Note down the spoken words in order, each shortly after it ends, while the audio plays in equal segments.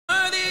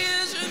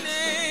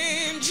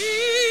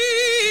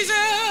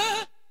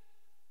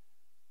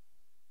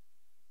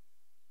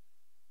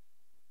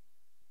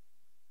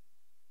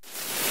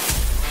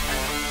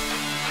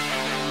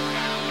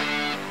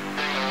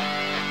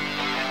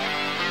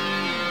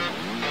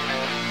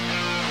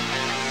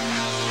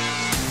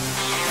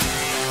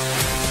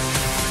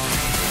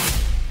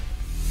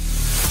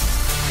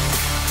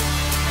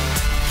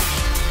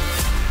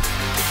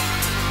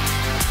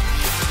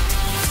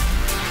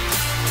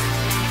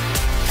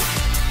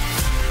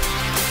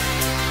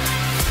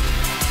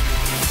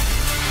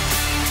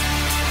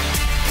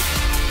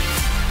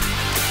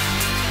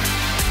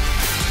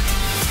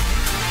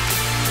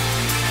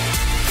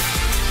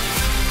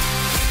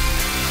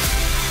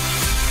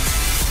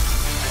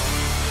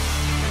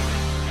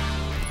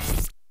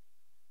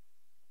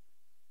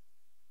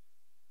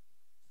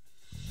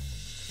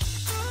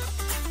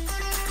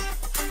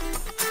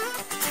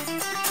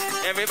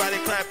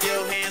Everybody clap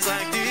your hands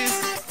like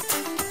this.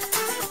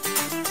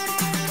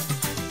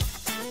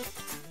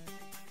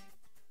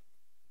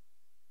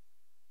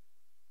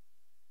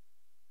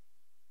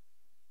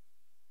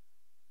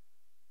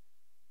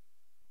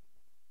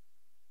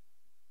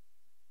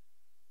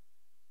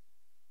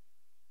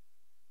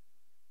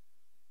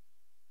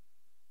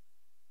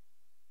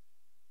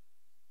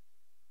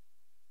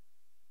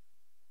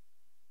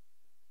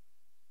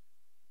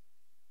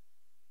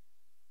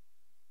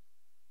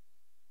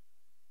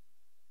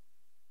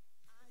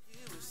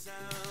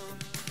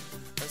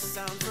 A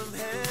sound from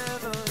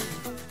heaven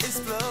is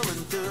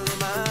flowing through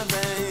my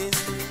veins,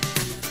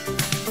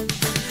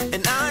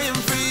 and I am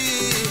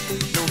free.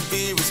 No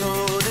fear is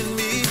holding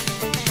me.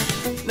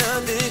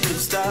 Nothing can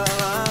stop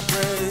my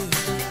praise.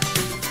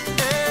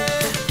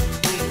 Hey,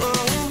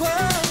 oh,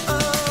 oh,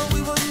 oh,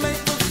 we were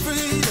made for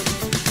freedom.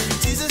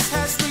 Jesus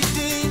has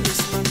redeemed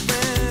us, my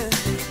friend.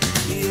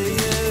 Yeah,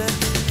 yeah.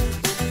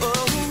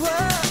 Oh,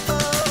 oh,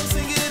 oh,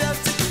 sing it out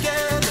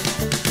together.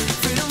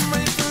 Freedom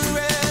reigns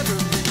forever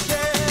and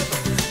ever,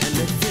 and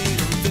let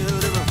freedom fill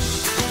the room.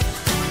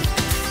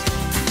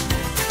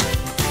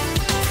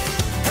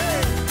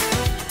 Hey,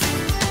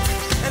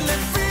 and let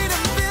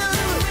freedom fill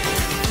the room.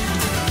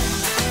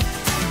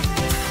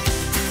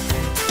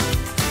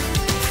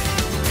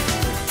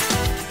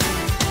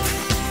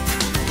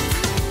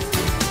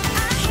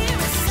 I hear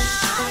a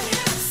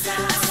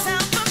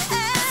sound from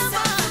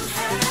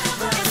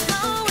heaven. It's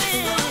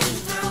flowing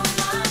through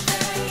my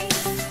veins.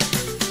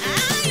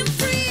 I am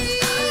free.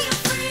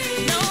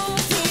 No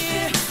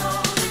fear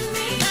holding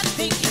me.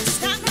 Nothing can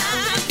stop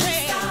my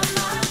praise.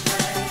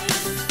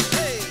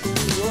 Hey,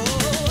 oh,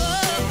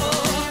 oh,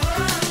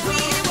 oh. We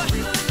were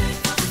made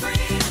for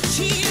freedom.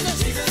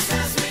 Jesus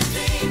has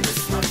redeemed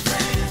us, my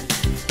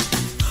friend.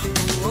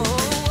 Oh,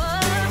 oh,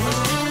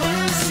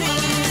 oh.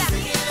 Sing it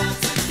out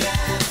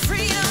together.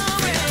 Freedom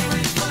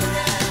reigns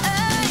forever.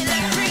 Hey,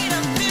 let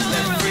freedom fill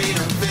the room. Let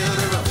freedom fill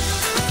the room.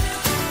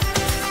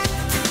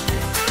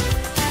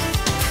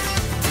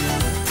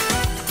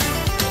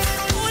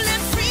 Oh,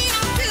 let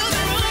freedom fill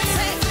the room.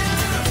 Say,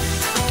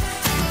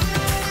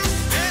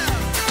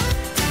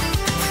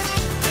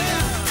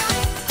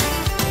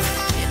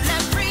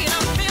 let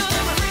freedom fill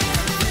the room.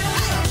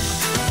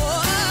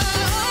 Oh,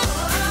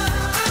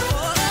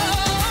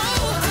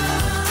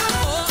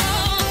 oh,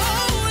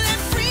 oh, let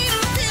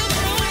freedom fill the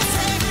room.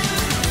 Say,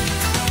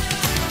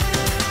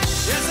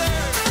 yes, sir.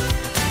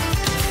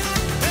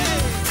 Hey,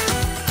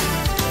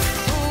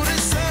 who the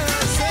sun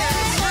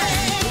sets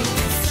free.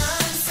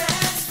 Sun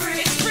sets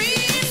free. It's free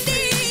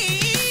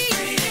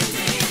indeed.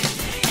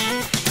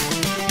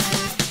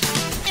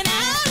 And I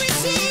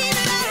receive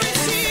it. I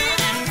receive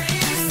it.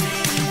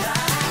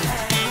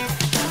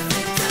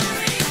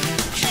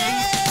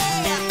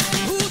 Hey,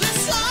 who the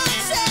sun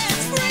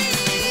sets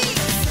free.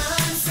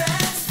 Sun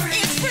sets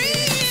free. It's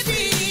free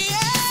indeed.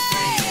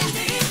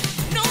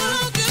 No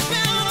longer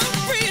bound. I'm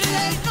free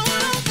today. No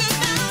longer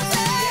bound.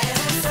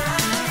 Yes, I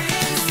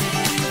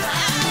receive.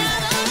 I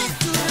got a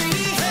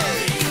victory.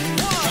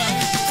 One,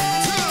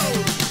 two.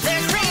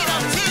 There's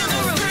freedom in the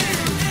room.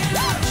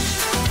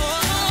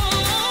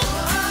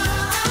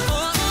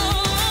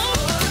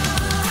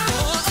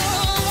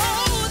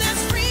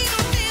 There's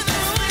freedom in the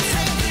room.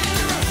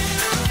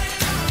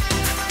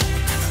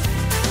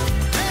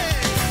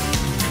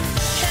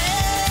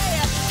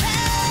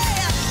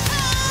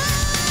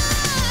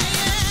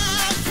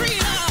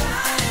 Freedom.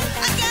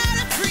 I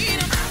got a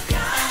freedom.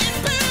 It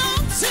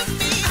belongs to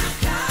me.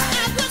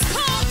 I was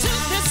called to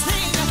this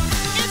thing.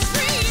 It's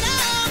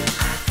freedom.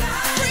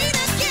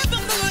 Freedom, give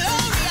him the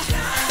glory.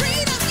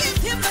 Freedom, give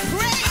him the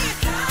praise.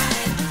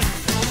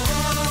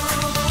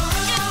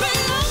 It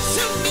belongs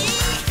to me.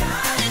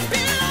 It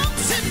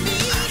belongs to me.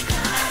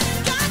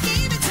 God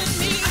gave it to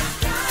me.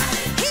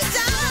 He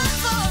died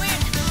for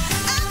it.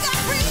 I got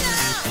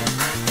freedom.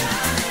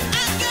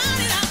 I got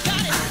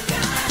it.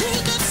 Who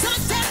the sun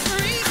sets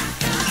free.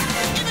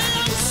 It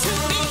belongs to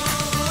me.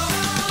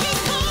 He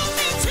called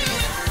me to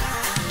it.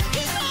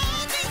 He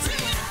called me to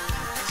it.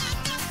 I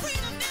got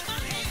freedom in my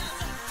hands.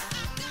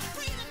 I got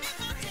freedom in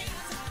my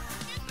hands.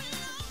 It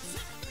belongs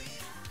to me.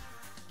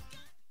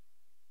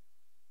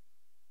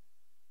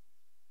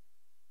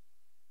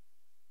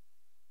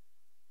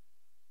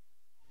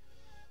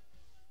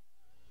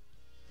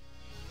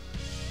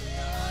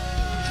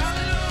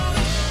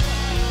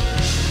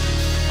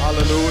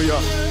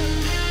 Hallelujah.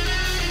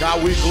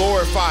 God, we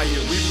glorify you.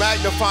 We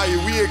magnify you.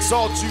 We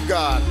exalt you,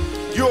 God.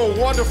 You're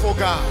a wonderful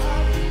God.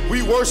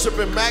 We worship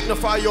and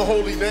magnify your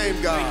holy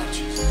name, God.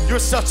 You're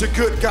such a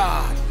good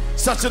God,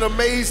 such an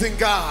amazing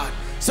God,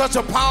 such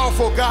a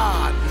powerful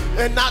God.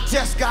 And not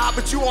just God,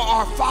 but you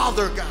are our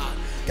Father, God.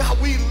 God,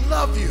 we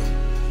love you.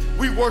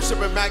 We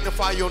worship and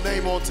magnify your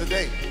name on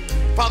today.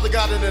 Father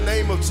God, in the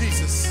name of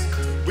Jesus,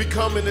 we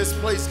come in this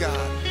place,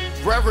 God.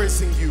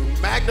 reverencing you,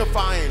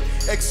 magnifying,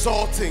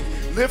 exalting,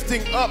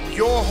 lifting up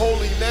your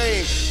holy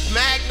name,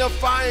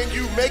 magnifying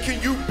you,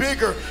 making you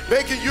bigger,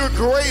 making you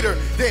greater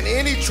than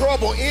any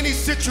trouble, any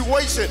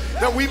situation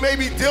that we may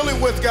be dealing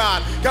with,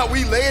 God. God,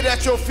 we lay it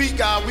at your feet,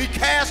 God. We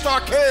cast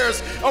our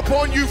cares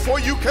upon you, for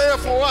you care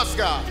for us,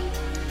 God.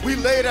 We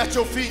lay it at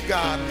your feet,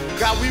 God.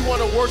 God, we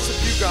want to worship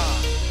you,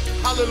 God.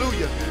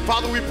 Hallelujah.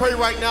 Father, we pray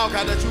right now,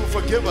 God, that you will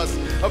forgive us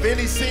of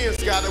any sins,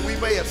 God, that we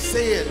may have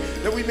said,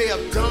 that we may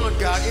have done,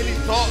 God, any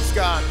thoughts,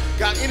 God.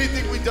 God,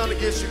 anything we've done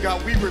against you,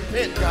 God, we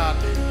repent, God.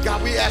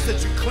 God, we ask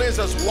that you cleanse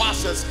us,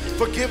 wash us,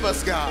 forgive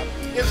us, God.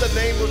 In the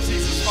name of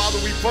Jesus, Father,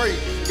 we pray,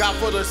 God,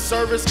 for the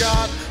service,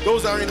 God,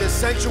 those that are in this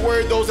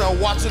sanctuary, those that are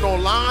watching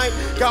online.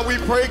 God, we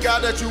pray,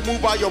 God, that you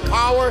move by your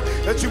power,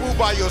 that you move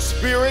by your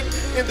spirit.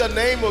 In the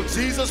name of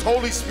Jesus,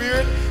 Holy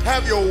Spirit,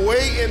 have your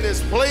way in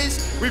this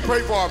place. We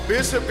pray for our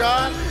bishop,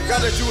 God.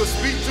 God, that you will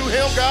speak to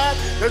him, God,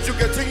 that you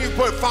continue to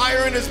put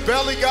fire in his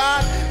belly,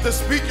 God, to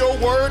speak your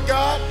word,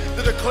 God,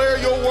 to declare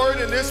your word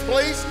in this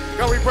place.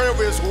 God, we pray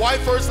over his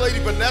wife, First Lady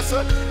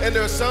Vanessa, and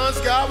their sons,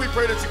 God. We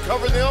pray that you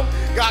cover them.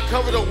 God,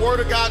 cover the Word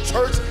of God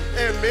church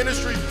and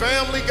ministry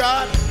family,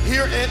 God,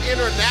 here and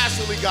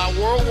internationally, God,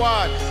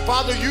 worldwide.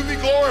 Father, you be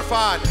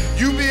glorified.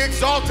 You be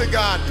exalted,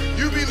 God.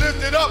 You be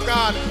lifted up,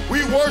 God.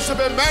 We worship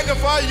and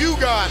magnify you,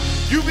 God.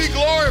 You be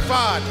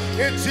glorified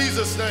in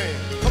Jesus' name.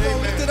 Come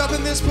on, lift it up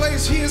in this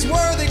place. He is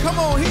worthy. Come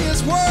on, he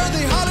is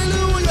worthy.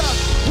 Hallelujah.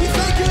 We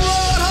thank you,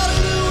 Lord.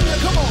 Hallelujah.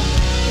 Come on.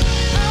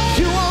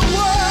 You are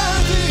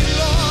worthy,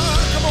 Lord.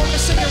 Come on,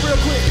 let's sing it real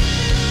quick.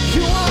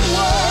 You are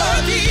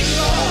worthy,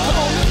 Lord. Come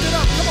on, lift it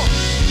up. Come on.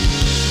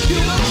 You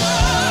are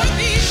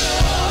worthy,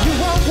 Lord. You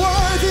are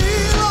worthy,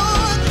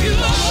 Lord. You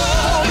are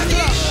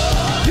worthy,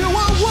 Lord. You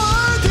are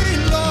worthy,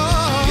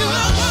 Lord. You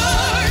are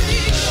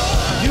worthy,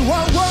 Lord. You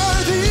are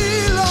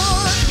worthy,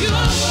 Lord. You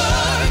are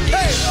worthy,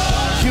 hey.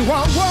 You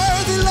are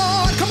worthy,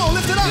 Lord. Come on,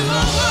 lift it up. You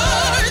are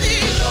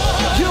worthy,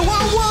 Lord. You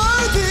are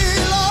worthy,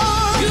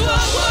 Lord. You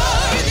are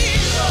worthy,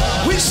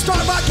 Lord. We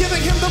start by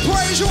giving him the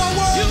praise. You are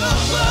worthy.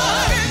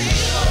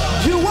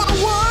 You are worthy, Lord. You are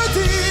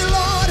worthy,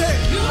 Lord.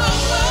 You are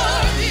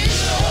worthy,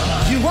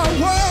 Lord. You are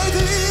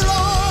worthy,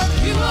 Lord.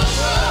 You are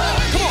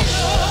worthy. Come on.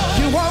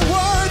 You are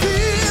worthy,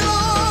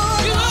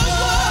 Lord. You are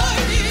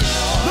worthy,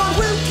 Lord. Lord,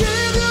 we'll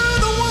give you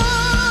the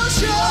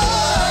worship.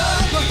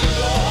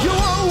 You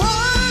are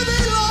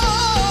worthy,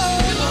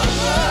 Lord. You are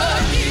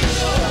worthy,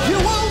 Lord. You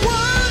are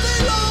worthy,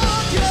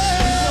 Lord. Yeah.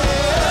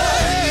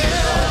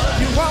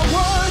 You are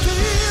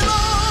worthy,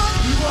 Lord.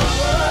 You are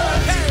worthy,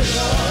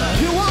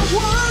 Lord. You are worthy, Lord. You are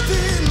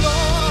worthy,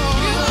 Lord. You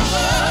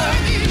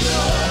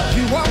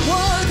are worthy, Lord. You are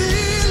worthy,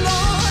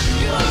 Lord.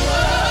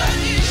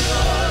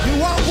 You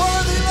are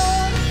worthy,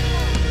 Lord.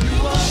 You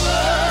are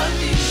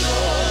worthy,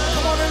 Lord.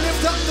 Come on and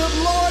lift up the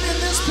Lord in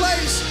this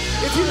place.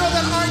 If you know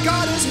that our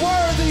God is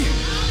worthy,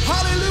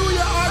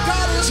 hallelujah, our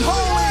God is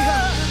holy,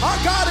 our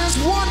God is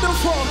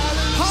wonderful,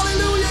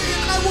 hallelujah,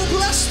 and I will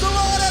bless the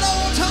Lord at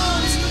all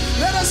times.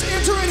 Let us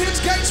enter in his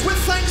gates with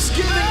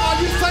thanksgiving. Are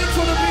you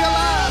thankful to be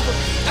alive?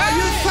 Are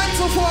you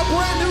thankful for a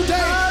brand new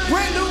day,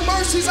 brand new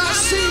mercies I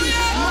see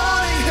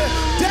morning,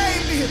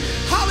 day,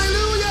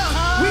 hallelujah.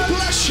 We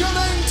bless your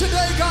name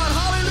today, God,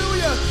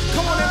 hallelujah.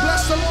 Come on and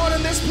bless the Lord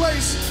in this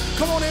place.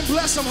 Come on and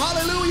bless him,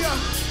 hallelujah.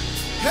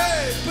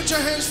 Hey, put your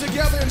hands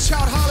together and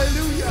shout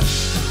hallelujah.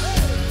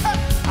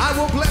 I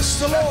will bless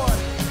the Lord.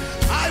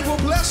 I will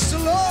bless the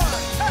Lord.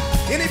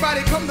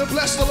 Anybody come to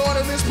bless the Lord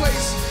in this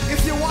place?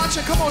 If you're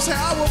watching, come on, say,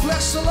 I will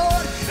bless the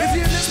Lord. If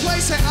you're in this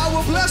place, say, I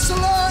will bless the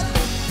Lord.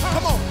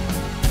 Come on.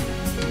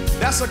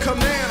 That's a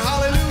command,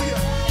 hallelujah.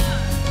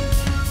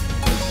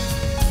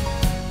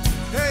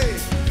 Hey,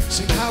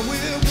 say, I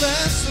will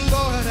bless the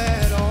Lord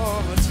at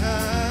all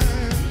times.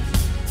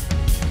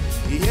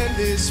 And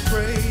his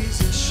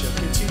praises shall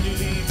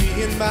continually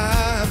be in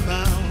my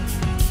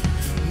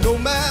mouth. No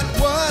matter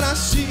what I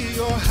see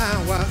or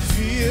how I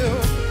feel,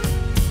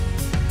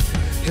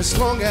 as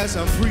long as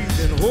I'm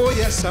breathing, oh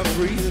yes, I'm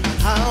breathing,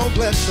 I'll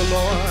bless the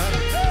Lord.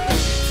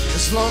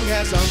 As long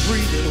as I'm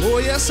breathing, oh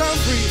yes, I'm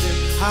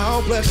breathing,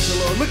 I'll bless the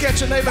Lord. Look at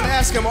your neighbor and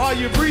ask him, are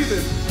you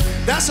breathing?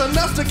 That's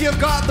enough to give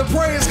God the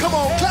praise. Come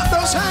on, clap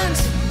those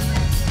hands.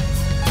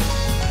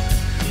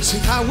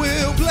 Sing, I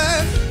will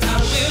bless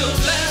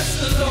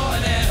the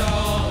Lord at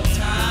all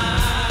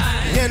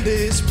times. And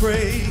his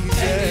praise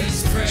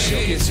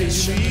shall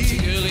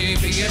continually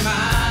be in my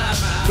mouth.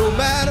 No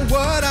matter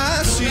what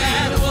I see,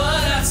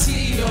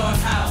 or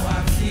how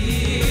I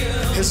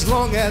feel, as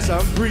long as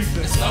I'm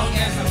breathing,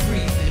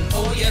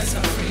 oh yes,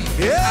 I'm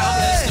breathing.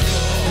 Yeah.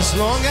 As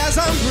long as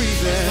I'm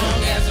breathing,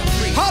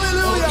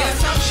 hallelujah. Oh,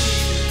 yes, I'm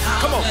breathing.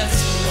 Come on.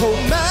 Oh,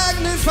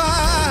 magnify.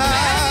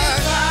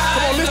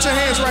 Come on, lift your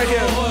hands right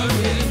here.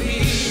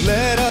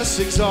 Let us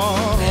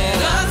exalt.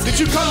 Did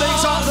you come to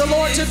exalt the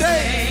Lord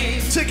today?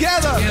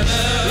 Together.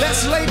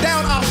 Let's lay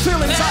down our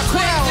feelings, our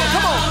crown.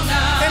 Come on.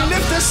 And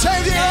lift the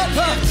Savior up.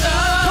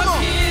 Come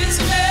on.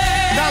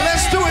 Now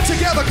let's do it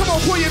together. Come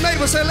on, pull your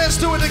neighbor, say, let's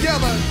do it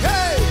together.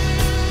 Hey.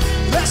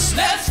 Let's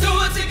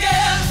do it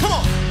together. Come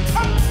on.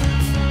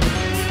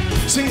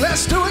 Sing,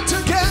 let's do it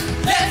together.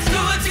 Let's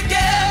do it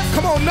together.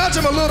 Come on, nudge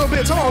him a little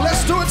bit. Come on,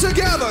 let's do it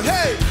together.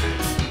 Hey.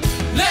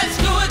 Let's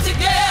do it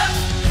together.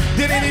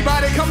 Did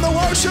anybody come to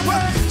worship?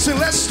 Sing,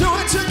 let's do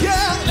it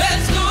together.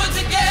 Let's do it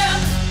together.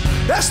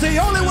 That's the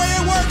only way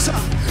it works.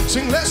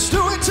 Sing, let's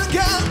do it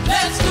together.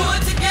 Let's do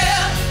it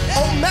together.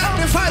 Oh,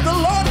 magnify the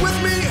Lord with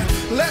me.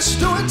 Let's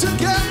do it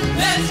together.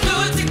 Let's do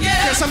it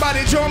together. Can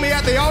somebody join me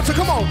at the altar?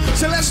 Come on.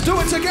 Say, let's do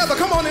it together.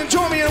 Come on and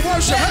join me in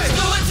worship. Let's Hey.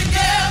 do it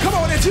together. Come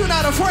on, if you're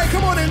not afraid,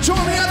 come on and join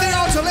me at the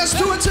altar. Let's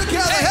do it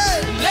together.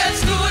 Hey.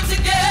 Let's do it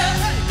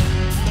together.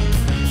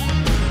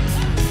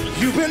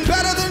 You've been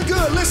better than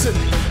good. Listen,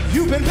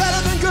 you've been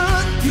better than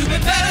good. You've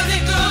been better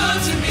than good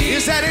to me.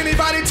 Is that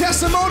anybody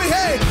testimony?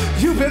 Hey,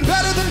 you've been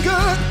better than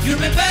good. You've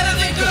been better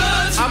than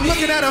good to I'm me.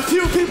 looking at a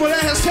few people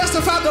that has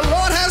testified the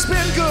Lord has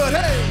been good.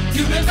 Hey,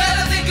 You've been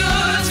better than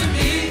good to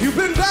me. you've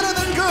been better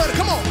than good.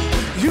 Come on,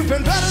 you've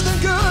been better than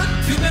good.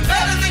 You've been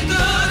better than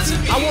good to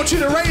me. I want you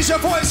to raise your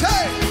voice.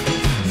 Hey,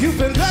 you've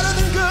been better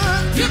than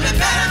good. You've been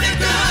better than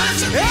good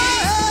to me.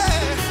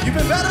 Hey, you've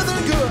been better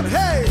than good.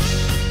 Hey,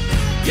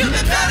 You've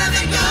been better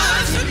than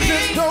good to me.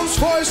 lift those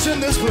voices in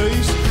this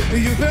place.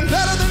 You've been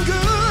better than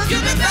good. You've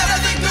been better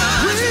than good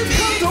to We've me.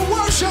 come to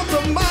worship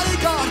the mighty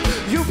God.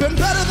 You've been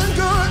better than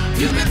good.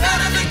 You've been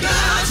better than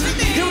good to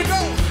me. Here we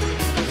go.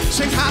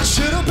 Sing, I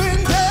should have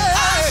been dead,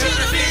 I should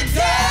have been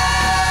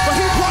dead. but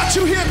He brought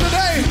you here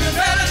today. You've been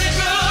better than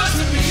good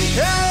to me.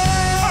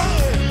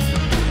 Hey,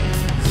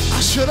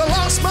 I should have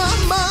lost my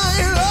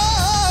mind.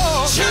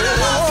 Oh, Should have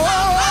lost my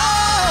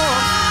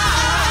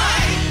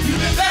mind.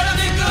 You've been better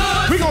than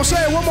good. We're gonna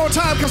say it one more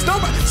time because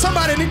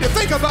somebody need to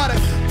think about it.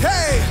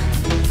 Hey,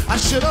 I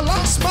should have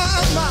lost my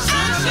mind.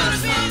 I should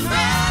have been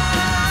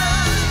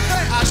bad.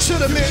 Hey, I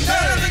should have been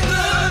Better dead, than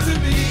good to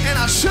me. and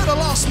I should have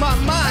lost my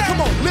mind.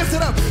 Come on, lift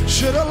it up.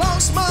 Should have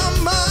lost my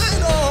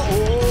mind.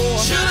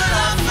 Oh, Should have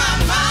lost my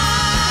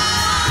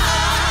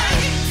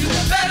mind. You've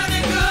been better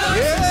than good.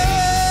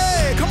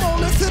 hey, come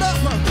on, lift it up.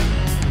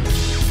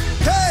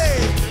 Hey,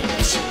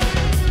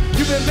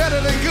 you've been better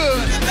than good.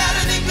 You've been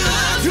better than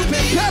good. You've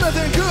been better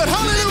than good.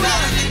 Hallelujah.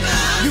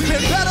 You've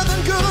been better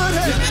than good.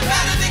 Hey, You've been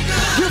better than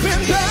good. you've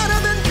been better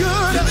than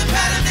good. You've been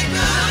better than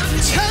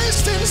good.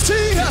 Taste and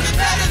see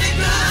Better than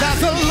good. that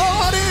the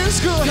Lord is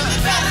good.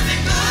 Better than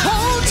good.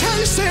 Oh,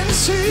 taste and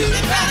see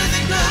Better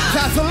than good.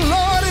 that the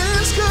Lord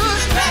is good.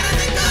 Better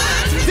than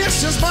good.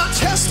 This is my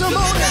testimony.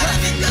 Better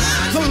than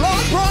good. The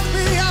Lord brought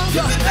me out.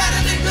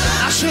 Better than good.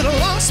 I should have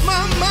lost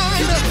my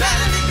mind.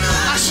 Better than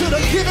good. I should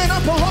have given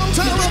up a long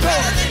time ago.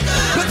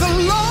 But the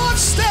Lord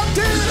stepped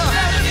in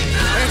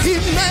and He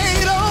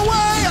made a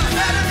way.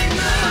 Better than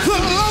good. The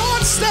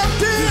Lord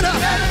stepped in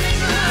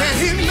and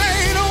He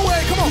made a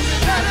way. Come on.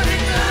 Better than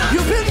good.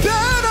 You've been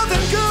better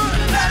than good.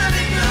 Better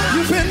than good.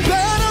 You've been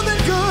better than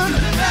good.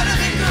 Better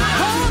than good.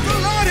 Oh, the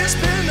Lord has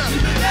been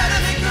Better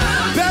than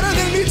good. better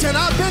than me, and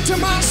I've been to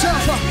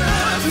myself.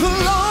 The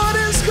Lord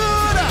is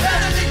good,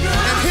 Better than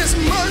good. and His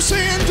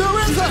mercy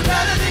endureth.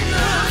 Better than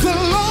good. The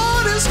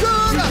Lord is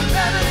good.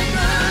 Better than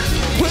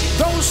good. Put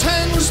those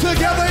hands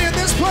together in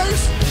this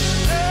place.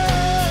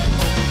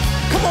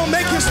 Come on,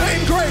 make His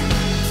name great.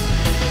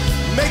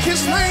 Make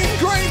His name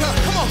greater.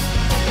 Come on,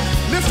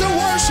 lift the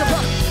worship.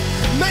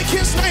 Make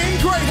His name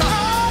greater.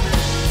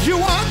 You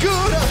are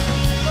good.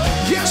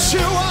 Yes,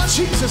 you are,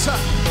 Jesus.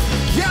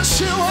 Yes,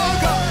 you are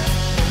God.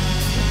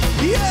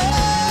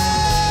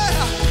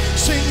 Yeah.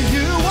 Sing,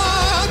 you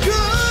are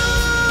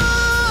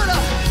good.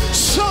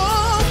 So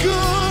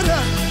good.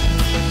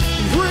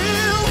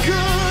 Real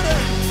good.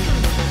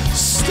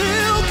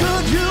 Still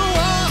good. You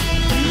are.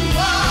 You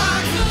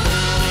are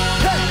good.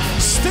 Hey,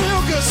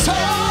 still good. So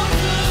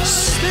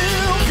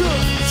still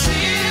good.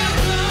 Still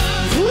good.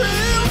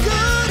 Real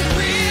good.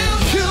 Real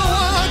You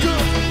are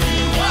good.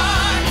 You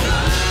are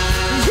good.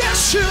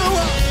 Yes, you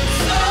are.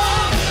 So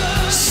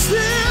good.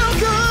 Still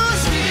good.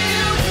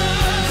 Still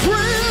good.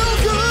 Real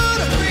good.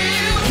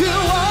 Real You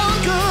are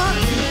good.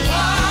 You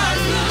are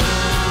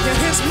good. And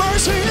His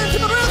mercy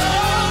endureth.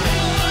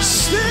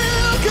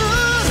 Still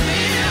good.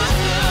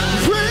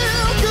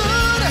 Real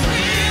good.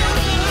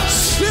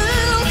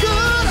 Still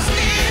good.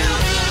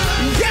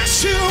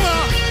 Yes, you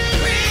are.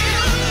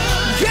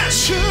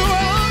 Yes, you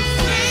are.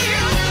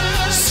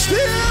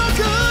 Still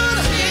good.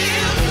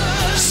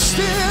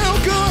 Still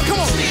good. Come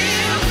on.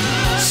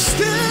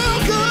 Still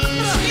good.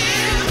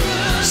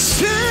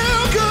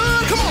 Still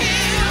good. Come on.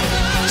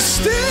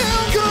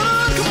 Still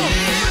good. Come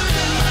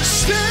on.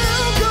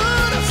 Still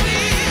good.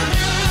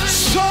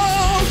 So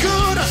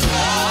good.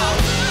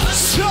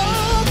 So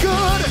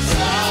good.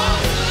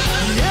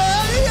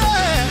 Yeah,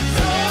 yeah.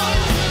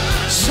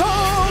 So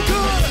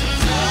good.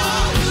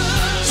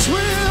 It's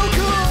real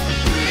good.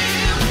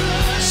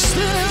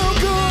 Still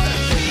good.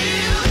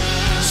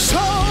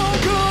 So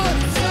good.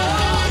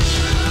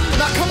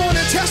 Now come on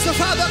and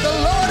testify that the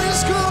Lord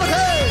is good.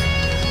 Hey,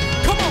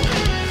 come on.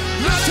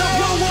 Lift up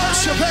your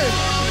worship. Hey,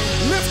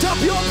 lift up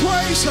your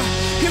praise.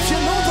 If you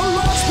know the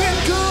Lord's been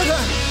good,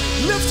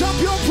 lift up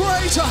your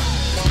praise.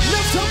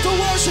 Lift up the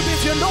worship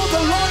if you know the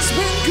Lord's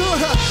been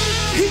good.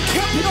 He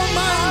kept your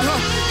mind.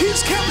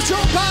 He's kept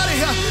your body.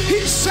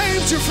 He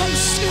saved you from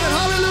sin.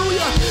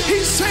 Hallelujah.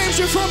 He saved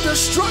you from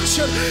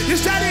destruction.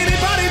 Is that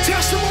anybody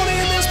testimony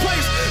in this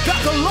place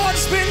that the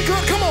Lord's been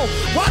good? Come on.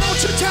 Why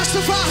don't you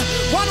testify?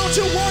 Why don't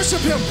you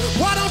worship him?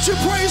 Why don't you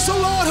praise the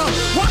Lord?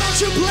 Why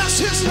don't you bless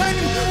his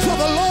name? For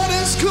the Lord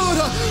is good.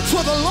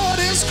 For the Lord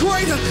is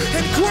great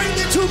and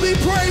greatly to be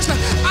praised.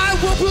 I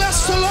will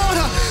bless the Lord.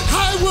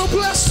 I will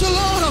bless the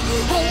Lord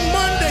on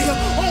Monday,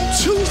 on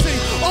Tuesday,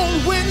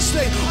 on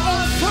Wednesday,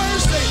 on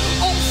Thursday,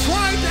 on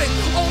Friday,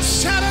 on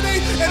Saturday,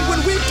 and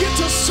when we get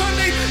to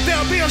Sunday,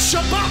 there'll be a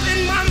Shabbat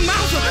in my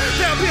mouth.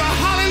 There'll be a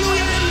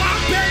hallelujah in my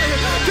belly.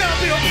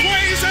 There'll be a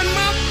praise in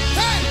my...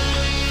 Hey!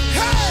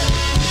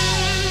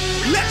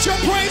 Hey! Let your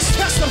praise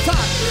testify.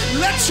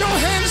 Let your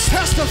hands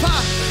testify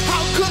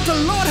how good the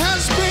Lord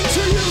has been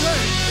to you.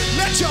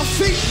 Let your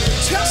feet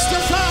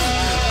testify.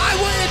 I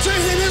will enter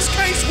in his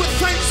gates with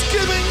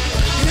thanksgiving,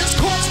 his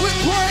courts with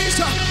praise,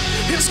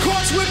 his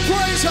courts with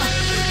praise,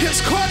 his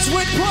courts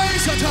with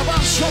praise, his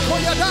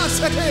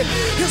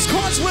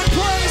courts with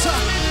praise.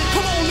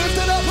 Come on, lift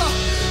it up,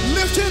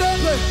 lift it up.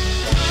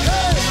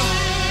 Hey,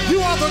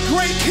 you are the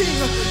great King.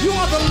 You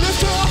are the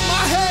lifter of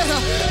my head.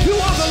 You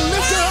are the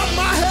lifter of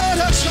my head.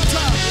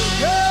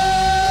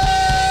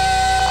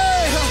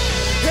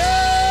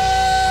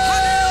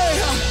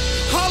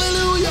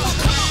 Hallelujah.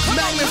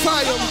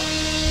 Magnify him.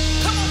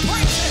 Come on,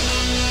 praise him.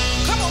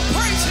 Come on,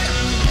 praise him.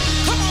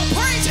 Come on,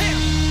 praise him.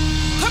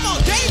 Come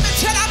on, David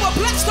said, I will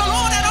bless the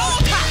Lord at all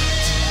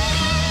times.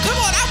 Come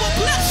on, I will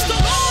bless the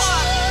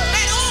Lord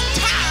at all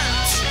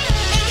times.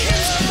 And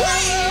his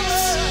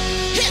praise,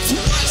 his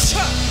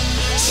worship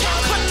shall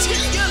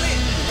continually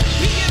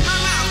be in my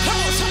mouth. Come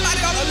on,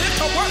 somebody ought to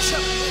lift a worship.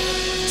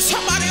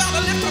 Somebody ought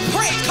to lift a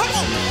praise. Come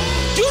on.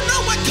 You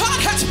know what God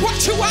has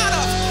brought you out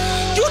of.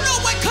 You know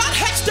what God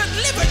has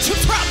delivered you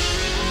from.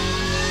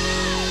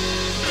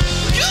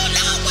 You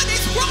know what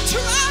he's brought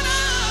you out of.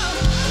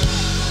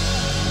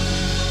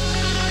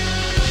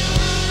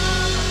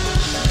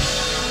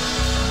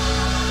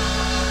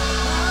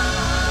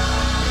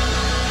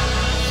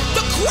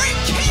 The great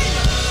King,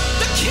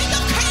 the King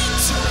of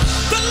Kings,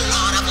 the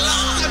Lord of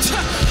Lords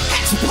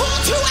has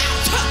pulled you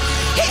out.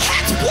 He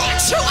has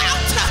brought you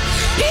out.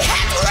 He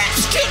has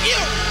rescued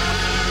you.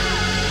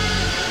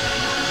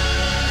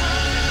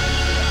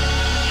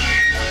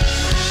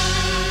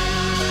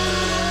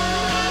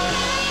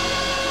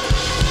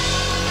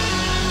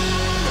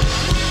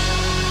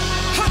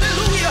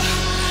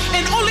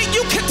 And only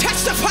you can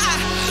testify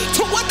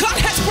to what God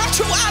has brought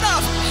you out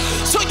of.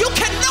 So you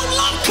can no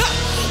longer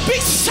be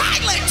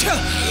silent.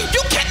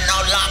 You can no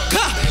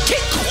longer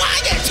keep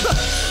quiet,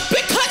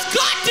 because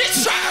God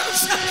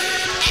deserves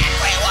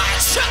every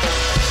worship.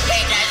 He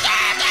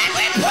deserves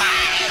every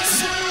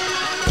praise.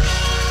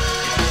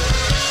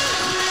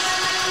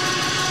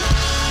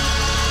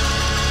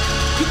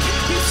 You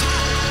can't be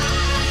silent.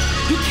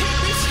 You can't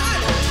be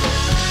silent.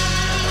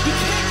 You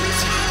can't be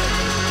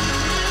silent.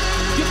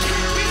 You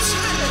can't be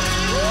silent.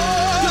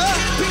 You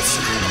can't be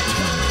silent.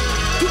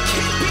 You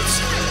can't be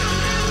silent.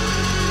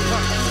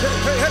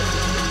 Hey, hey.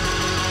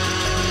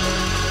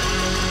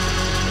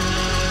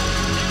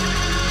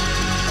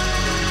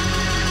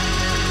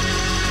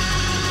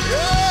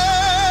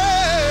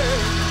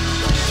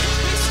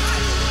 Be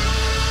silent.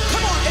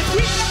 Come on, if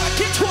we never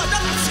get to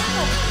another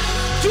song,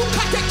 you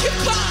got to keep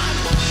God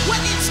when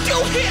it's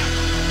still here.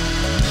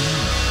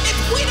 If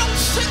we don't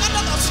sing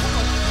another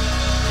song,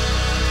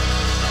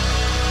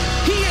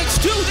 he is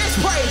due this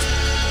praise.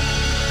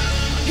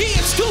 He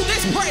is due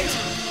this praise.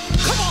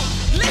 Come on,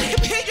 let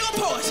him hear your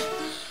voice.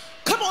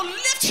 Come on,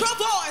 lift your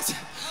voice.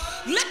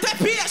 Let there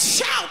be a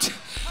shout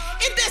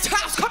in this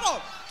house. Come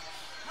on.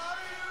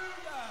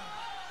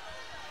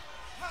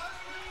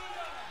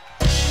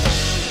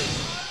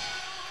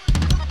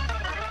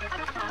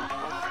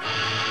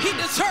 He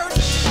deserves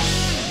it.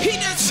 He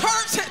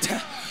deserves it.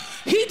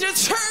 He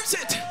deserves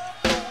it.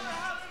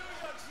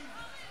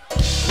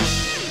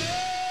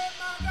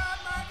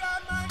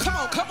 Come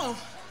on, come on.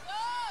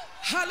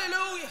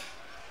 Hallelujah.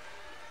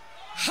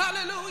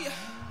 Hallelujah.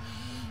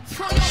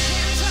 Throw your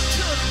hands up to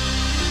him.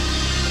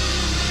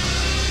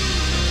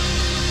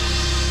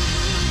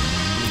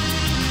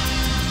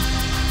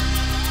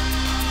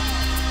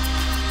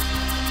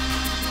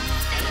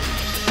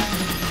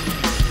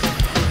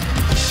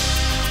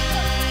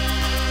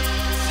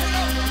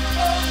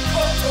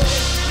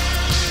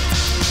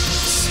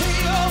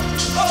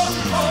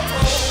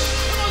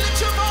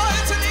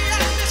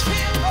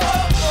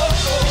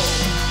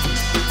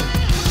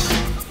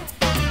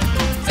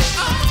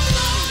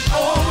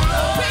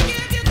 We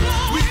give you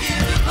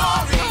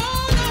glory.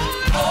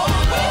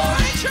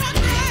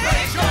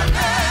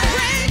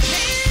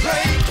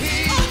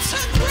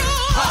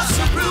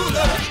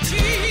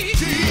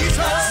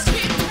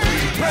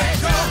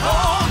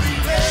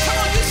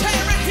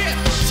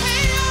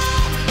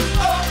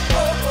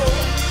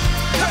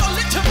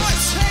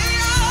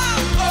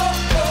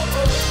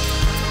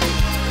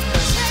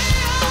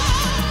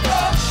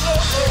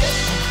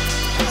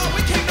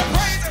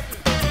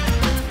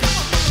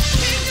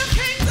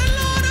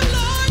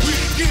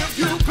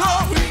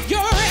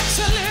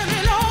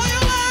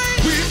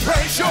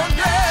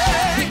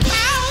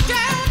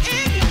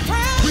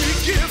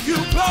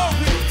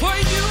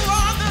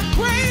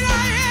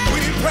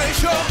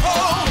 praise your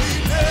holy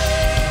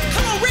name.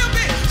 Come on, real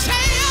big.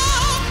 Say, oh,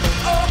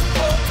 Oh,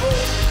 oh,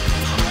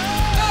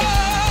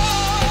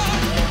 oh.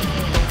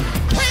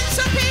 Prince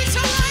of Peace,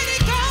 Almighty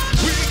God,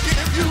 We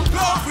give you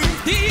glory.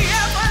 the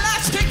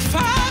everlasting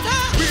Father,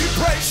 We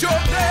praise your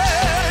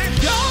name.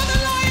 you're the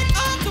light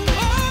of the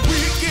world.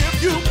 We give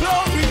you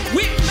glory.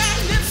 We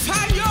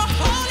magnify your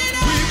holy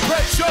name. We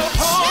praise your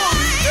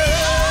holy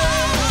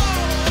name.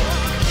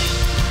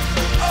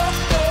 Oh,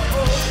 oh,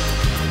 oh.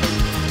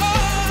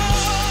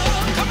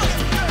 Oh, come on.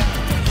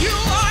 You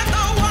are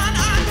the one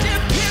I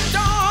depend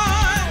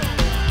on.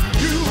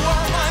 You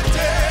are my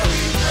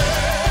daily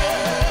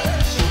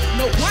bread.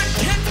 No one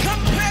can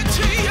compare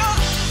to your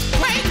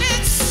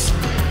greatness.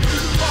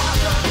 You are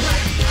the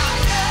great I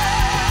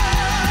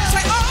am.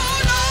 Say, oh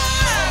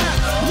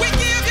Lord, we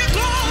give you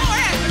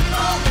glory.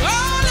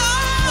 Oh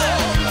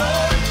Lord,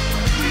 Lord,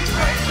 we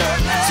praise your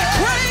name. the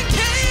great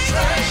King,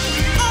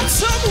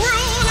 awesome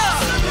ruler.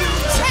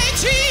 Say,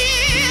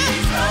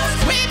 Jesus,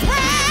 we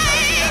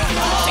praise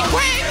the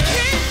great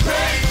King,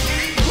 great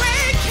King,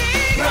 great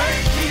King,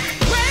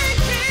 great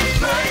King,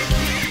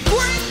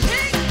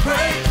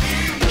 great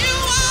King. You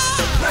are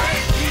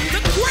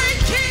the great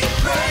King.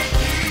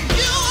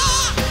 You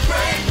are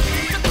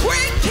the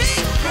great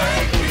King.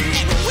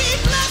 And we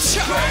bless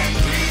you.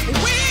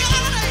 We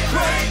honor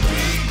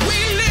you. We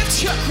lift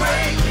you.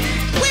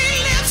 We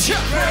lift you.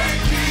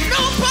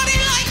 Nobody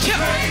like you.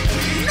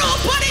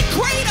 Nobody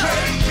greater.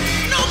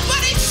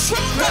 Nobody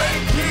stronger.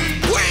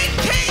 Great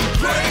King.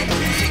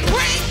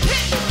 Great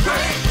King.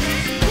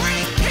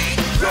 Great King.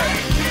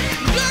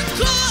 You're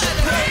good.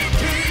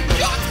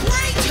 You're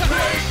great.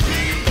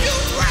 You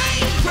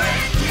reign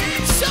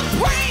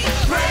supreme.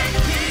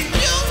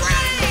 You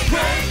reign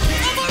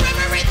over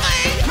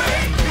everything.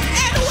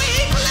 And we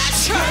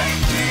bless you.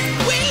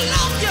 We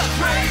love you.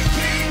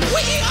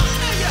 We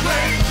honor you.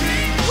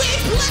 We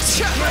bless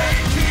you.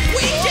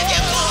 We give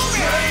you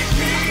glory.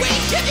 We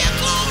give you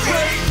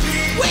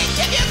glory.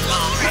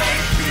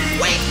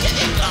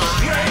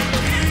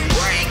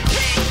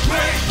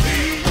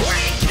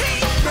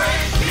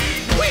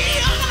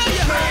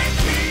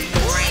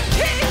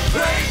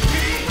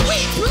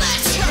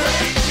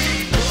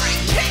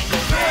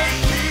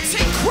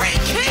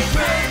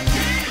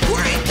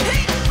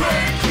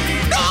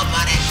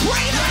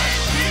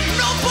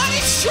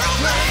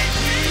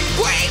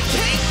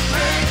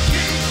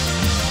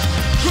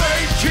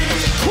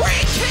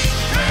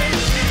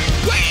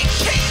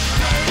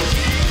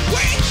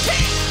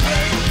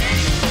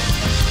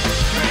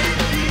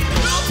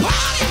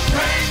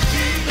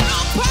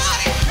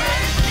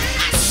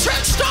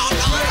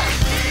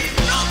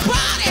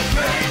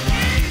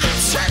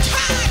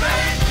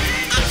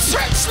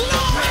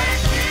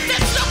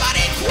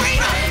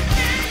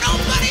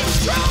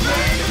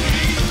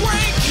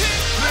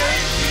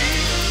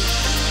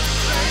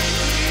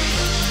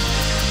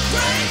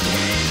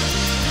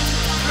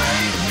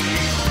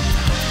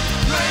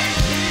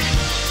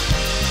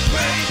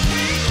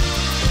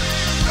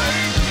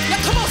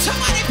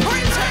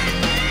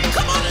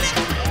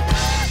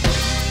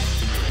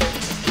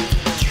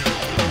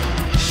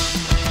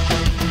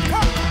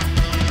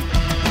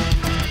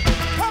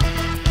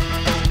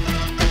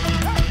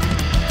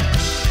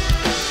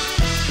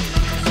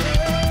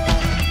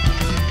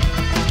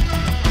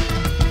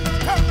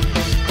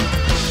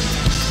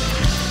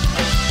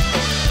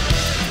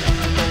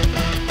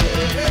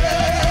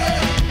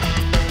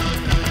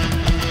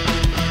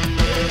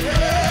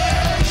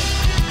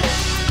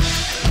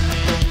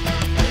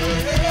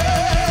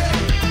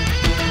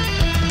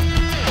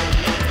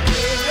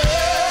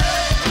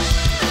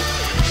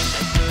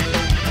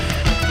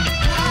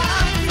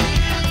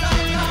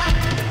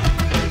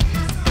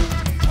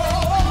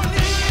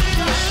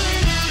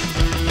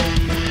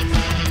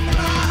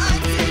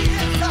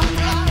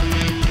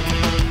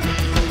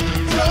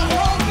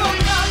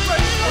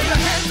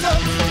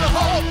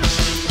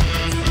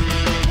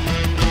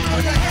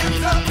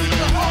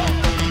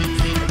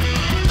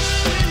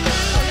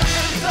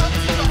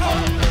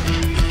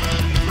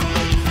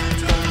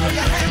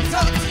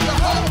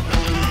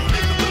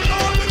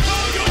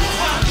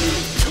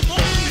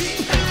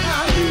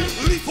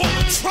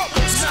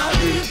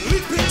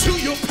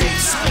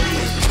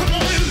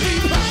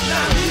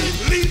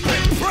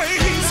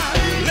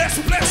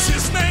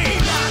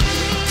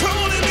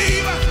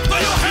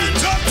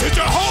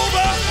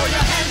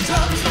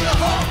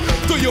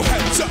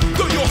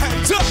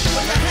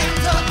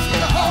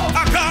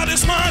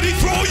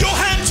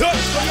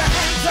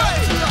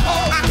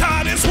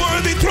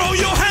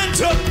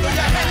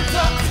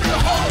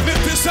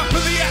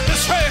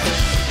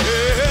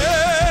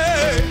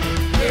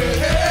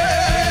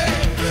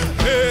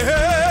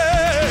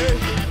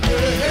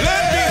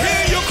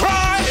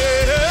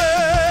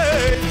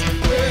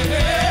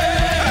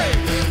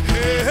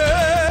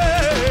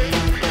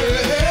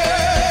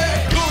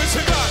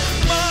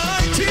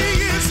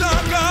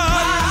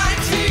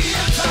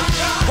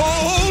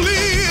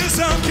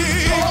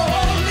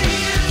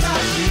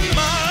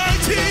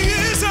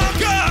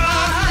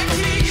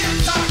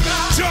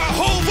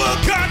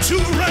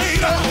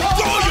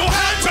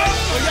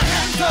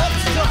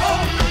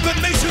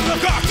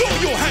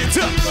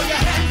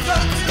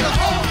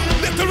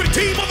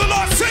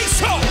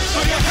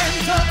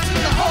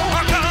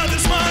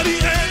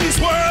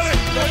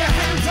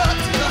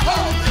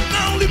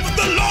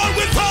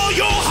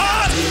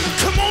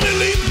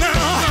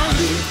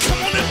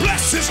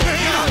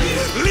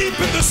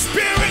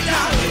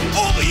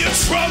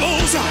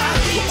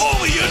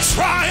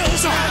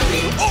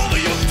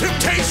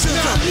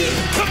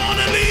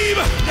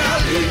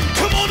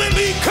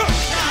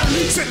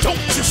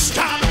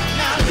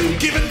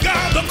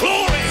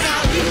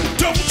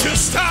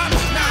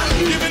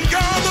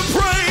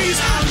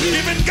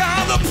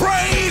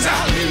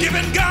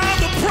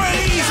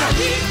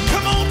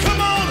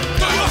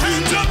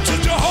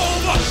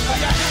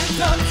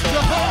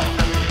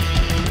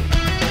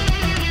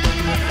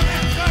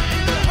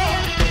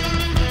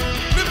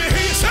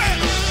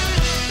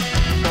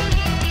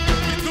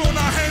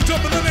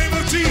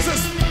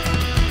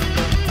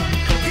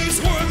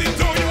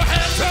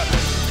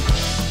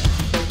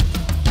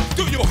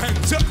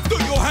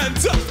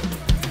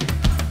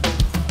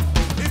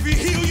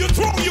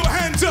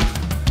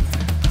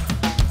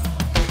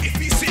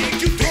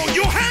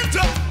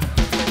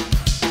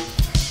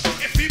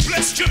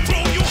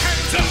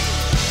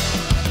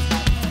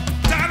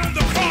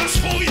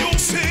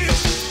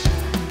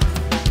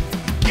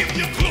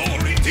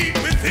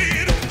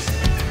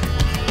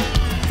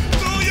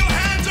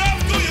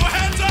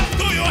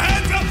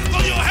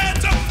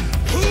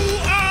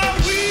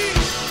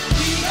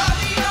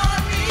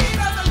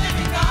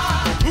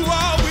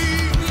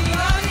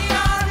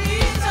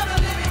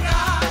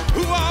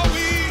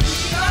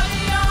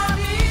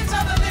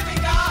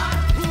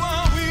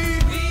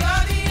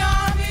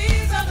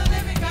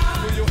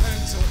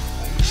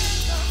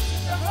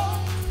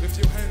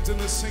 in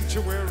the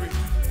sanctuary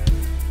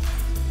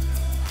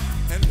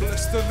and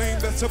bless the name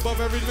that's above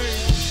every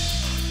name.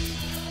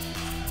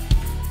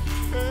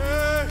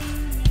 Hey.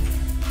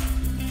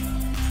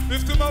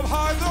 Lift him up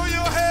high, throw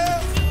your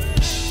head.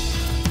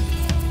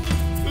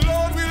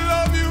 Lord, we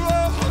love you.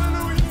 Oh,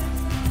 hallelujah.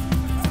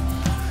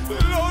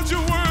 Lord,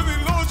 you're worthy.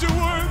 Lord, you're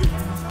worthy.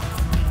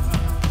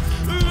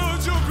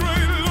 Lord, you're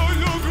great. Lord,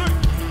 you're great.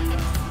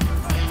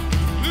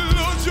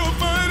 Lord, you're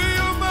mighty.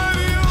 You're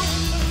mighty.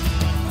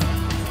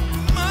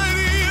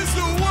 Mighty is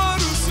the one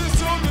who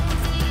sits on the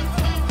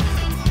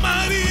throne.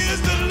 Mighty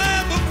is the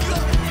Lamb of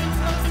God.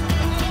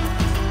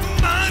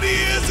 Mighty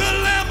is the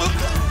Lamb of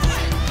God.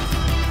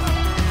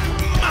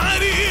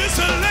 Mighty is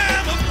the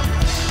Lamb of God.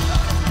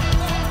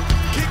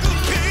 King of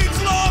kings,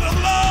 Lord of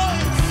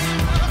lords.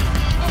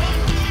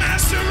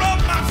 Master of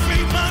my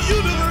fate, my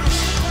universe.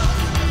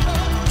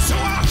 So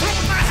I throw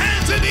my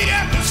hands in the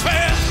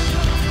atmosphere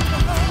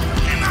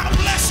and I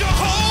bless your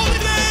holy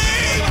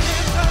name.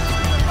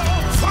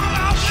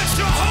 Father, I bless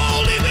your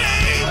holy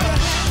name.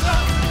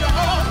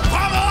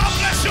 Father, I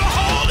bless your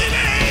holy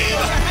name.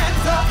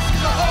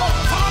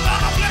 Father,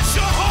 I bless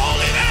your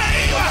holy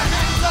name.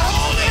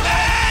 Holy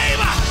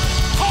name.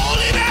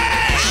 Holy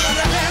name.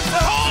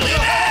 Holy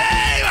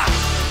name.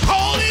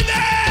 Holy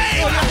name.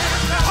 Holy name.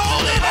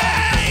 Holy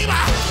name. Holy name.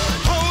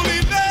 Holy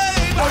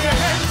name.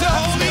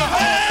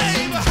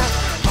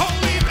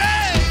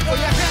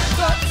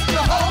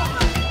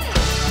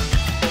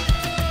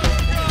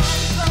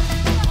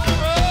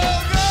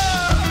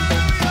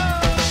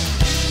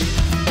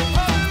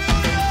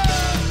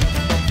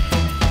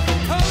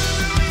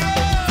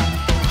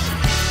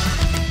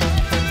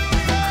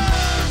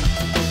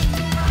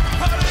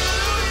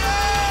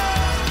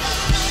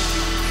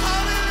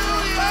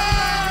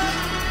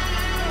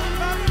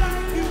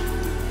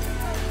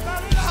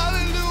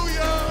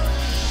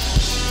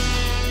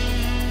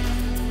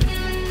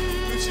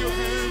 Lift your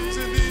hands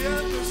in the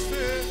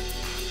atmosphere.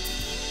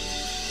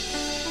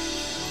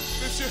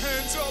 Lift your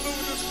hands all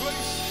over this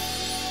place.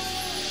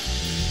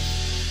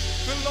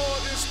 The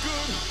Lord is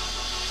good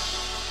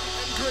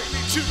and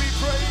greatly to be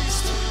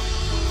praised.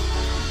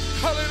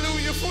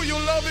 Hallelujah for your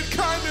loving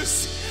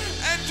kindness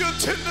and your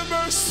tender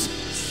mercy.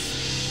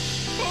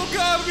 Oh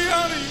God, we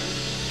honor you.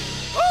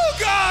 Oh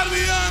God,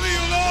 we honor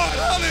you, Lord.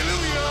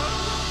 Hallelujah.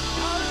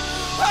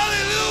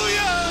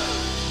 Hallelujah.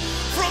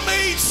 From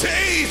age to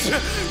age,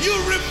 you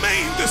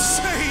remain the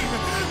same.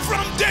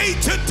 From day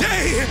to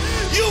day,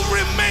 you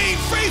remain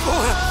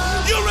faithful.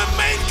 You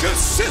remain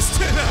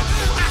consistent.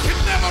 I can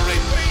never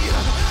repay you.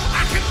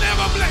 I can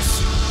never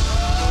bless you.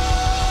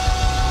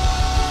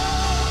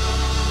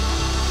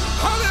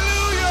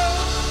 Hallelujah.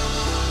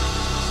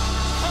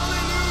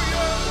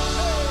 Hallelujah.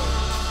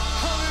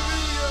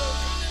 Hallelujah.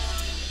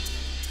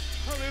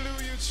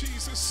 Hallelujah,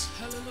 Jesus.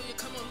 Hallelujah.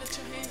 Come on, lift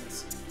your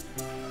hands.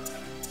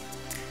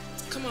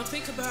 Come on,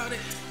 think about it.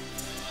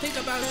 Think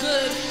about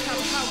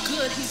how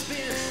good he's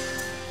been.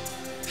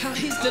 How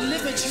he's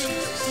delivered you.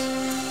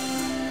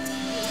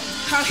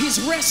 How he's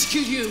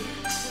rescued you.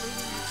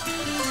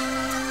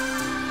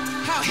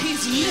 How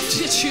he's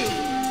lifted you.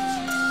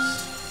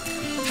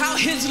 How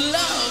his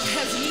love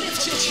has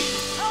lifted you.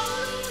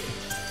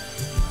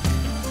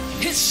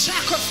 His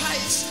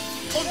sacrifice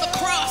on the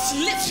cross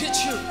lifted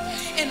you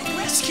and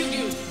rescued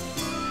you.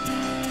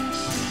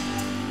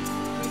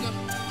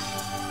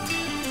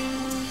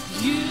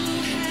 You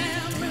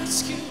have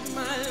rescued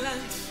my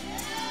life.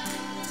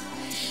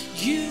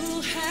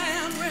 You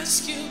have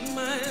rescued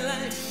my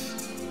life.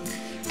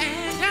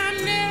 And I'm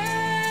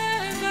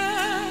never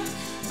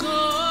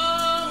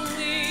going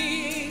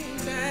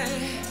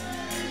back.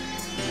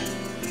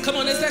 Come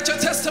on, is that your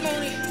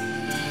testimony?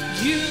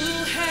 You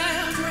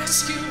have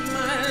rescued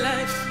my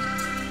life.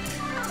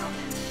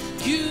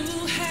 You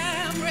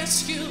have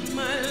rescued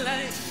my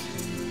life.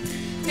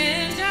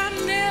 And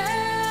I'm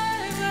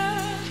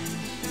never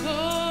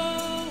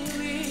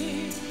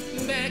going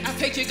back. I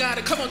think you got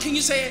it. Come on, can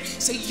you say it?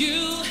 Say,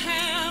 you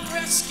have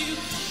rescued.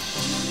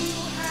 You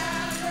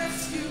have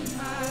rescued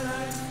my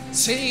life.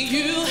 Say,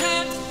 you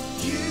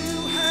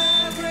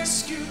have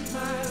rescued my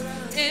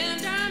life.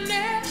 And I'm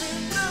never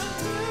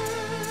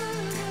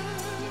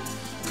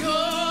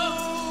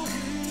going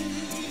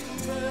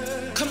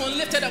back. Come on,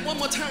 lift it up one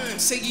more time.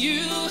 Say,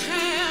 you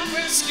have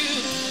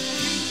rescued.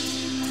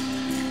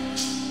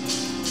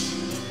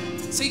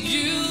 Say,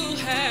 you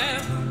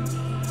have.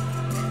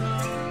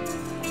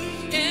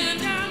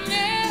 And I'm never.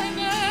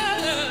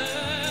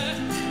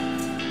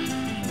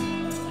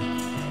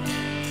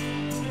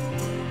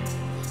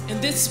 And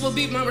this will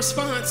be my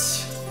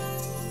response.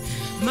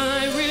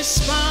 My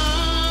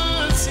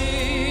response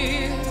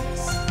is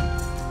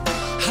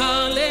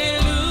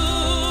hallelujah.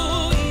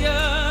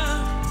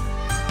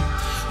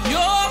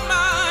 You're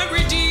my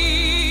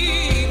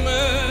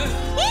redeemer.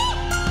 Woo!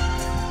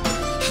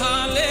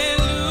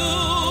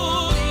 Hallelujah.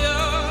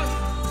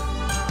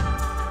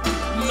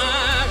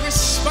 My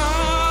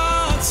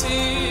response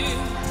is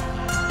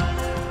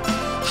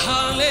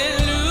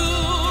hallelujah.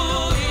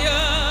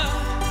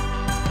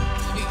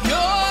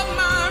 You're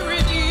my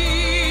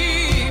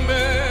redeemer.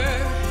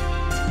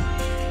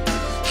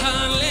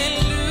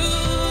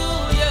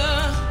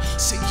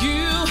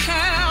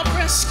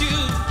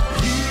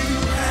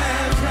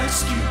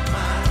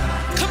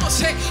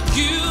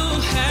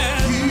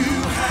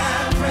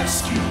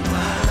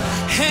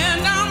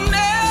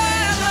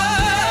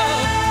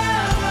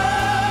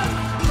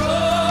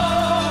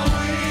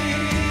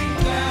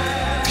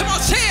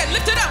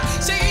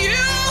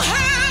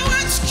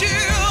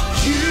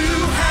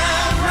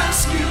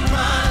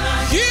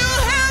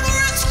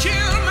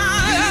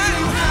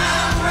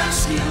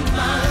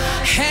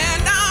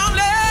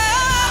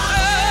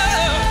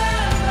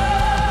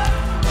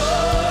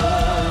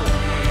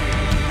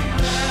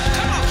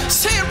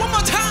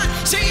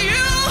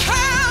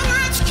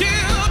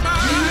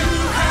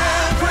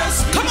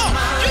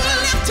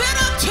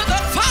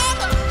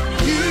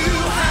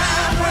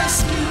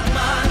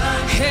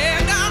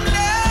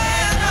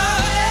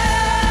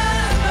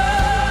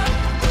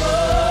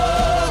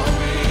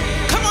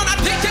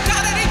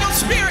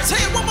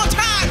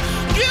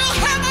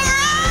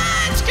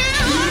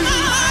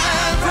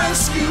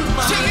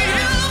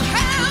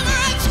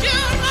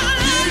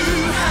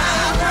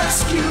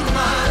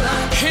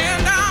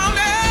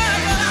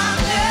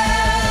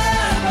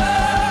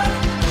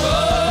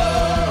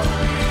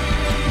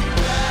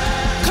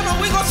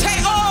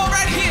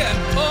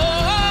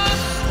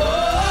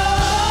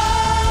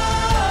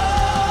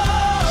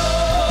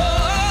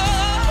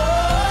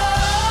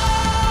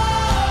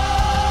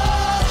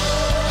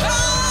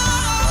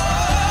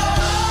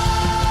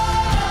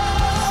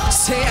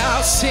 Say,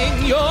 I'll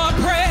sing your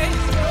praise.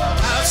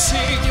 I'll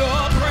sing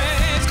your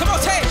praise. Come on,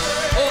 say it.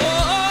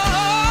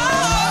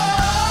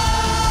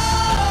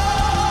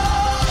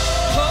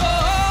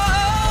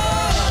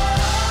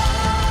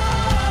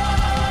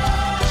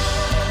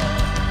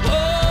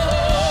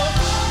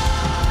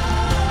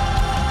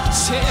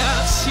 Say,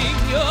 I'll sing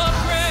your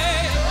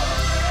praise.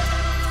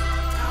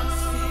 I'll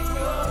sing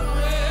your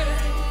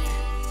praise.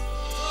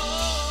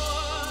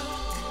 Oh,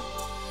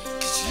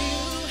 'cause you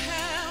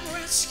have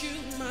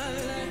rescued my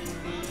life.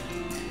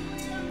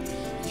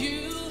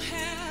 You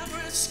have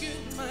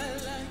rescued my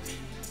life.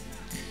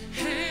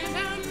 And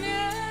I'll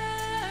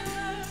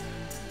never.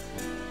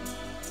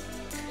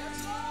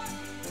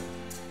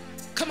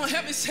 Come on,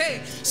 help me say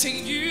it.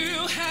 Sing,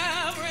 you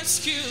have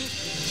rescued.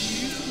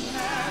 You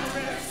have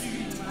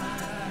rescued my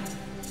life.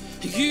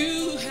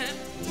 You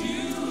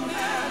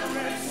have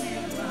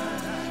rescued my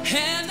life.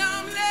 And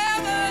I'm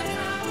never.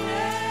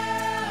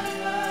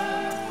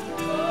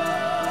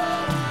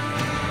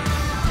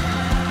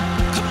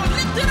 Come on,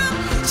 lift it up.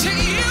 Say,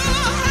 you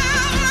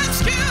have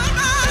rescued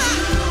my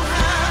life. You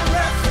have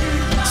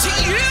rescued my life. Say,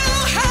 you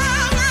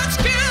have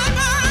rescued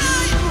my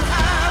life. You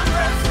have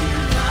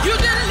rescued my life. You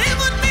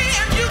delivered me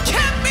and you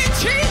kept me,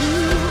 Jesus.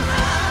 You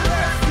have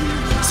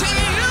rescued my life. Say,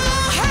 you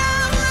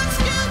have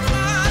rescued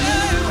my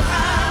life. You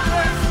have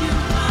rescued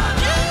my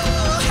life.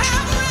 You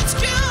have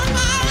rescued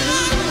my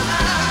life. You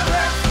have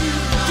rescued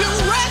my life. You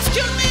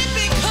rescued me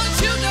because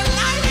you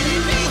delighted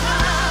in me. You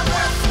have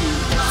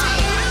rescued my life. Say,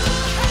 you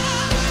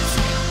have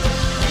rescued my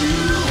life.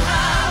 You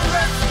have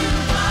rescued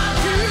my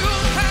life. You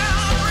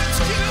have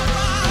rescued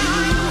my life.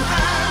 You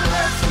have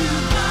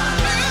rescued my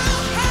life. You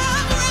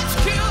have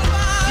rescued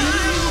my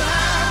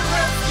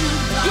life.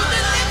 You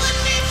delivered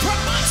me from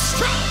my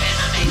strong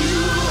enemy.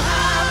 You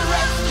have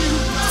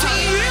rescued my life. Say,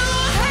 you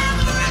have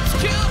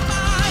rescued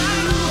my life.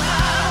 You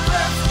have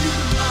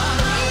rescued my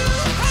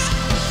life.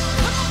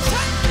 Come on,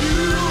 say,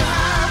 you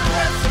have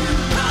rescued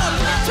my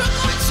life. Lift your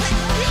voice, say,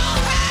 you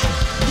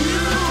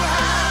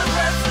have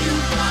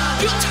rescued my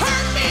life. You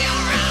turned me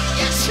around,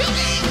 yes you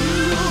did.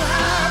 You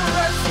have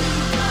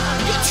rescued my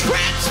life. You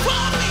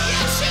transformed me,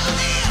 yes you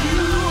did.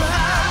 You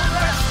have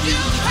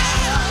rescued my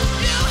life.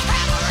 You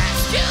have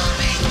rescued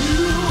me.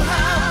 You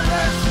have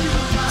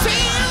rescued my life. Say,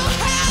 you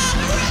have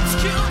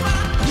rescued my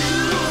life.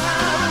 You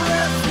have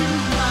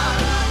rescued my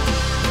life.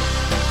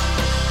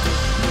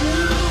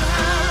 You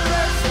have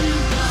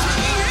rescued my life.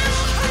 Say, you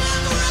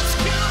have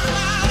rescued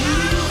my life.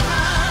 You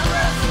have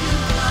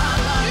rescued my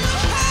life. You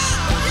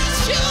have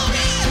rescued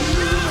me.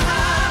 You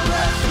have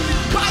rescued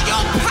by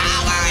your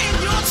power and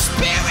your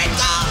spirit,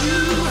 God.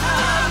 You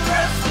have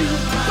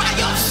rescued by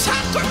your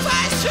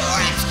sacrifice. You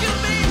rescued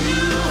me.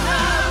 You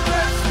have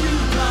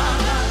rescued my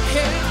life.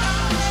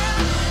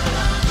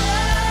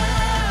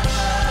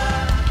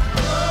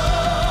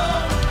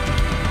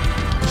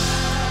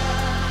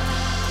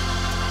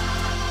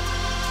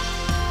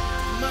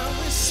 My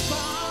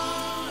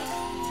response,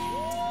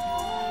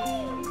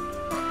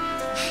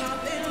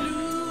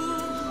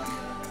 hallelujah.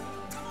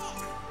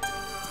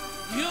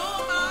 You're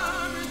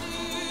my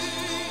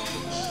redeemer.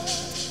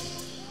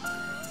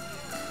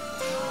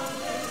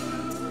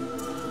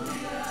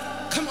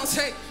 Come on,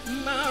 say,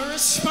 my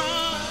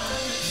response.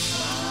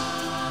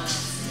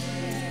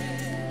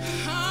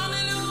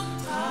 Hallelujah.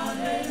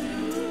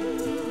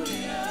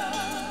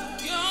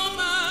 You're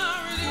my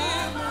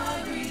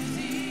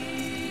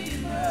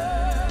redeemer.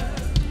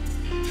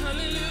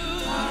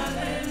 Hallelujah.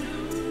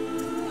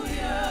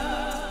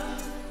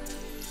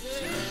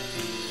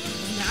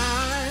 And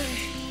I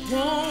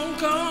won't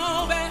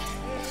go back.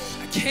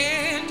 I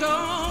can't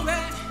go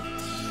back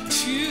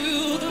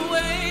to the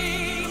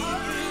way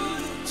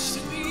it used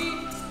to be.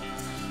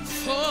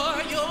 For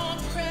your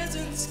presence.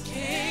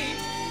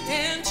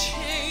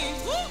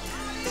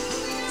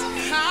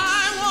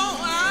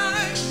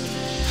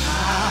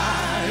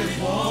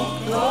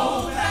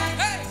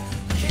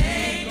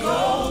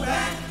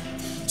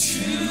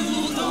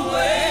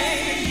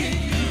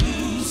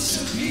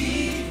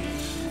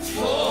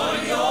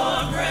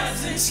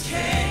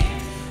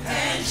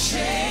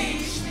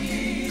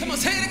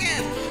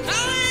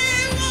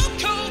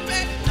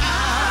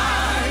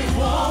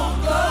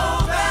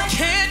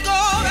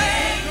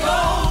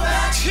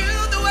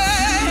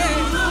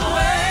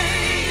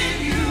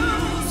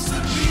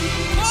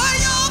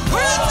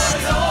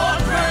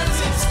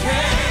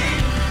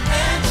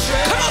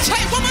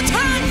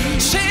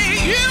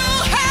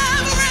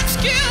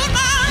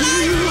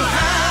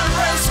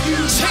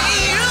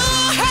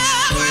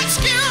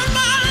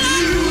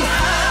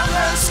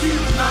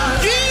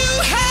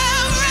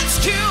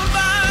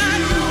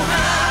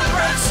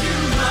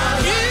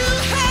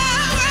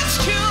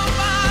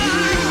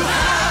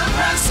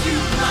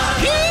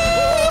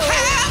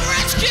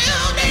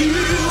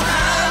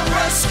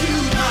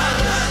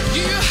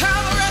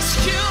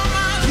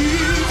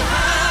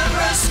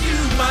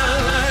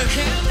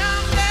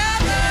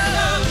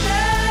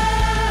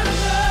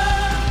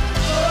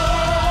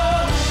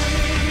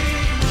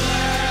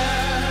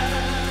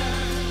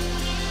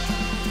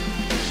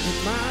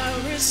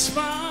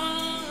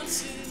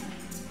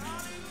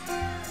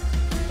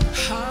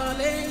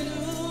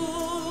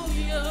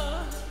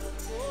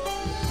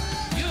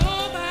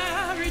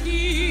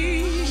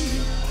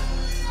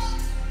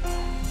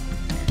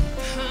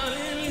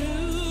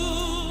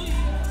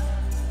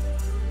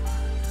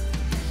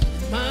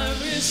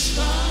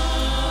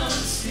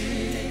 response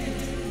is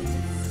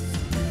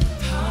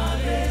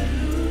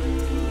hallelujah.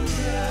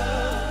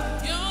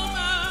 You're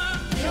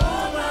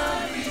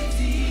my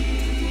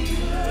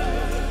Redeemer.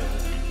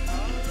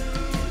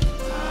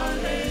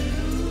 Hallelujah.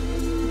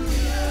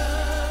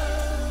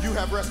 You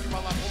have rescued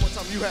my life. One more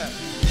time. You have.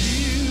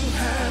 You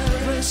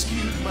have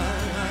rescued my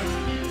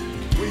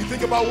life. When you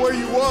think about where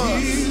you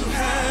was, You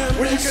have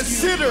when you rescued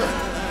consider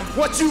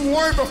what you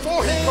were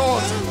before he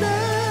called you, going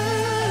back.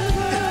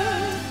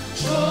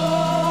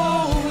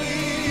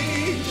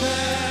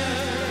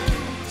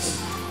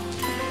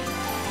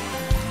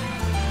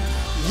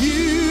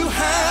 You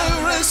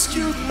have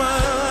rescued my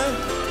life.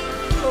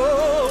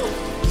 Oh,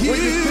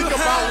 when you think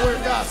about where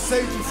God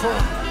saved you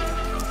from,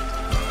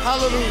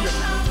 hallelujah.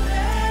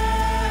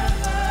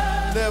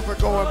 Never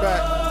going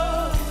back.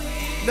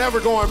 Never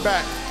going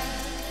back.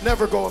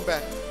 Never going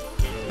back.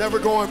 Never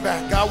going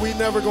back. God, we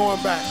never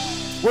going back.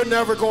 We're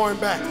never going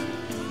back.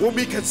 When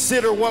we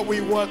consider what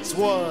we once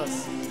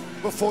was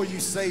before you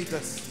saved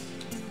us,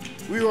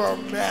 we were a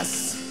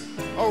mess,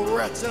 a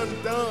wretch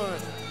undone.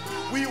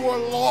 We were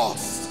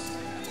lost,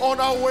 on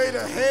our way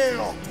to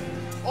hell,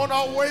 on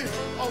our way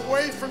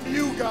away from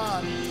you,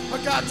 God.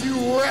 But God,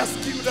 you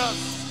rescued us,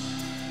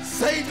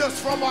 saved us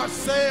from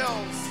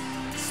ourselves,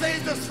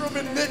 saved us from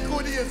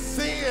iniquity and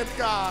sin,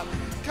 God.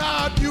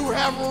 God, you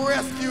have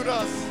rescued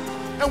us.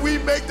 And we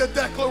make the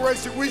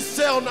declaration, we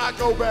shall not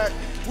go back.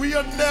 We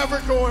are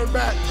never going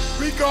back.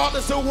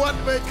 Regardless of what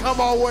may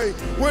come our way,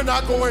 we're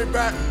not going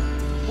back.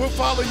 We'll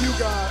follow you,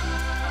 God,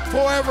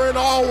 forever and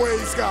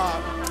always,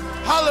 God.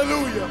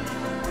 Hallelujah.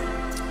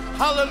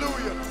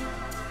 Hallelujah.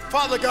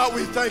 Father God,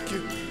 we thank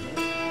you.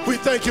 We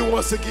thank you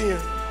once again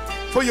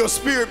for your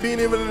spirit being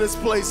even in this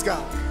place,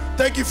 God.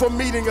 Thank you for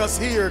meeting us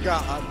here,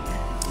 God.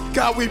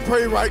 God, we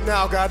pray right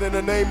now, God, in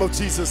the name of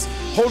Jesus.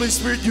 Holy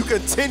Spirit, you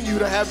continue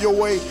to have your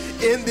way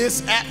in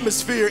this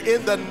atmosphere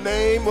in the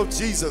name of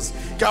Jesus.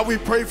 God, we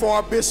pray for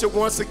our bishop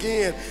once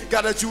again.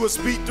 God, that you will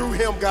speak through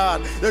him,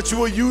 God, that you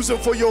will use him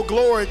for your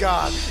glory,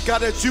 God.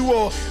 God, that you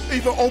will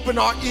even open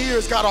our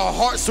ears, God, our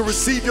hearts to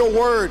receive your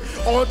word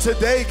on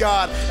today,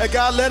 God. And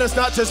God, let us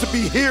not just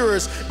be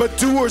hearers, but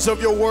doers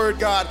of your word,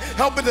 God.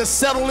 Help it to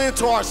settle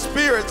into our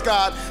spirits,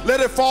 God. Let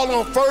it fall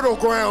on fertile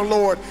ground,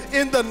 Lord,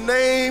 in the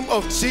name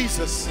of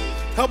Jesus.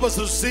 Help us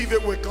receive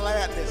it with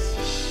gladness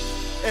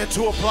and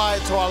to apply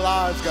it to our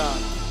lives, God.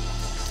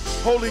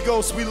 Holy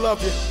Ghost, we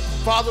love you.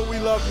 Father, we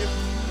love you.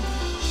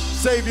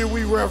 Savior,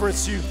 we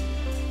reverence you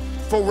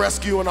for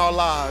rescuing our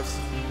lives.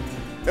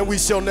 And we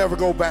shall never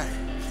go back.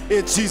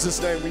 In Jesus'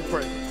 name we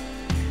pray.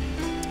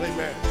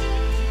 Amen.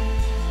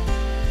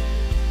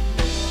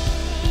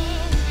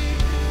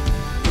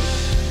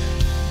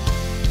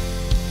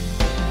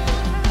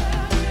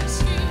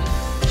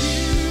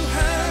 You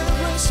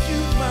have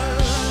rescued my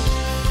life.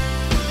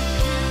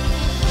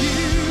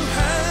 You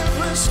have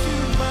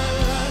rescued my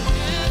life.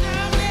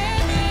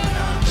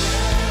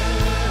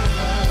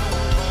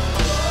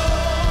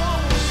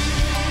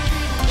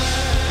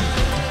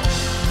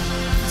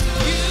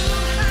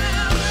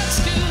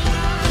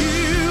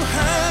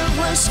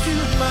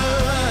 Rescued my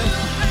life.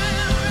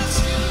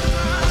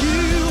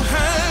 You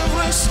have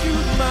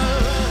rescued my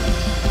life.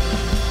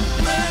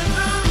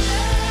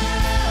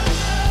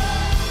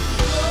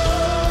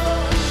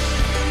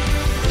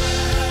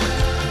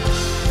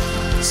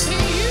 See,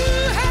 you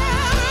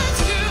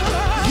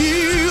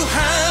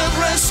have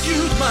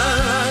rescued my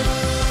life.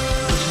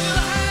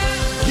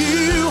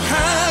 You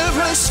have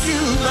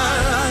rescued my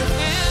life.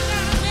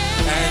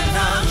 And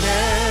I'll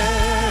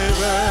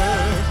never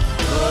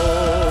go.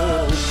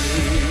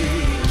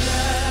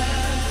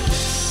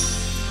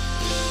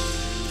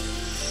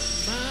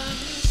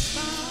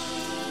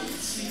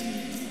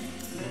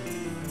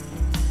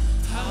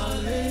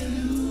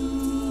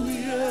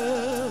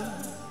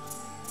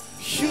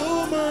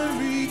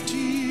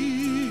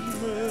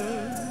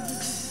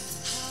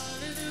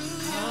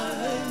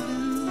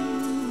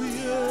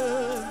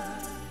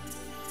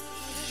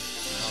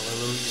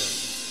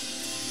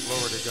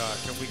 God.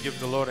 Can we give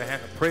the Lord a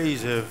hand of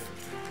praise if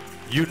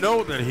you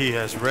know that he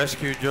has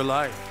rescued your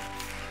life?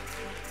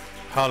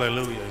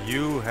 Hallelujah.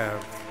 You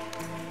have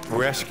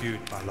rescued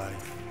my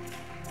life.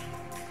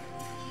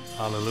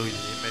 Hallelujah.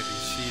 You may be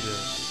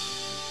seated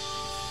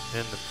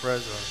in the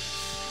presence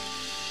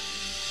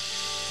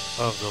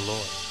of the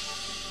Lord.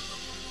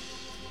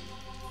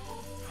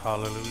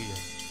 Hallelujah.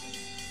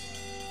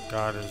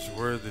 God is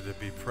worthy to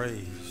be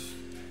praised.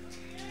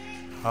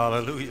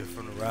 Hallelujah.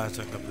 From the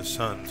rising of the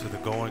sun to the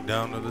going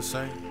down of the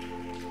same.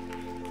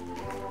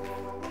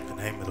 The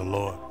name of the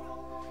Lord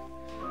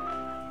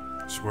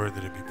is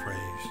worthy to be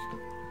praised.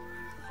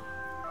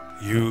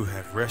 You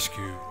have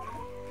rescued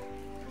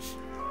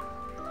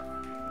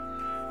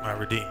my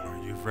Redeemer.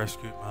 You've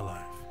rescued my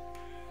life.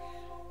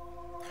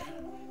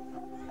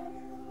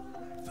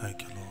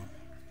 Thank you, Lord.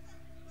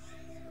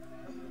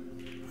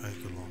 Thank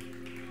you, Lord.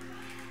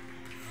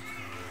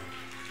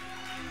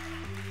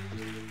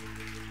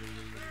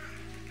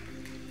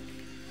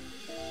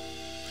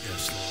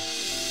 Yes, Lord.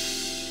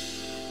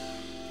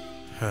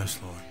 Yes,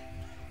 Lord.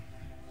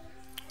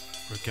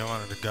 We give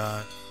honor to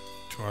God,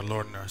 to our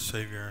Lord and our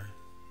Savior,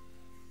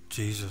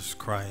 Jesus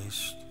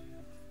Christ.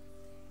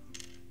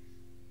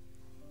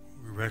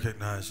 We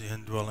recognize the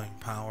indwelling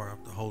power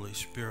of the Holy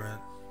Spirit.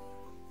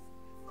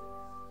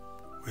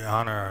 We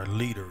honor our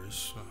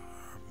leaders,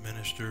 our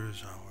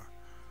ministers,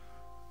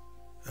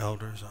 our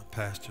elders, our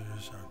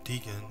pastors, our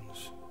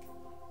deacons.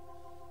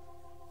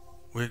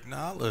 We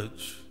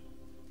acknowledge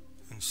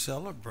and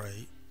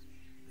celebrate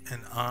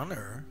and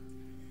honor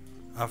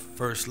our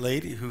First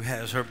Lady, who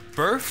has her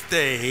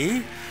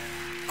birthday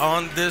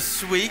on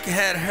this week.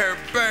 Had her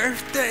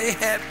birthday.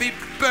 Happy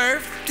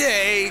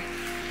birthday,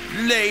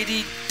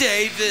 Lady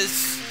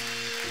Davis.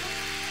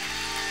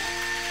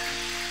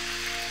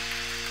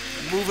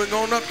 Moving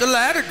on up the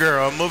ladder,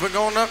 girl. Moving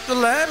on up the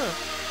ladder.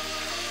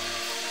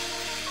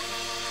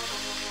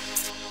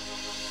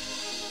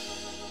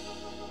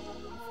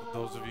 For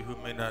those of you who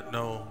may not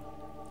know,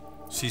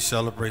 she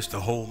celebrates the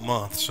whole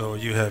month, so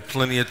you have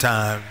plenty of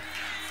time.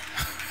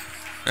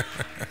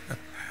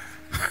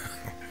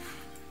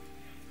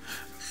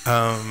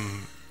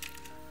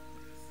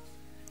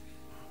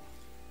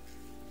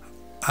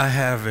 I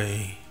have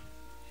a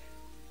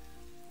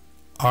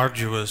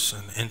arduous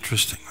and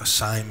interesting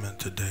assignment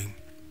today.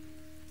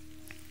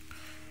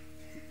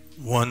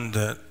 One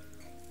that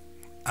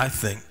I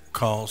think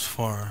calls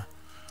for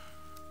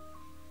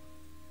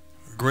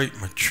great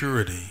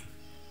maturity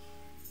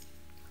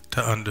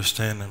to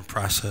understand and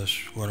process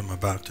what I'm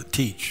about to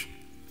teach.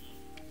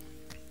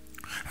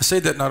 I say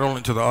that not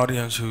only to the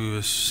audience who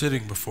is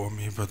sitting before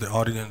me, but the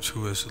audience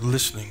who is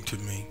listening to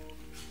me,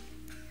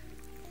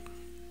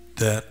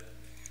 that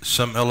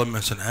some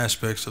elements and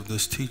aspects of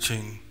this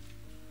teaching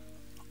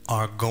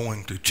are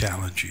going to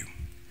challenge you.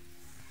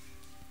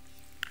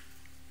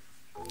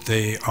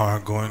 They are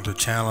going to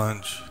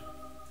challenge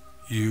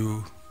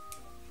you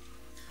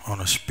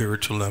on a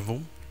spiritual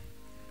level.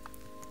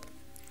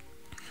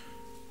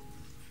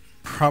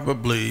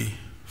 Probably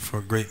for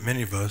a great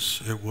many of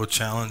us, it will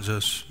challenge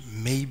us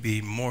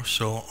maybe more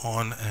so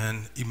on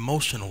an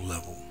emotional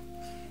level.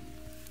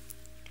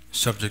 The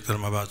subject that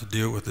I'm about to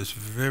deal with is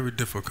very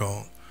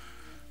difficult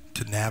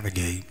to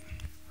navigate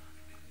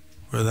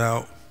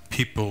without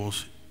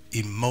people's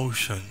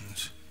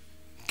emotions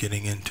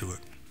getting into it.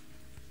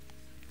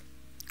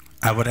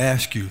 I would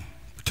ask you,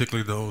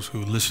 particularly those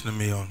who listen to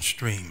me on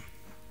stream,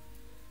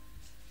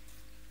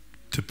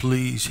 to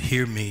please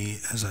hear me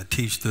as I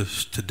teach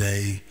this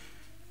today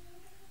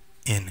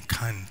in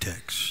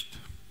context.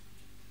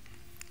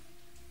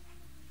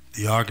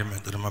 The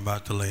argument that I'm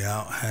about to lay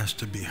out has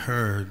to be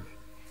heard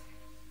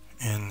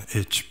in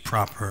its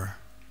proper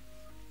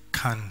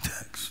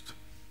context.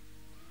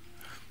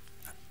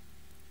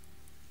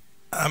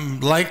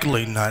 I'm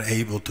likely not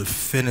able to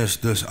finish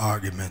this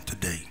argument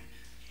today.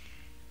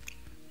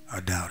 I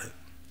doubt it.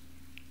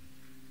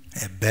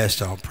 At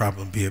best, I'll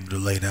probably be able to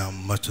lay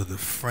down much of the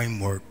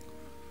framework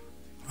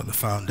or the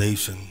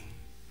foundation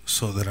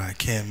so that I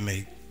can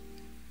make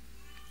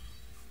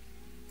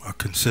a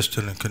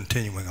consistent and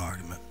continuing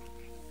argument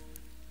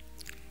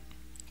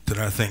that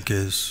I think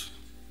is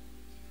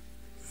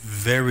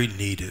very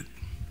needed,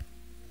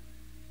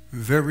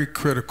 very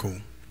critical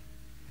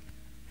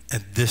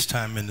at this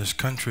time in this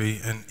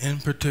country, and in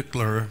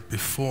particular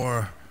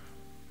before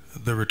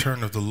the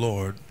return of the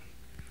Lord.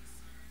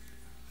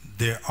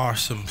 There are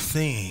some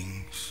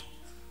things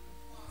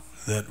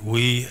that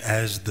we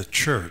as the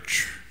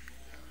church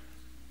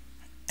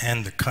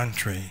and the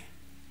country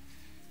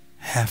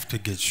have to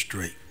get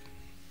straight.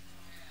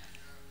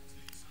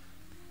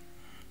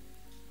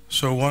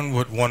 So one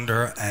would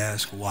wonder,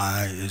 ask,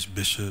 why is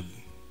Bishop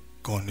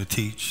going to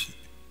teach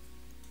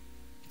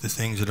the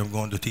things that I'm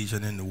going to teach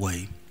and in the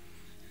way?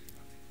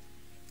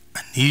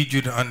 I need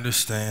you to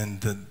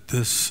understand that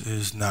this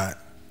is not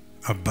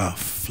about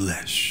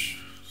flesh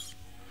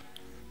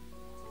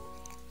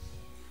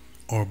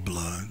or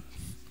blood.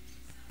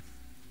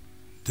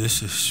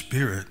 This is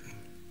spirit,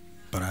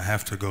 but I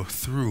have to go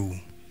through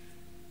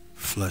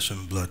flesh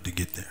and blood to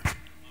get there.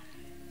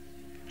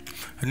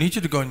 I need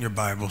you to go in your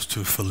Bibles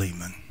to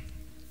Philemon.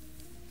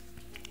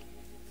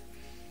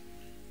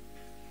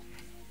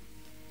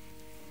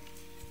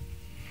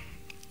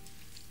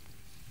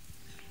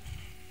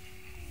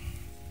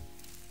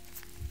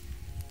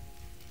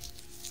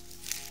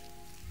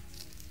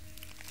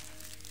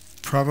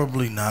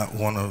 Probably not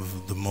one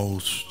of the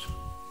most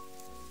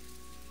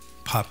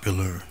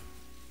popular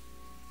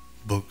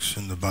books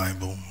in the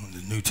Bible. In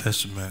the New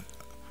Testament,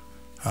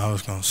 I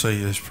was going to say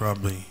it's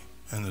probably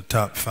in the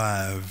top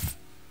 5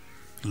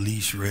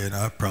 least read.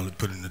 I'd probably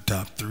put it in the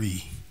top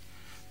 3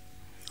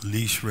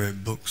 least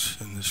read books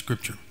in the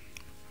scripture.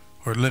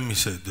 Or let me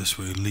say it this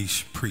way,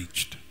 least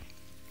preached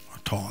or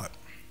taught.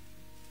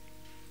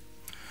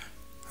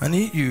 I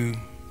need you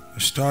to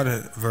start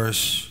at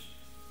verse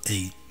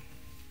 8.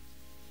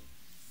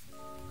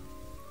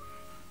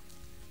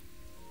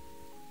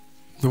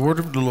 The word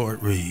of the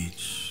Lord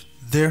reads,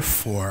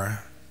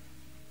 "Therefore,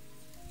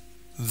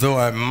 though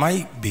I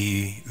might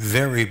be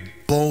very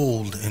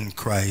bold in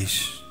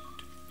Christ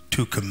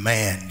to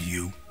command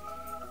you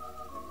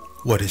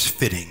what is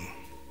fitting,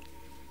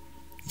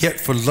 Yet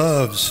for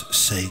love's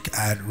sake,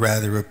 I'd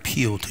rather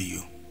appeal to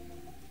you,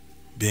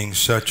 being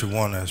such a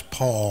one as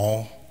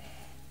Paul,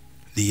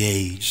 the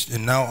aged,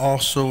 and now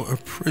also a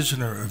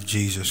prisoner of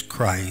Jesus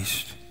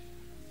Christ,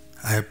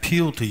 I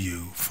appeal to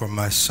you for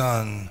my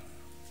son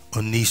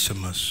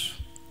Onesimus,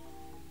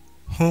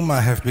 whom I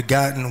have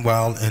begotten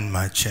while in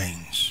my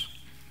chains,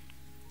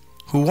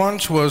 who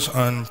once was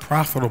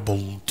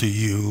unprofitable to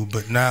you,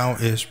 but now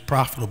is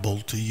profitable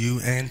to you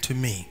and to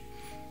me.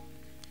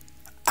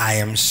 I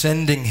am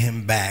sending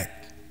him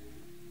back.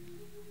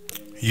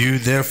 You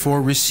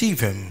therefore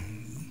receive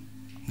him,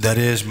 that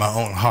is my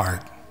own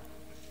heart,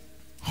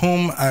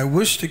 whom I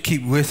wish to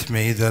keep with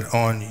me, that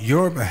on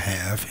your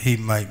behalf he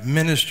might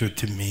minister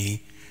to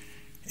me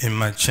in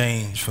my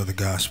chains for the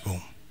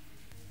gospel.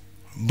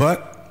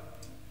 But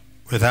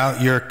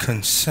without your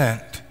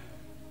consent,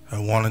 I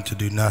wanted to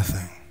do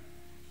nothing,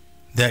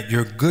 that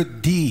your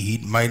good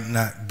deed might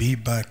not be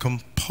by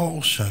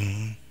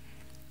compulsion,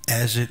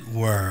 as it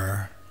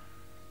were,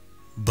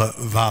 but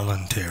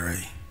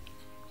voluntary.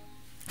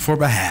 For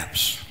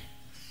perhaps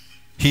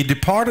he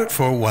departed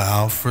for a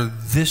while for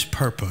this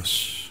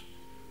purpose,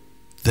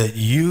 that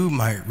you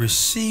might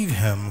receive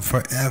him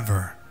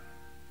forever,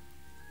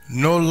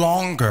 no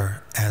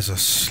longer as a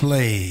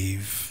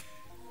slave,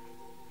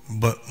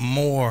 but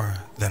more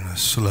than a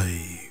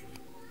slave,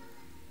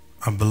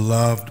 a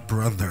beloved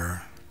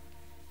brother,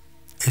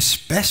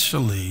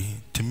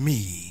 especially to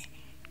me,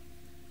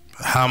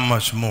 how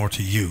much more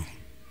to you,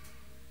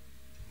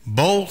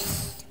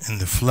 both in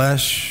the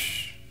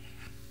flesh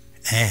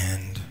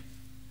and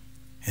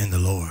in the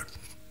Lord.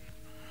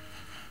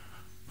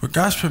 With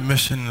God's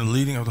permission and the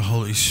leading of the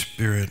Holy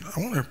Spirit, I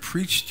want to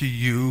preach to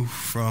you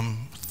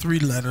from 3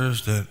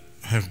 letters that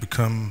have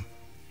become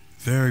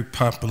very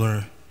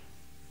popular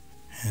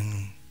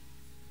in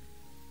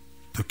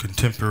the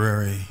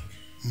contemporary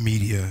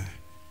media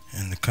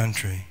in the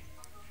country,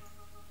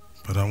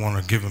 but I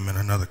want to give them in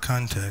another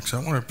context. I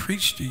want to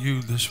preach to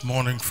you this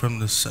morning from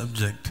the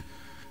subject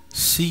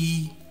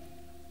CRT.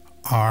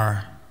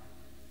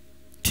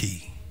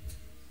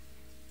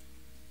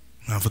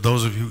 Now, for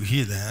those of you who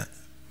hear that,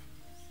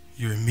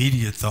 your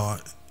immediate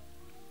thought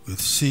with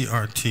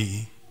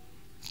CRT,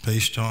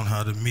 based on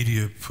how the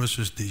media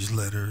pushes these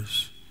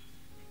letters,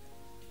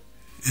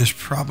 is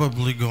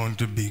probably going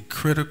to be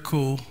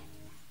critical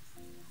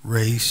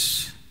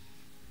race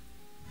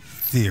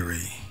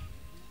theory.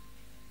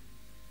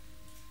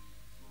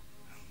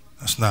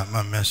 That's not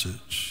my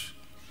message.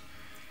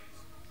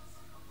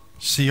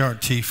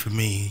 CRT for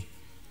me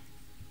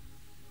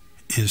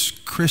is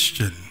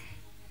Christian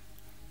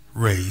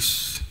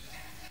race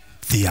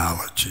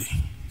theology.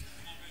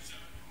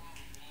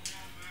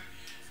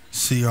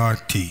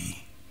 CRT,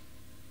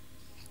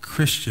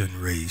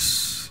 Christian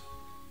race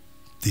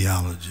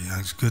theology.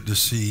 It's good to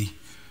see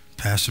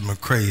Pastor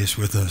McCrae is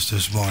with us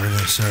this morning in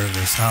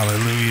service.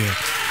 Hallelujah.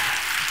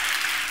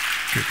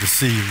 Good to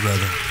see you,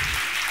 brother.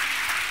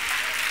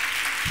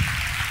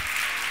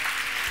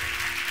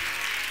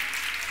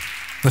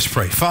 Let's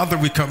pray. Father,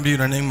 we come to you in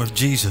the name of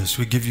Jesus.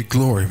 We give you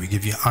glory, we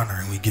give you honor,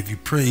 and we give you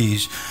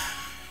praise.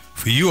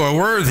 For you are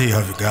worthy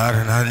of it, God,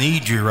 and I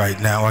need you right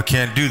now. I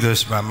can't do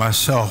this by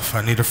myself.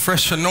 I need a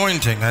fresh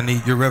anointing. I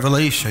need your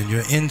revelation,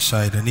 your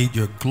insight. I need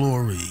your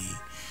glory.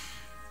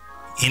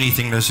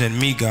 Anything that's in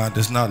me, God,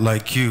 that's not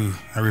like you,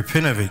 I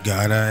repent of it,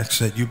 God. I ask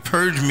that you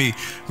purge me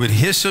with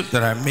hyssop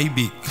that I may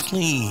be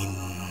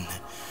clean.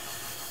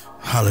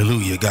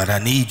 Hallelujah, God, I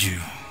need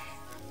you.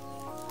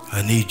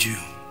 I need you.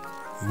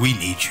 We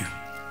need you.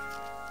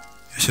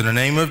 It's in the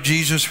name of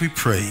Jesus we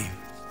pray.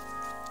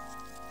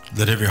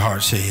 Let every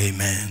heart say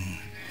amen.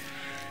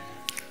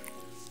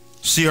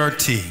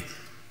 CRT,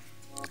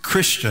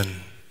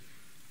 Christian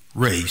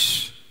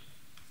race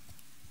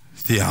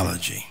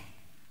theology.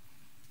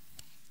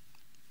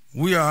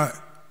 We are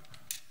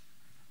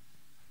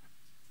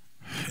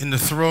in the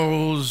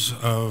throes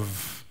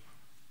of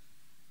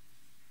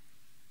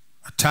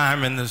a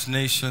time in this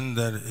nation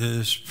that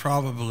is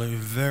probably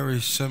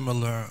very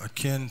similar,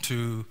 akin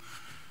to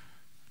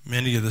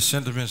many of the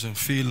sentiments and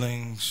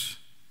feelings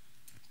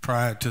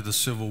prior to the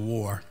Civil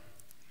War.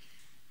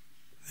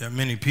 There are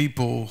many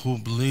people who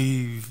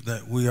believe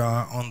that we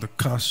are on the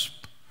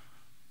cusp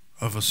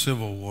of a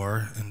civil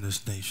war in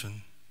this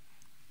nation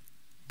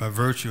by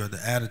virtue of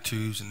the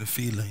attitudes and the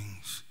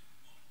feelings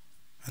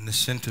and the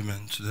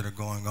sentiments that are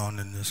going on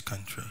in this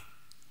country.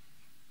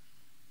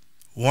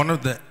 One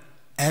of the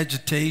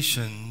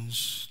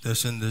agitations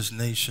that's in this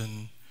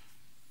nation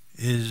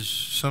is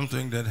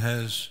something that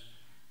has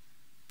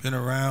been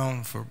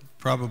around for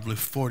probably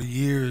 40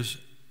 years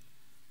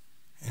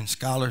in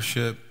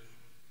scholarship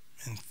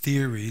and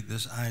theory,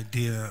 this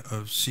idea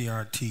of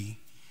CRT,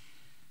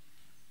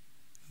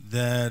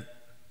 that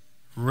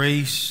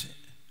race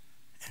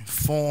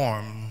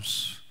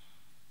informs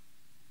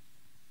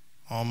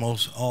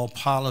almost all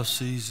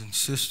policies and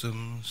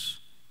systems,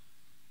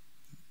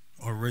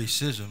 or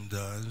racism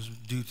does,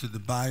 due to the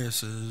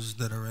biases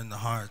that are in the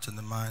hearts and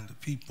the mind of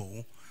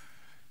people,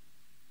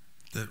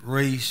 that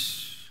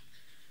race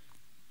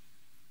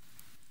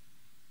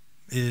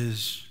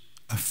is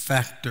a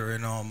factor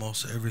in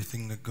almost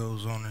everything that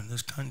goes on in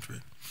this country.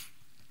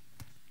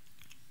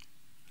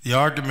 The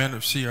argument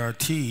of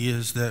CRT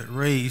is that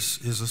race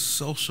is a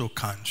social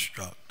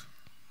construct,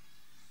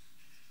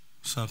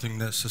 something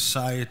that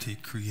society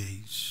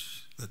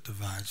creates that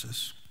divides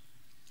us.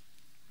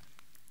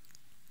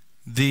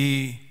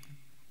 The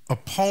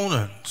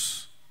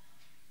opponents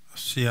of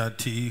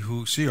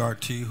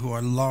CRT who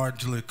are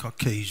largely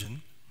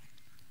Caucasian,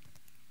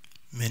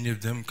 many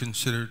of them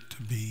considered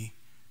to be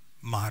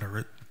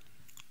moderate,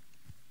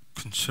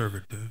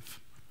 conservative,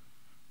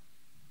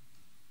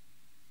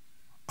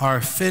 are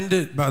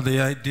offended by the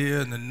idea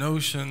and the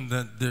notion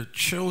that their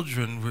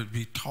children would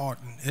be taught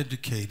and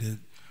educated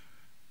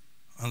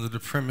under the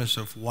premise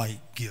of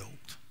white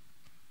guilt.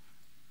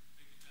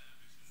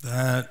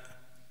 That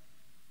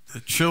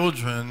the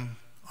children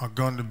are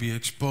going to be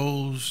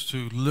exposed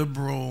to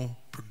liberal,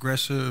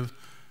 progressive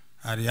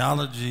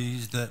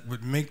ideologies that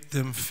would make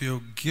them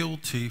feel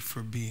guilty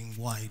for being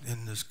white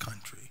in this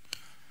country.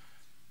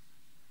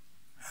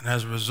 And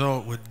as a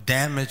result, would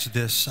damage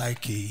their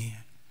psyche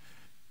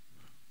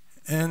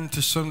and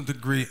to some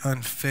degree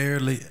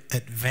unfairly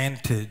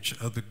advantage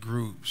other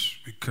groups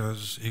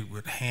because it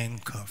would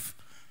handcuff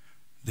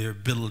their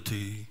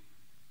ability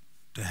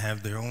to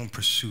have their own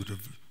pursuit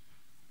of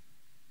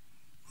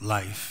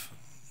life,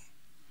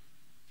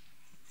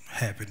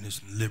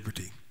 happiness, and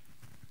liberty.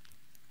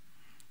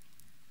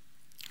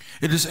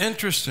 It is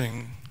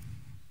interesting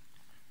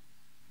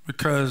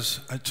because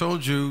I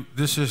told you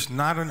this is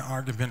not an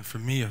argument for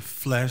me of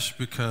flesh,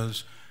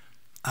 because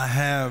I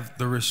have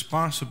the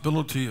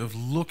responsibility of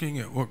looking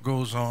at what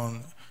goes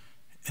on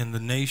in the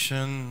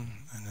nation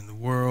and in the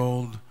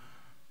world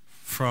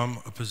from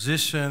a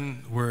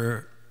position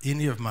where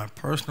any of my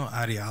personal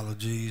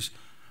ideologies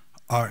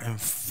are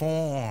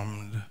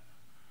informed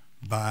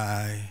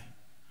by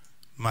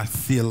my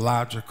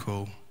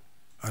theological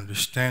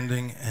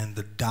understanding and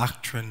the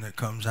doctrine that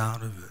comes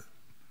out of it.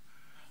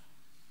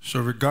 So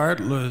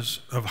regardless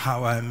of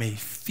how I may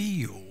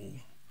feel,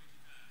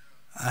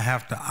 I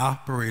have to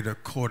operate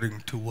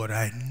according to what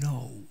I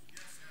know.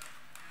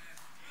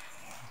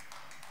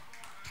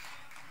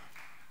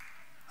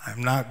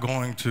 I'm not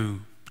going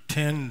to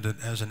pretend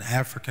that as an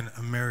African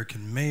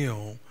American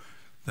male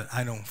that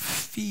I don't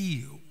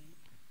feel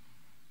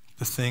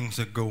the things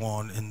that go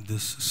on in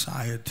this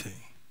society.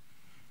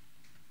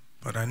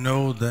 But I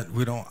know that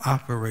we don't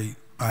operate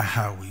by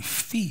how we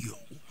feel.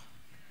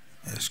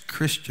 As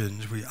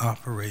Christians, we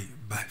operate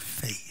by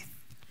faith.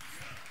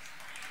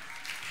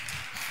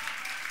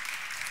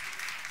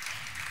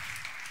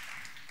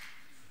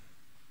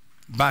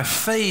 By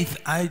faith,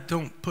 I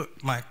don't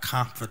put my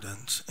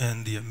confidence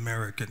in the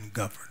American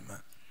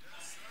government.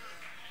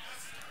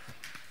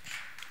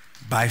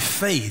 By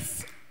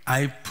faith,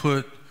 I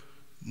put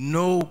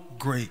no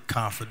great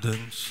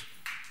confidence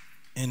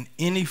in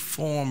any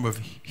form of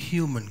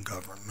human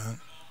government.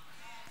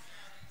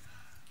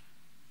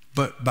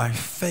 But by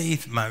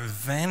faith, my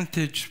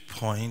vantage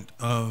point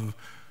of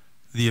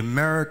the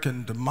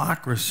American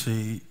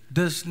democracy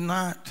does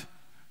not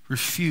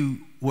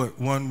refute what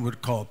one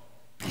would call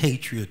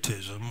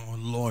patriotism or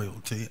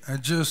loyalty. I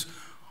just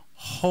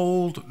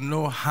hold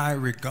no high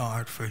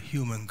regard for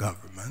human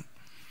government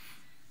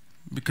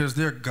because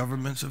they're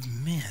governments of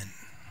men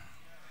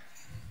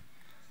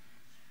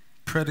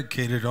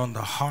predicated on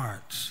the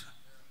hearts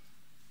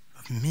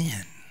of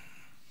men.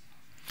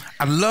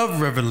 I love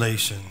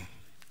Revelation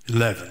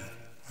 11,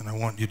 and I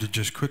want you to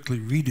just quickly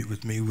read it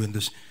with me. When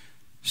this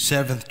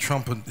seventh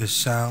trumpet is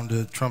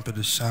sounded,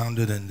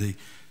 and the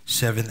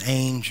seventh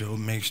angel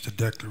makes the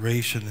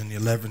declaration in the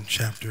 11th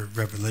chapter of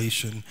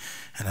Revelation.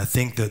 And I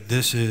think that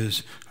this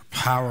is a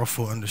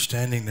powerful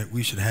understanding that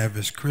we should have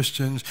as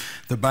Christians.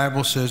 The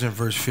Bible says in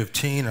verse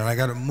 15, and I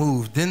got to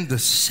move, then the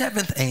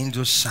seventh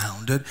angel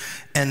sounded,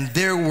 and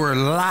there were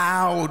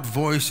loud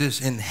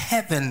voices in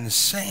heaven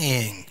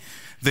saying,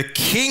 the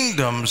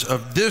kingdoms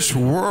of this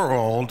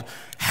world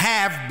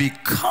have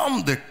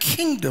become the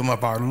kingdom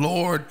of our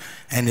Lord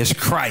and his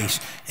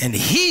Christ, and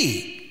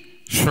he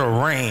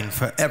shall reign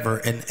forever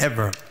and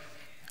ever.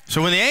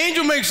 So when the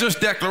angel makes this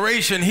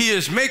declaration, he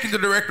is making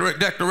the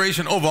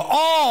declaration over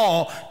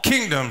all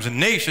kingdoms and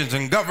nations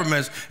and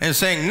governments and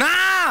saying,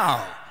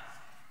 now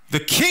the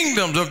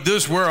kingdoms of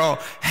this world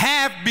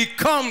have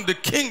become the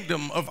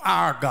kingdom of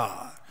our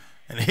God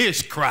and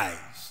his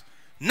Christ.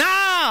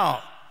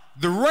 Now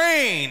the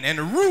reign and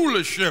the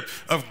rulership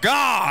of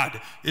God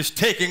is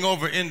taking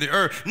over in the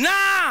earth.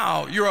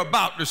 Now you're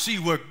about to see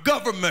what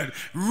government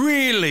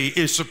really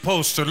is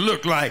supposed to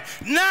look like.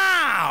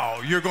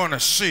 Now you're going to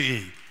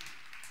see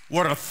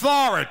what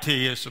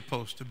authority is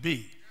supposed to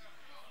be.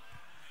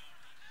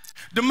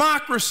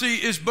 Democracy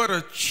is but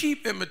a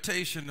cheap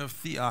imitation of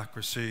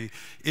theocracy.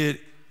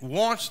 It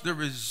wants the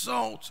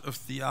results of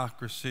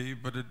theocracy,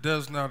 but it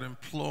does not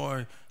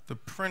employ the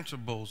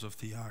principles of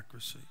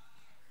theocracy.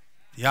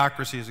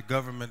 Theocracy is a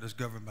government that's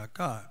governed by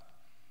God.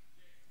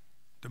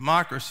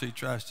 Democracy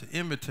tries to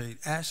imitate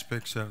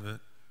aspects of it,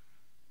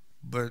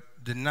 but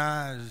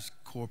denies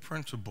core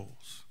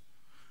principles.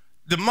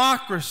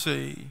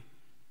 Democracy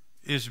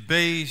is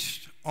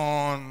based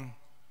on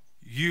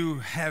you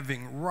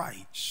having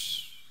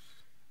rights.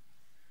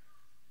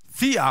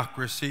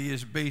 Theocracy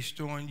is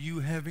based on you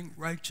having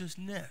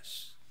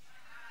righteousness.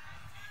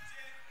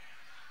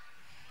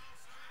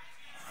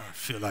 I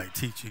feel like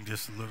teaching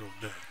just a little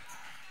bit.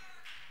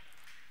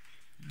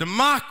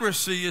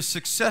 Democracy is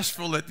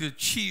successful at the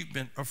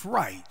achievement of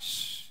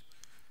rights.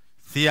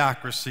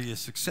 Theocracy is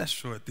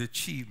successful at the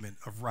achievement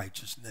of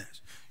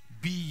righteousness.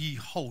 Be ye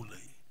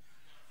holy,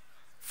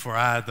 for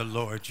I, the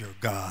Lord your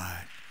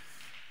God,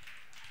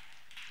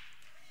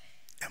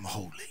 am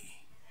holy.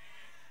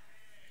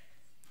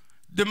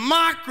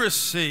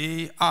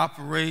 Democracy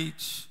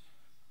operates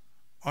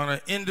on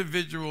an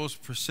individual's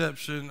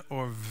perception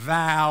or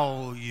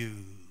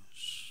values.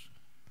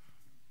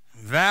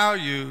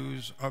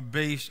 Values are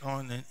based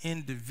on an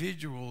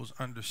individual's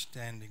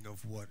understanding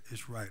of what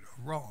is right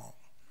or wrong.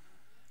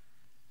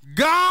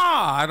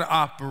 God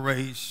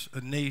operates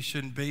a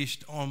nation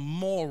based on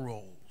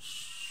morals,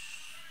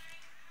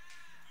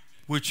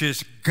 which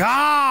is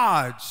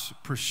God's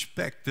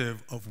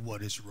perspective of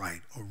what is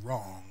right or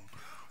wrong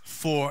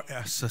for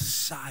a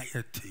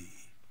society.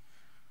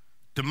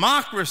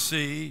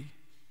 Democracy,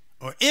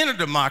 or in a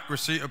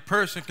democracy, a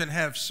person can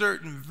have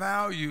certain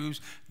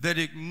values that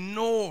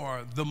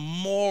ignore the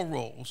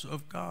morals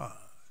of God.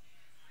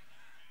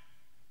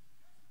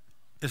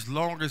 As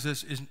long as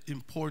this is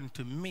important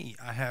to me,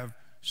 I have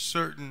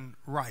certain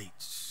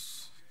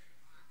rights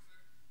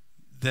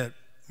that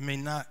may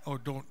not or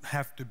don't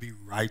have to be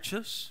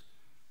righteous,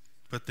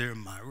 but they're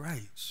my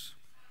rights.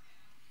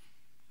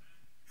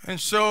 And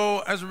so,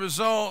 as a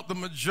result, the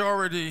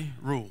majority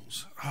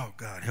rules. Oh,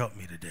 God, help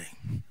me today.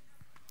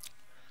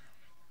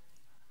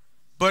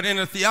 But in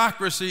a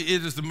theocracy,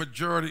 it is the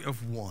majority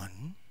of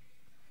one,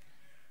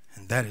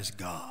 and that is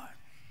God.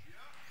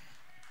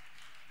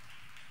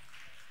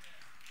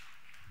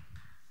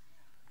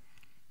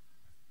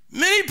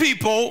 Many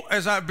people,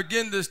 as I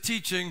begin this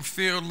teaching,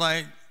 feel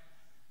like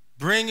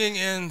bringing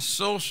in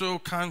social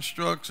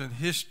constructs and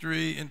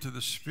history into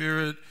the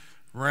spirit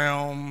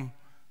realm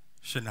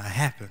should not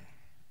happen.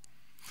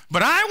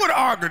 But I would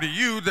argue to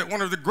you that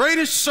one of the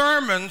greatest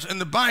sermons in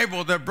the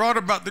Bible that brought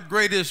about the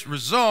greatest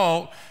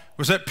result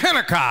was at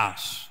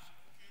Pentecost,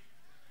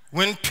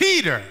 when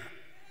Peter,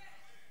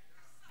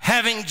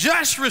 having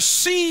just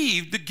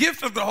received the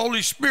gift of the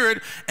Holy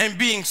Spirit and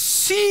being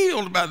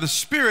sealed by the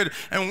Spirit,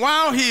 and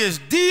while he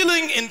is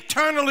dealing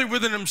internally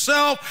within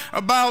himself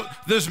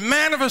about this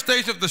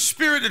manifestation of the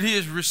Spirit that he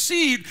has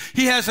received,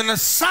 he has an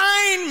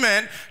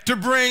assignment to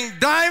bring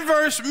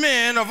diverse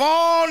men of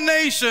all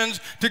nations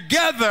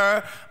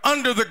together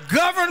under the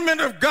government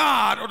of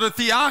God, or the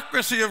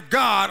theocracy of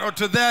God, or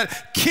to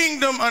that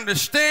kingdom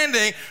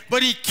understanding,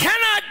 but he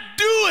cannot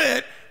do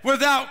it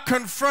without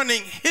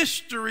confronting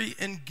history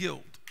and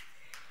guilt.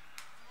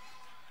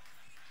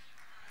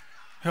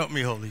 Help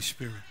me, Holy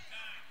Spirit.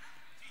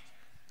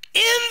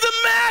 In the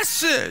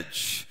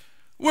message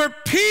where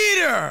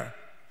Peter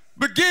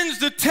begins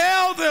to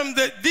tell them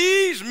that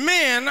these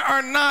men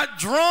are not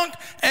drunk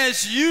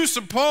as you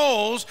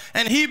suppose,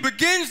 and he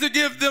begins to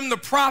give them the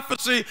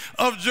prophecy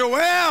of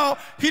Joel,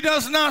 he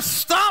does not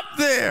stop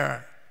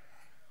there.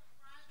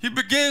 He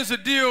begins to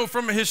deal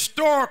from a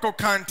historical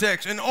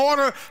context. In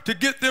order to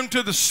get them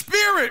to the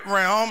spirit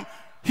realm,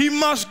 he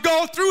must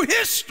go through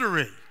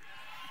history.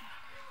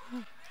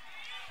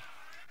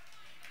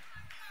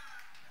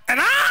 And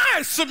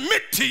I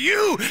submit to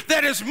you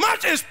that as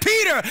much as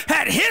Peter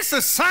had his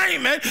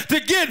assignment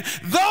to get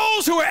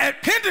those who were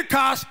at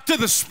Pentecost to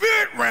the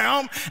spirit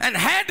realm and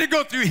had to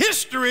go through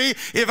history,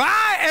 if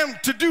I am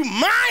to do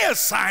my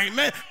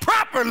assignment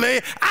properly,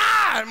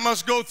 I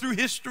must go through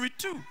history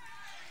too.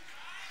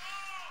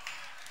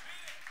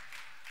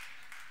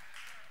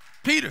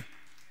 Peter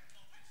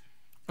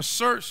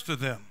asserts to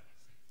them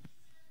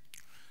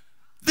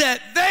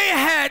that they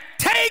had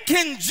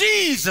taken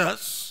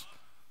Jesus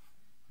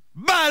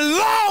by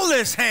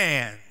lawless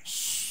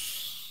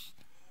hands.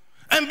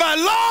 And by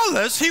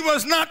lawless, he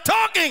was not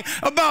talking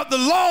about the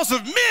laws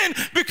of men,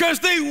 because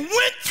they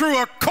went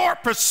through a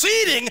court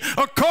proceeding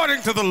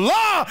according to the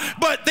law,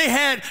 but they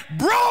had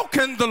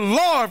broken the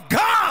law of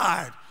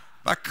God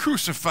by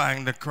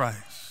crucifying the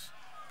Christ.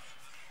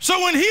 So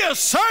when he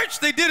asserts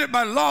they did it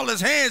by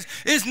lawless hands,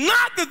 it's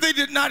not that they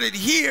did not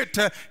adhere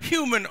to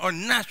human or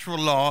natural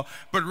law,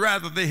 but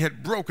rather they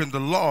had broken the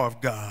law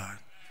of God.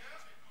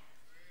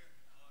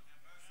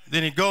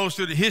 Then he goes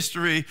through the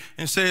history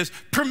and says,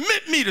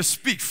 permit me to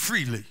speak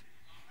freely.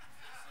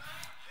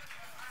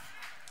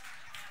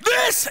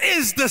 This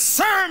is the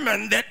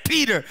sermon that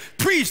Peter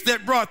preached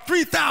that brought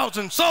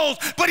 3,000 souls.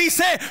 But he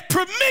said,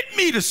 permit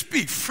me to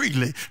speak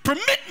freely.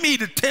 Permit me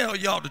to tell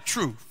y'all the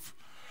truth.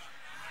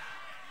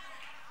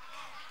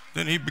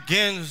 Then he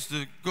begins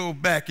to go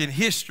back in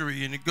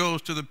history, and he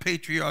goes to the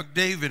patriarch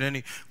David, and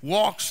he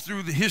walks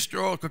through the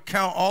historical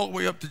account all the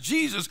way up to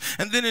Jesus.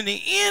 And then in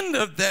the end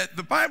of that,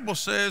 the Bible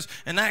says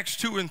in Acts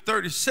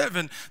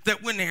 2:37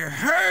 that when they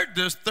heard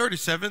this,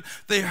 37,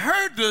 they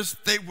heard this,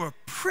 they were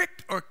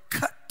pricked or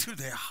cut to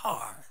their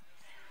heart.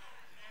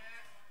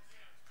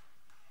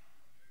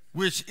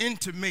 which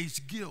intimates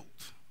guilt.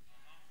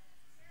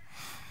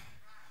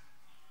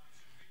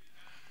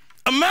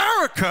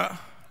 America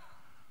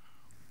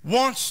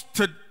wants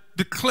to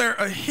declare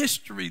a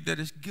history that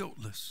is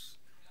guiltless.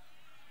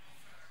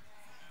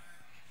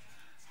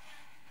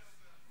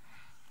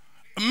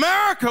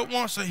 America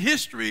wants a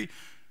history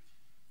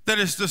that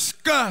is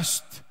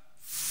discussed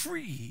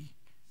free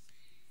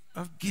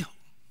of guilt.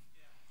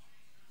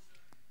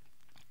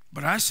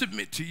 But I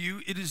submit to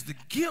you, it is the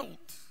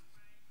guilt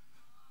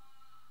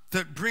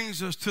that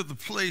brings us to the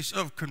place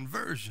of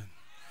conversion.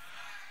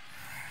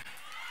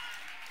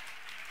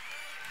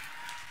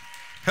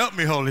 Help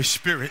me, Holy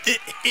Spirit.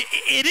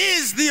 It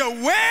is the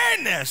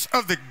awareness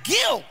of the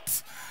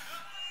guilt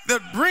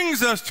that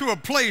brings us to a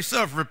place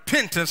of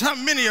repentance. How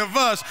many of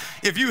us,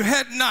 if you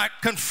had not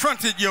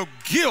confronted your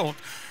guilt,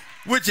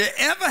 would you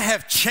ever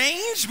have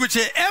changed? Would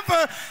you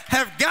ever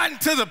have gotten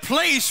to the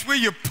place where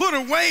you put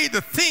away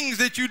the things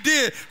that you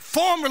did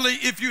formerly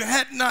if you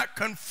had not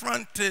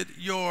confronted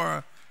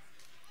your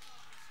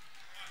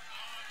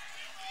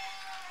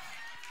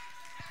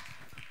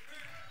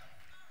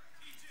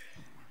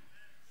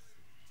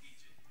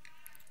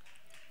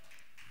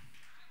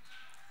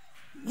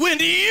when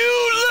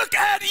you look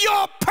at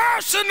your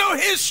personal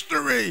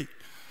history?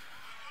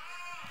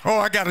 Oh,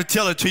 I got to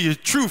tell it to you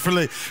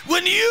truthfully.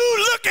 When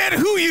you look at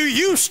who you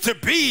used to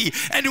be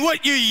and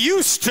what you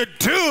used to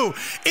do,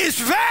 it's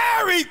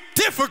very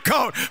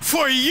difficult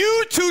for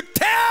you to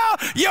tell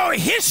your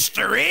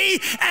history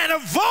and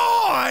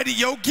avoid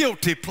your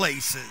guilty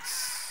places.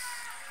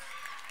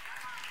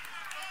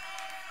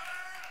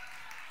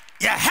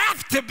 You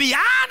have to be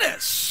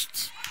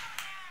honest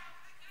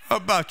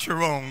about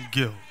your own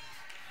guilt.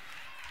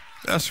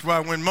 That's why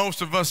when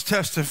most of us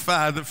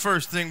testify, the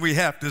first thing we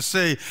have to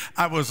say,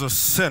 I was a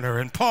sinner.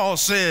 And Paul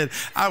said,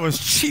 I was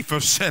chief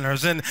of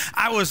sinners, and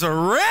I was a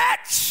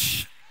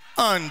wretch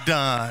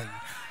undone.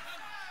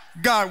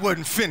 God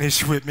wasn't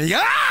finished with me. When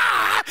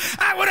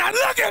I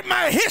look at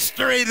my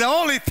history, the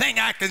only thing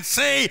I can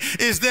say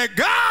is that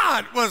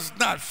God was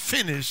not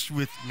finished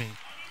with me.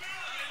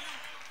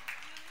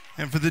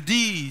 And for the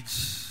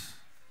deeds,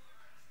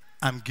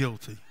 I'm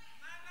guilty.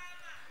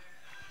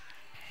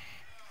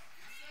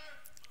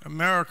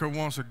 America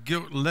wants a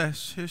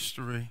guiltless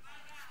history.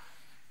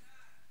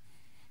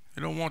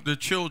 They don't want their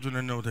children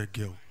to know their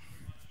guilt.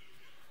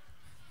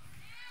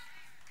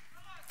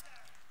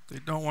 They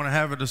don't want to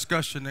have a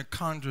discussion that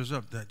conjures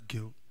up that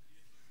guilt.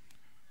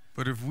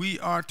 But if we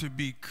are to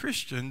be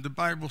Christian, the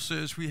Bible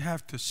says we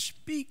have to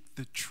speak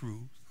the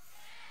truth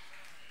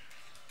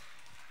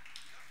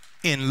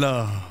in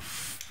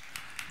love.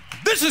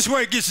 This is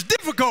where it gets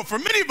difficult for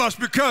many of us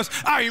because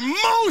our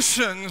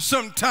emotions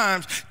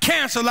sometimes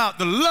cancel out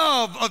the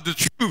love of the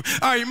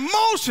truth. Our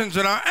emotions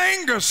and our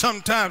anger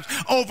sometimes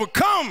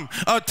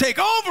take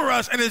over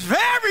us, and it's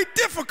very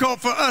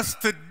difficult for us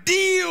to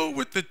deal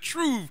with the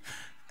truth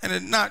and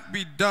it not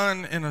be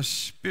done in a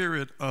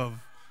spirit of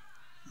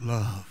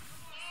love.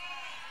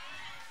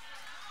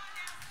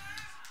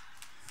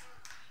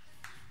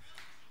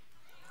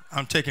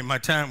 I'm taking my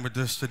time with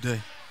this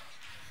today.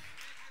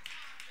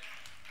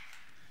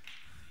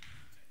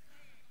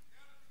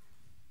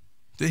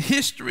 The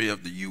history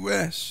of the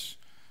U.S.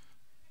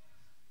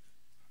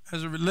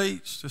 as it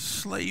relates to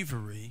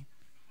slavery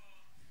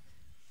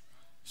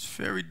is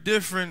very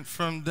different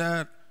from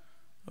that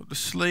of the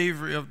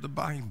slavery of the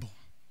Bible.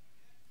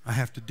 I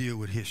have to deal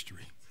with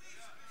history.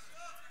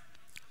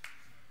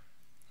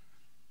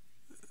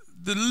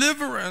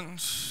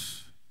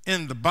 Deliverance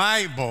in the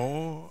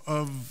Bible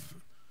of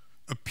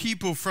a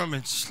people from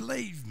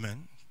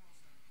enslavement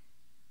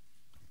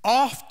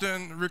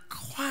often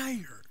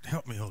required,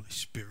 help me, Holy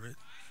Spirit,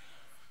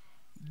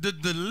 the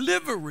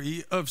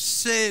delivery of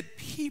said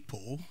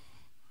people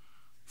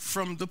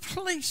from the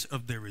place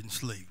of their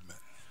enslavement.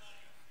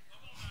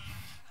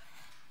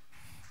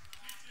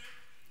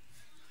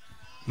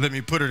 Let me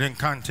put it in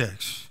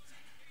context.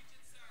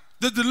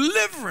 The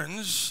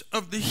deliverance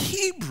of the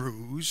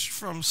Hebrews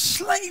from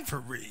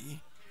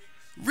slavery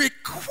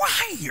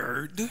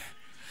required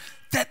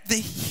that the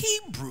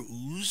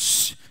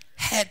Hebrews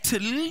had to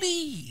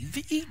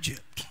leave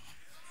Egypt.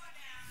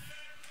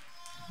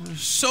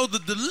 So the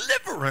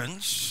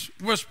deliverance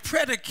was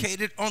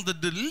predicated on the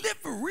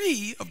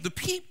delivery of the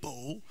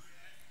people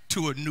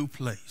to a new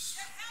place.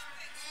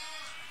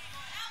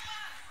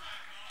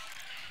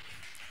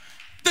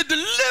 The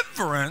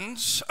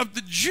deliverance of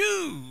the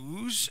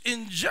Jews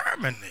in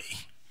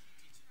Germany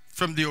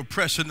from the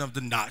oppression of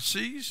the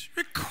Nazis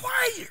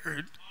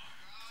required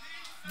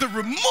the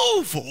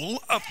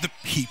removal of the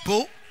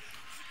people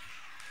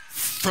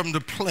from the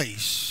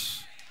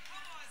place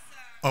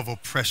of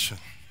oppression.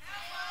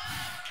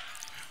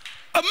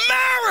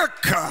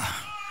 America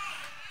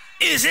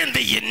is in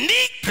the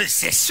unique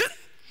position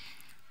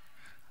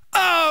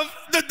of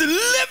the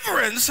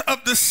deliverance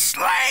of the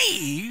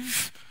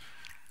slave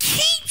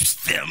keeps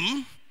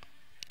them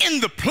in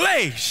the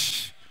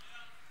place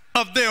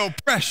of their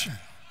oppression.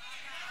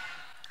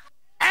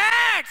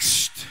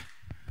 Asked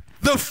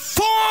the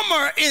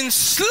former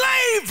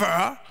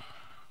enslaver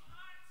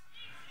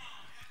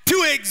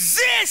to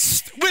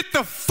exist with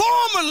the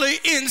formerly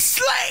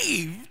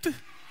enslaved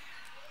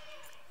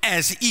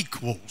as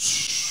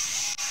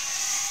equals.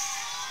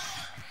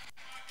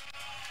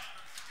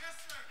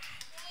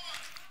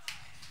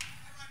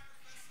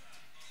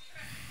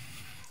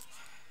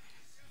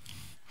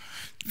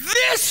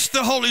 This,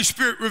 the Holy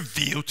Spirit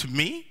revealed to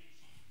me,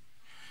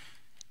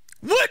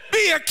 would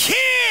be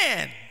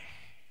akin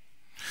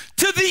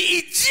to the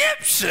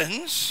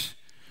Egyptians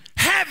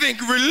having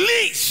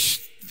released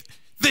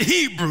the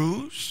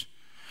Hebrews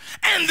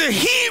and the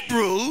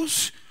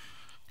Hebrews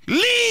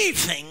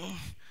leaving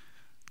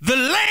the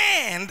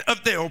land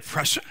of their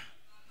oppressor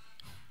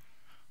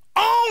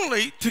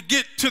only to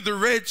get to the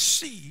Red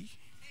Sea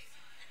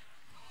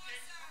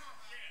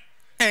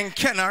and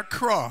cannot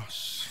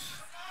cross.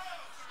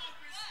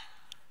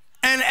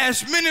 And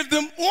as many of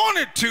them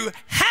wanted to,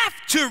 have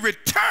to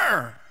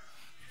return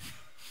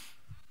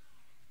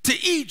to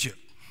Egypt,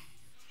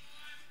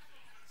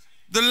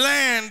 the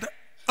land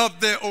of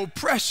their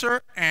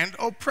oppressor and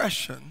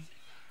oppression,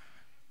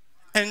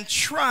 and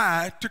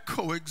try to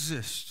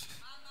coexist.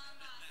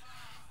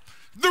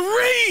 The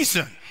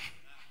reason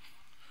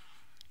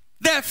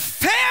that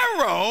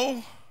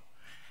Pharaoh,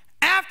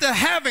 after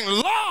having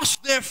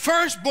lost their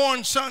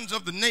firstborn sons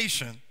of the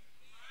nation,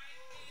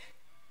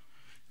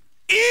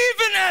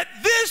 even at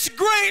this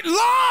great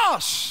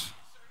loss,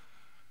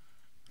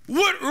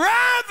 would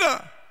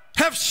rather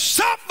have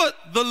suffered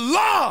the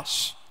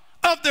loss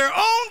of their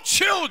own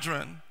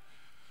children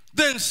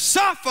than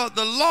suffer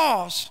the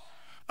loss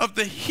of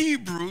the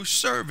Hebrews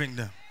serving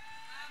them.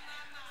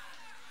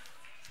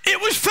 It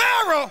was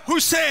Pharaoh who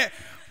said,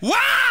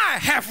 why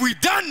have we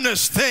done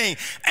this thing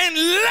and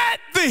let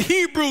the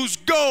Hebrews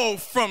go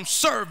from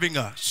serving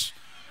us?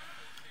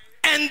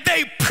 And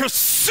they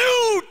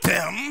pursued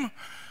them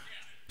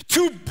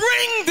to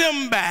bring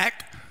them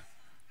back,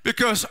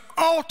 because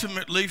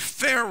ultimately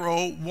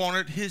Pharaoh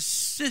wanted his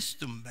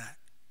system back.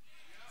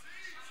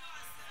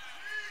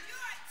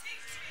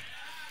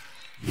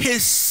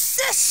 His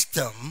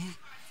system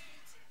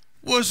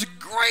was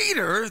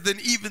greater than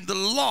even the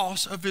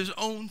loss of his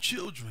own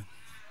children.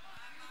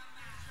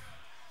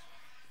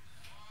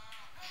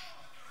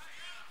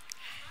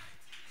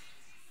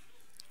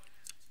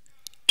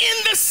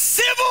 In the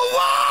Civil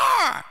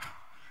War,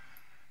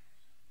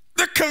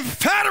 the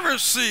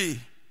Confederacy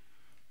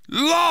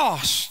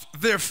lost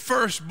their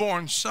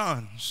firstborn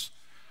sons,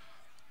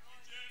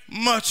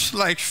 much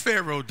like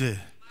Pharaoh did.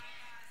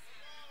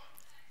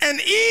 And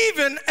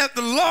even at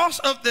the loss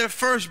of their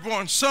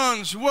firstborn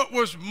sons, what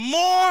was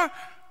more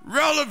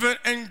relevant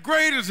and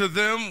greater to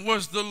them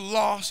was the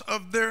loss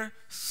of their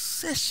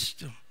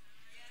system.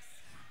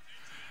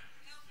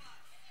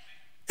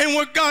 And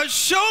what God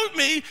showed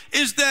me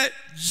is that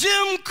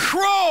Jim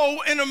Crow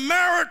in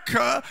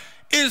America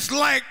is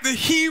like the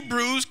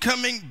Hebrews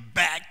coming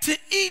back to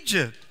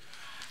Egypt.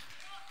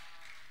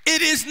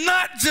 It is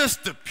not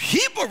just the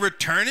people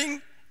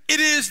returning, it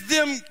is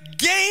them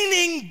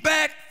gaining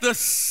back the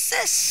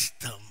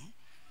system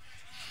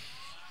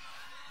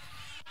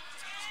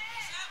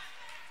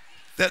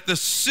that the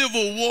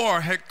Civil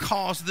War had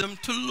caused them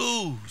to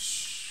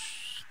lose.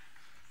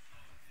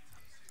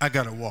 I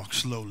gotta walk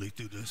slowly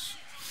through this.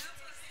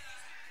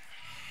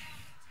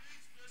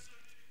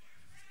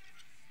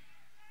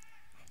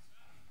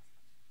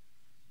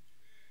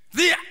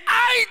 The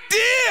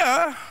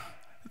idea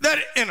that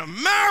in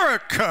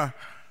America,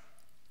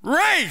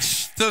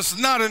 race does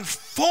not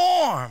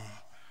inform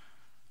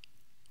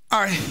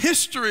our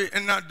history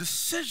and our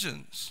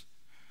decisions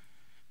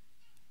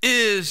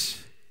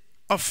is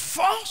a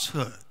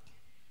falsehood.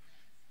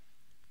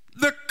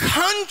 The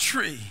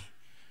country,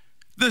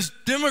 this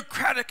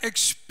democratic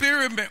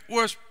experiment,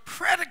 was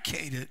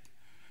predicated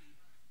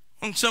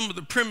on some of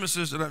the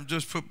premises that I've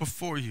just put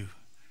before you.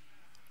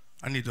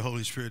 I need the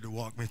Holy Spirit to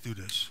walk me through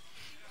this.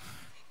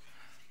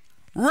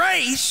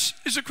 Race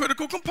is a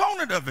critical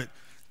component of it.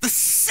 The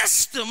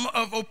system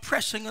of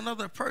oppressing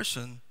another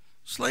person,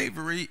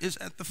 slavery, is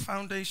at the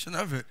foundation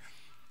of it.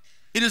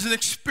 It is an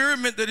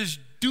experiment that is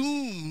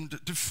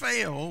doomed to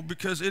fail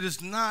because it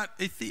is not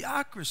a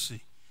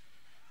theocracy.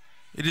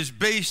 It is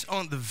based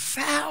on the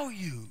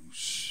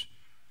values,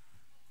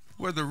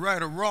 whether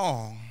right or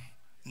wrong,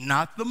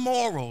 not the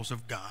morals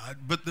of God,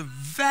 but the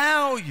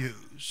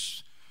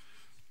values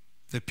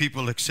that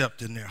people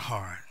accept in their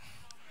heart.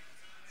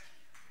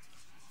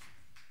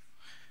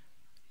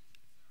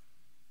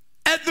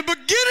 At the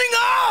beginning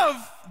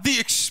of the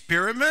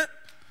experiment,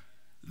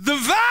 the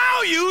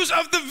values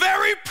of the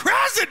very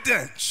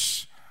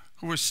presidents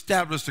who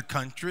established the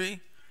country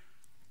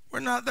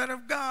were not that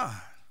of God.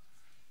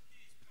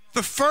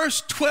 The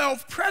first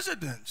 12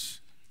 presidents,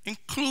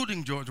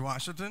 including George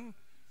Washington,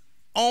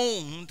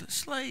 owned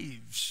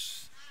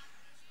slaves.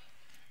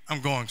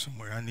 I'm going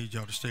somewhere. I need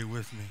y'all to stay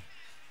with me.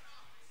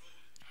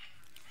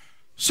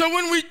 So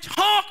when we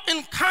talk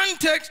in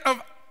context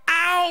of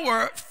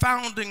our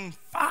founding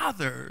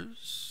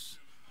fathers,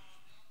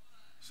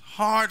 it's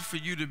hard for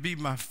you to be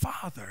my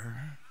father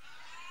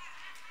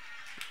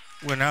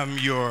when I'm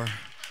your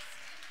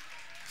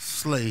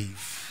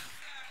slave.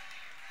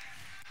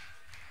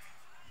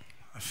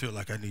 feel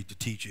like I need to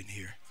teach in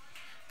here.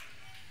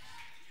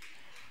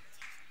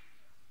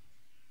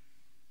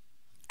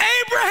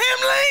 Abraham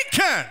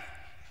Lincoln,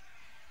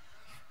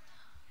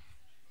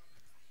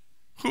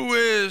 who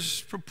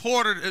is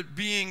purported as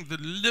being the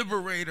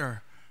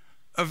liberator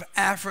of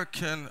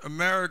African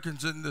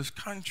Americans in this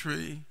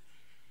country,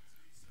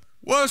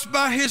 was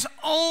by his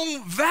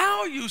own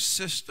value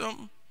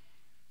system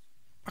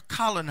a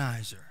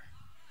colonizer.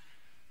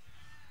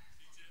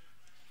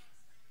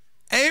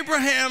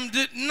 Abraham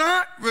did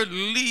not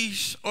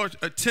release or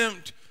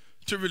attempt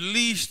to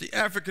release the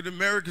African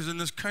Americans in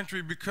this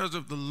country because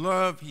of the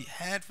love he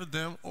had for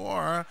them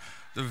or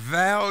the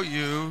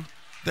value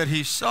that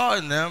he saw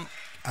in them.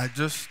 I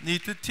just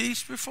need to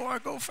teach before I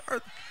go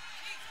further.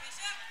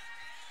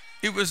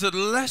 It was a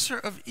lesser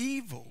of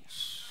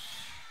evils.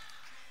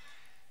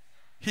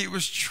 He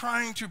was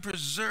trying to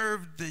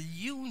preserve the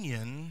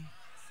union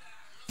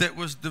that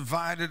was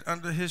divided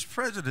under his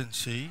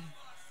presidency.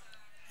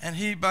 And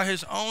he, by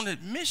his own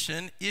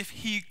admission, if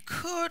he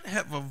could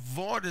have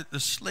avoided the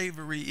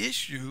slavery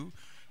issue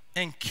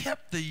and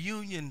kept the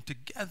union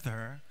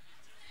together,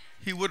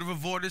 he would have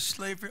avoided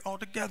slavery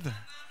altogether.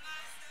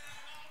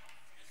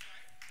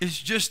 It's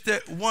just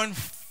that one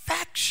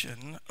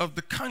faction of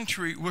the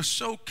country was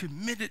so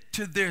committed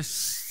to their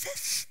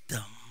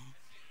system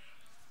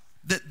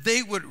that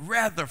they would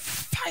rather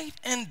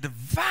fight and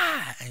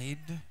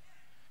divide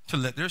to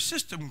let their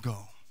system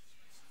go.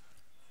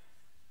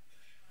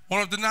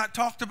 One of the not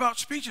talked about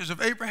speeches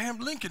of Abraham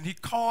Lincoln, he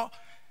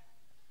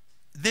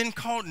then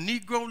called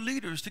Negro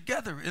leaders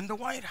together in the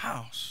White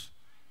House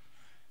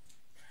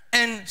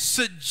and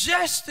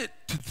suggested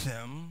to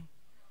them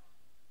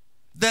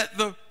that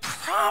the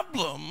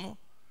problem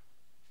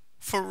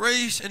for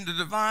race and the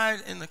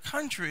divide in the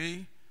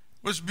country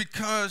was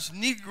because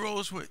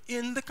Negroes were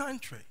in the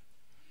country.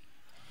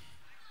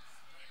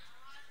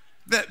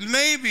 That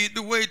maybe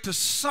the way to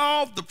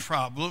solve the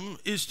problem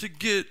is to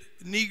get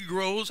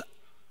Negroes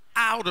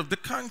out of the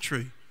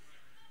country.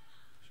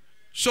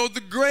 So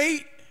the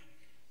great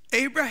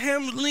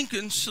Abraham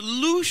Lincoln's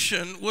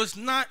solution was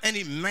not an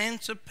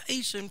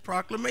emancipation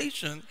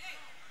proclamation.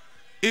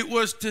 It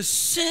was to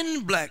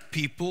send black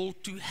people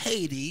to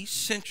Haiti,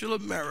 Central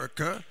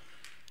America,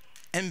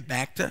 and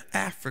back to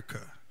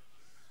Africa.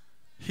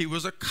 He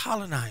was a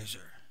colonizer.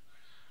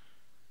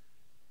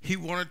 He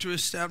wanted to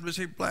establish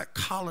a black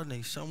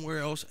colony somewhere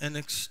else and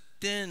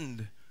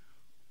extend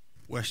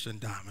Western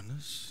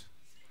dominance.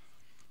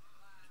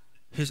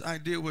 His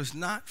idea was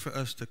not for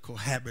us to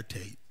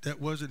cohabitate. That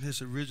wasn't his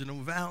original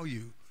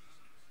value.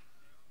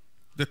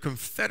 The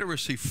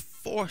Confederacy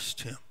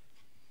forced him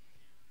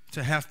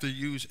to have to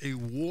use a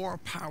War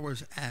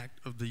Powers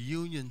Act of the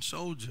Union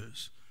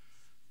soldiers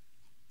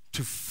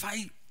to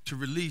fight to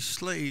release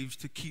slaves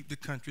to keep the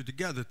country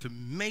together, to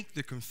make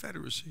the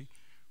Confederacy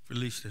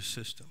release their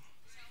system.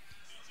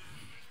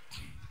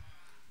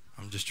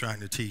 I'm just trying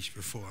to teach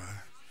before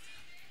I...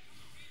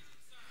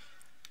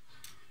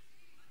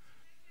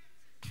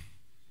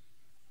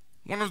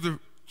 One of the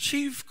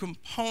chief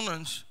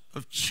components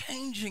of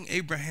changing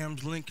Abraham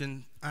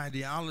Lincoln's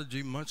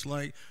ideology, much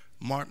like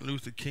Martin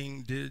Luther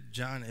King did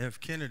John F.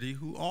 Kennedy,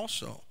 who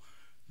also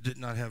did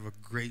not have a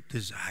great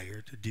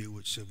desire to deal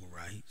with civil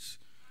rights,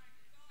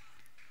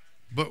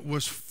 but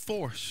was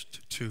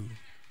forced to.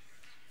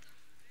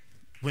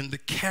 When the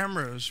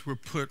cameras were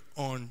put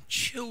on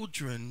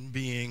children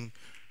being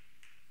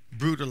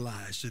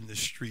brutalized in the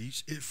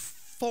streets, it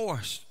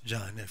forced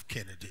John F.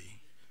 Kennedy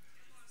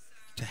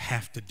to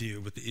have to deal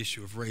with the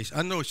issue of race.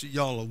 I know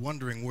y'all are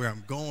wondering where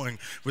I'm going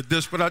with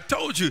this, but I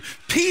told you,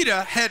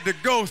 Peter had to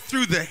go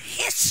through the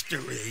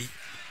history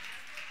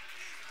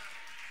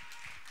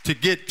to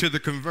get to the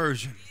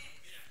conversion.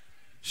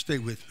 Stay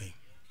with me.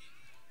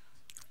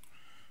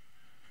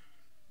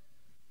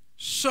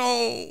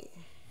 So,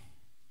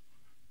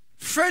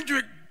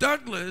 Frederick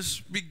Douglass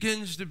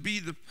begins to be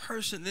the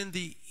person in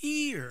the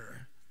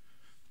ear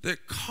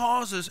that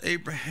causes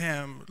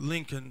Abraham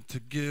Lincoln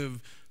to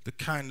give the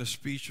kind of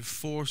speech of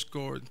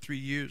 3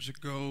 years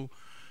ago.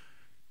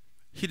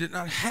 He did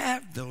not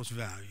have those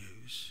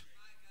values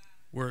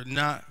were it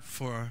not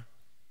for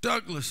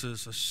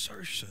Douglass's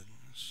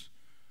assertions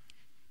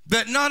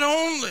that not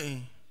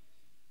only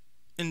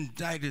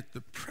indicted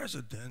the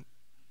president,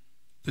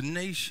 the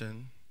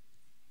nation,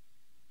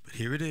 but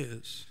here it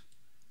is,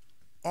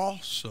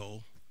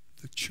 also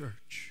the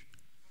church.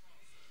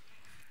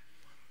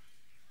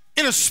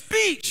 In a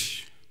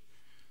speech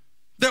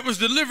that was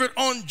delivered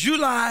on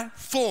July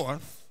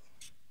 4th,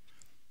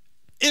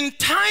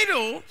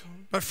 entitled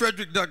by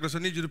Frederick Douglass, I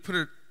need you to put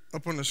it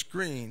up on the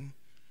screen,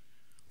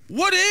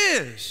 "What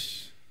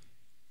is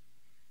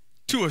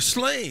to a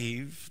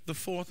slave the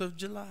 4th of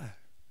July?"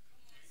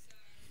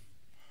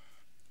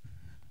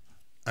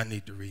 I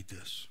need to read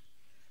this.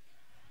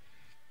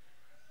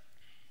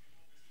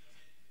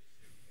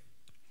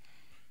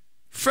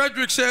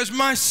 Frederick says,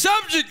 "My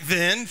subject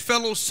then,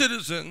 fellow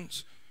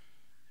citizens,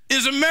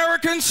 is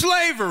American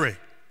slavery.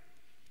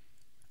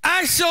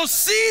 I shall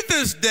see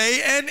this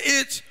day and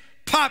its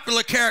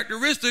popular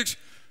characteristics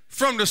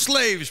from the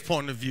slave's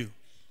point of view.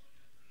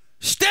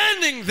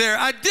 standing there,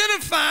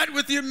 identified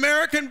with the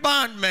American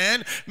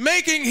bondman,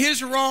 making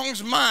his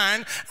wrongs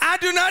mine, I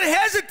do not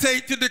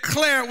hesitate to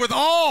declare with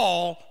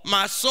all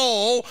my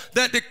soul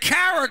that the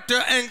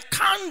character and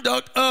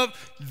conduct of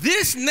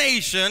this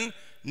nation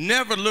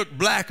never looked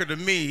blacker to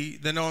me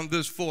than on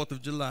this 4th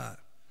of July.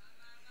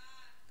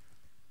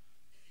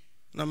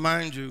 Now,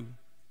 mind you,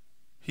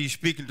 he's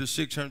speaking to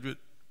 600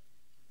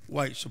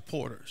 white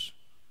supporters.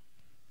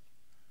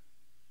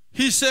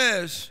 He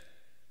says,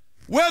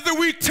 whether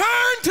we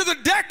turn to the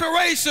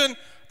declaration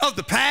of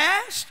the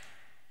past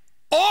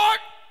or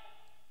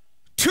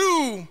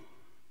to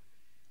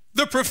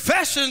the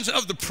professions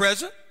of the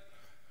present,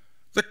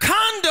 the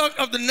conduct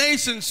of the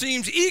nation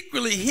seems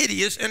equally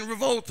hideous and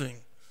revolting.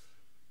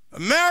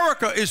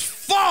 America is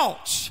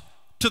false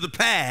to the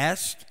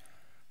past,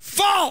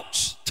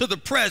 false to the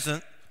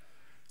present,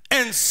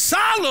 and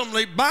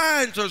solemnly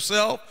binds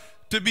herself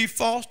to be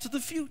false to the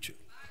future.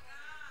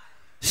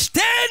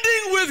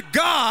 Standing with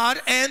God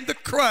and the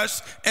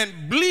crushed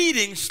and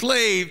bleeding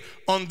slave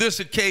on this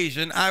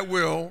occasion, I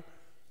will,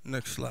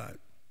 next slide,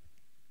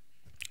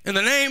 in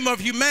the name of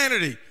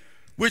humanity,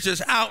 which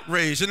is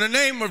outraged, in the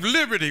name of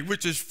liberty,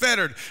 which is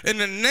fettered, in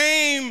the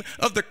name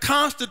of the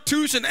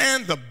Constitution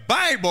and the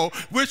Bible,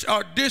 which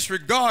are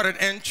disregarded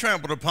and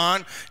trampled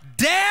upon,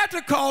 dare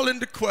to call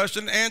into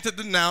question and to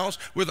denounce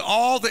with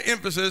all the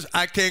emphasis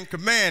I can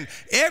command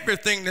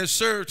everything that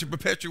serves to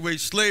perpetuate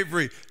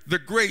slavery, the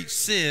great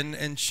sin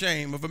and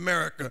shame of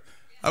America.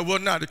 I will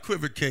not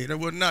equivocate. I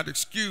will not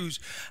excuse.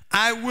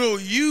 I will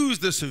use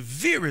the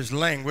severest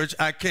language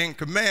I can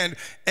command,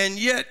 and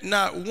yet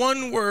not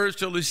one word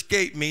shall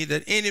escape me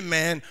that any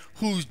man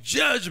whose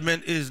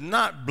judgment is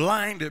not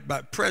blinded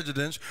by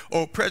prejudice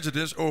or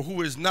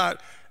who is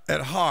not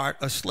at heart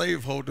a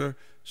slaveholder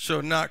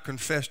shall not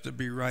confess to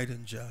be right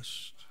and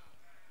just.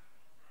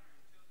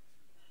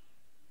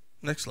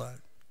 Next slide.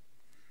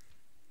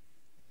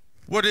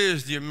 What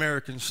is the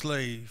American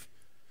slave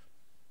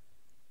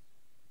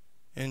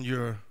in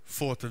your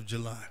 4th of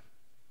July?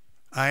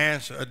 I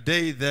answer, a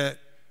day that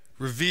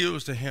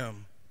reveals to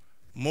him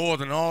more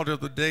than all the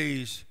other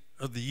days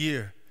of the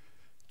year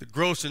the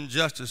gross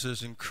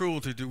injustices and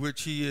cruelty to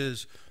which he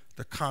is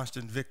the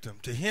constant victim.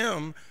 To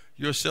him,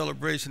 your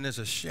celebration is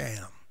a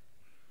sham.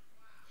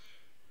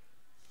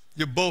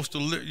 Your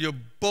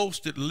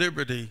boasted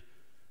liberty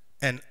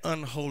and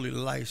unholy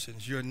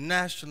license, your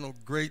national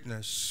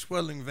greatness,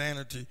 swelling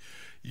vanity,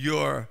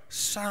 your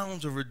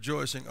sounds of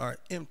rejoicing are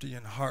empty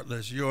and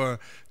heartless. Your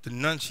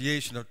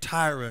denunciation of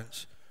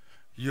tyrants,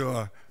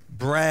 your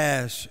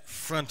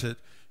brass-fronted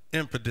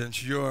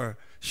impotence, your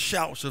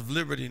shouts of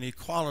liberty and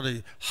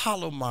equality,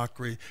 hollow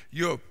mockery,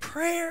 your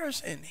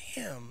prayers and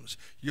hymns,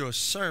 your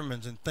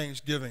sermons and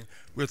thanksgiving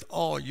with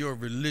all your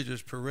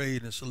religious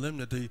parade and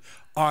solemnity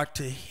are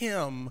to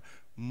him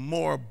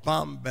more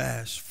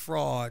bombast,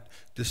 fraud,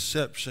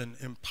 deception,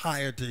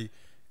 impiety,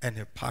 and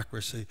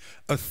hypocrisy,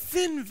 a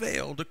thin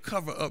veil to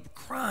cover up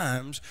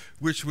crimes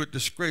which would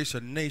disgrace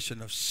a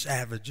nation of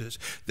savages.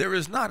 There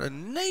is not a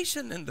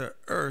nation in the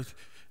earth,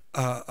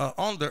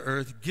 on the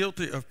earth,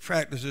 guilty of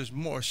practices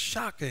more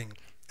shocking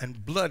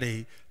and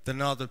bloody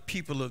than are the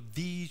people of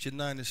these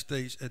United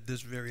States at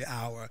this very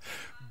hour.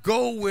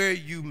 Go where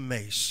you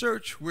may,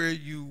 search where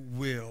you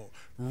will,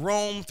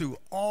 roam through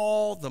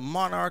all the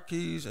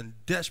monarchies and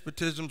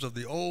despotisms of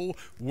the old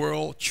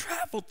world,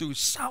 travel through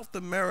South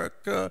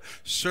America,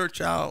 search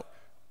out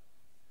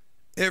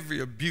every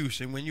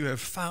abuse, and when you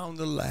have found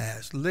the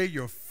last, lay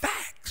your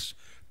facts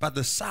by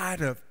the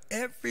side of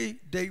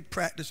everyday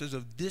practices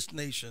of this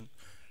nation,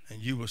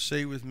 and you will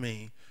say with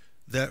me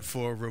that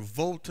for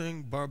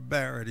revolting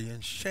barbarity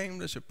and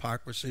shameless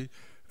hypocrisy,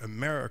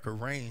 America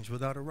reigns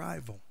without a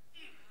rival.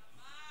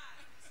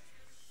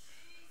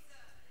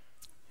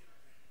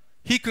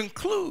 He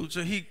concludes,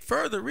 and he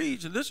further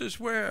reads, and this is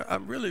where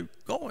I'm really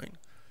going.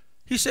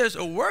 He says,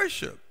 a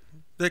worship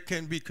that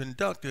can be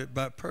conducted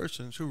by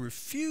persons who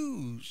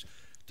refuse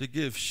to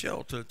give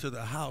shelter to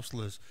the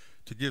houseless,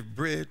 to give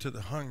bread to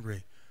the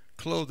hungry,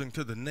 clothing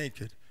to the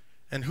naked,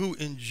 and who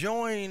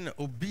enjoin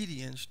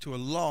obedience to a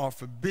law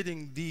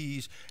forbidding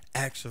these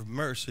acts of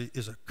mercy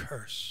is a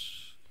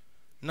curse,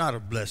 not a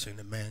blessing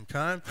to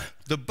mankind.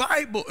 The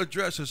Bible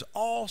addresses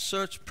all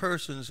such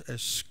persons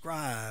as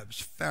scribes,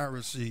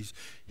 Pharisees,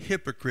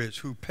 hypocrites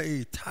who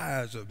pay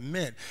tithes of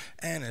mint,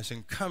 anise,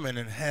 and cumin,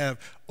 and have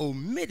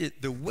omitted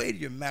the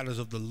weightier matters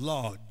of the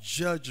law,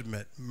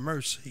 judgment,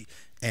 mercy,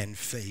 and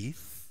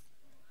faith.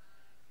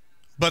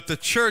 But the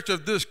church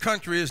of this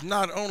country is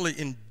not only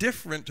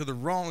indifferent to the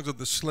wrongs of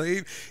the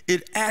slave,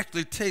 it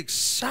actually takes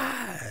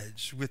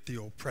sides with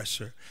the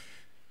oppressor.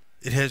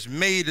 It has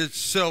made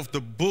itself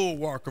the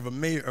bulwark of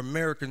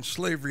American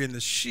slavery and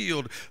the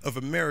shield of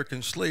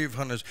American slave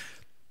hunters.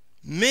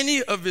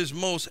 Many of his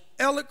most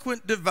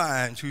eloquent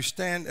divines who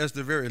stand as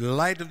the very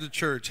light of the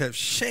church have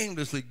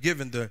shamelessly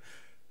given the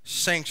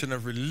sanction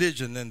of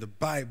religion and the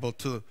Bible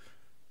to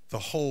the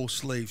whole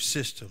slave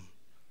system.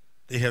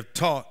 They have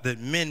taught that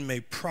men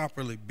may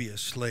properly be a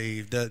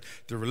slave, that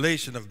the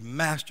relation of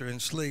master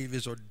and slave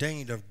is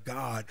ordained of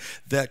God,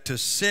 that to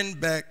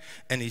send back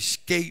an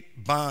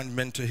escaped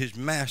bondman to his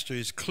master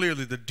is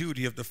clearly the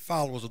duty of the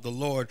followers of the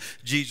Lord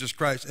Jesus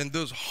Christ. And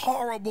this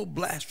horrible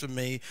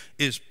blasphemy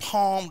is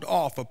palmed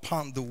off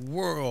upon the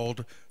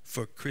world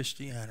for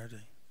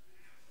Christianity.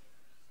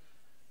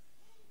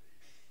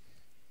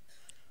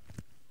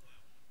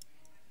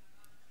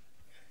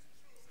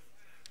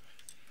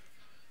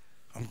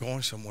 I'm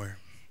going somewhere.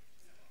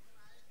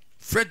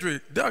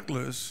 Frederick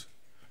Douglass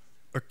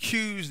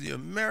accused the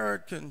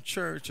American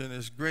church and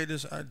its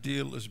greatest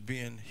ideal as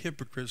being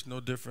hypocrites, no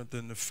different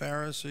than the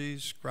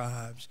Pharisees,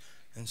 scribes,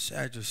 and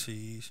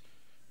Sadducees,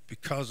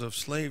 because of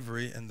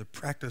slavery and the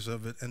practice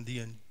of it and the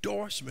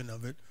endorsement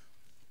of it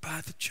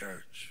by the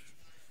church.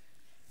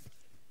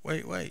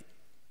 Wait.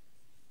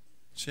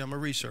 See, I'm a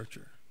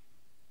researcher.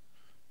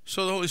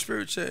 So the Holy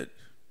Spirit said,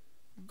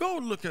 go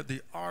look at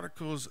the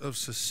Articles of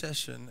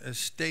Secession as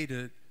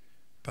stated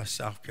by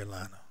South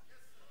Carolina.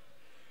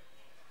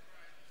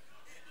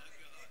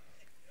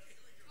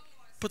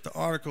 Put the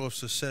Article of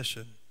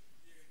Secession.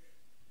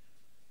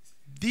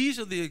 These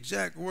are the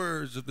exact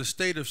words of the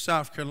state of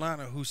South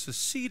Carolina, who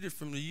seceded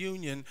from the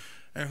Union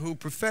and who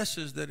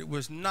professes that it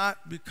was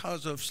not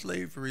because of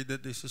slavery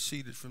that they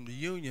seceded from the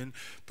Union,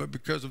 but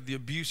because of the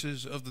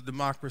abuses of the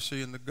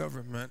democracy and the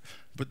government.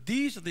 But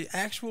these are the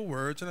actual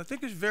words, and I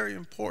think it's very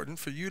important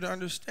for you to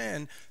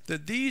understand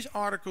that these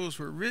articles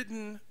were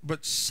written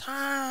but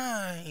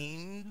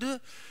signed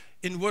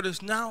in what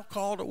is now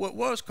called, or what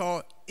was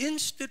called,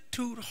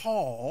 Institute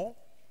Hall,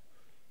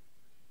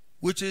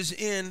 which is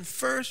in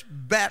First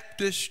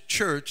Baptist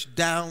Church,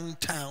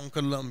 downtown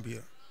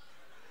Columbia.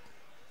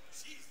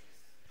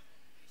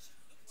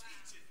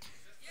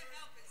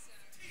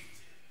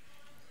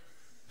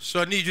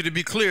 So I need you to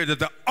be clear that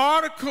the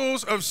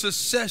Articles of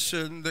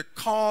Secession that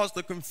caused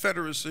the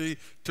Confederacy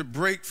to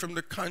break from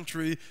the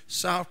country,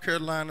 South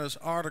Carolina's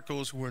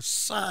articles were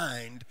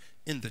signed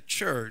in the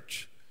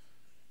church,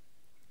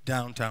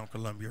 downtown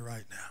Columbia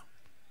right now.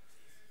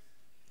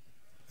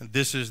 And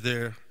this is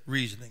their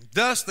reasoning.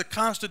 Thus, the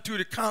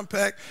Constituted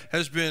Compact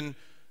has been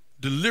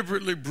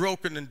deliberately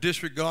broken and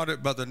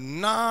disregarded by the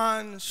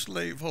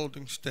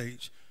non-slaveholding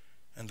states,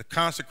 and the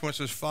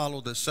consequences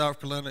follow that South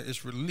Carolina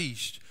is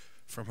released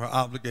from her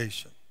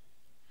obligation.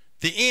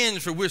 The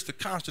ends for which the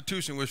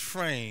Constitution was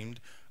framed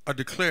are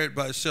declared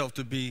by itself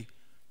to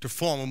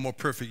form a more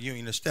perfect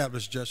union,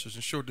 establish justice,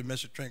 ensure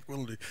domestic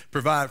tranquility,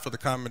 provide for the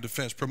common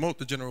defense, promote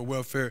the general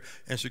welfare,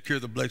 and secure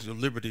the blessings of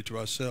liberty to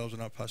ourselves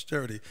and our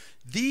posterity.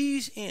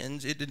 These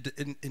ends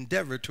it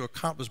endeavored to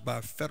accomplish by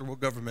a federal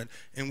government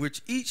in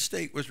which each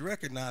state was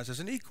recognized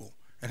as an equal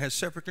and had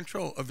separate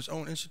control of its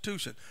own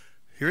institution.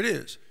 Here it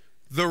is.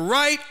 The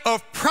right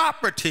of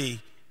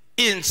property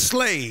in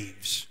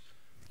slaves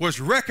was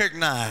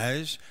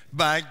recognized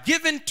by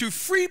giving to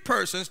free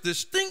persons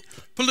distinct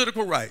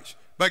political rights,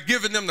 by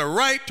giving them the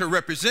right to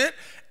represent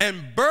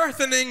and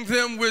burthening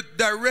them with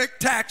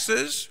direct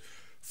taxes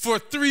for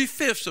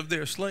 3/5 of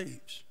their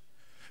slaves,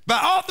 by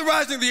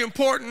authorizing the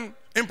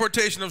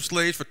importation of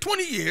slaves for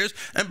 20 years,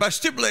 and by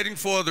stipulating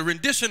for the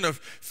rendition of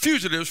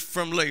fugitives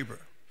from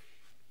labor.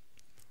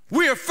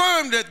 We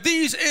affirm that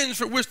these ends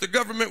for which the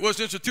government was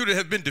instituted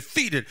have been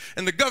defeated,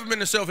 and the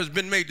government itself has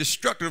been made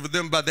destructive of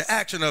them by the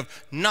action of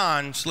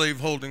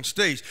non-slaveholding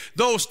states.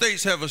 Those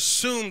states have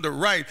assumed the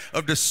right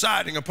of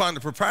deciding upon the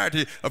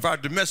propriety of our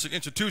domestic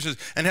institutions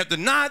and have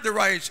denied the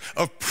rights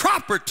of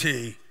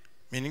property,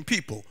 meaning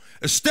people,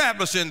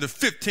 established in the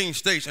 15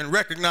 states and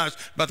recognized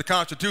by the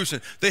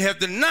Constitution. They have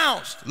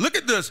denounced, look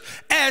at this,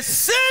 as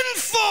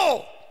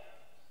sinful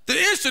the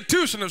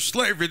institution of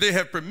slavery. They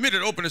have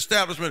permitted open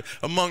establishment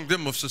among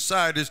them of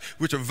societies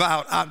which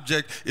avowed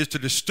object is to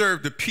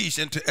disturb the peace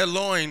and to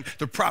elloign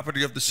the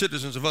property of the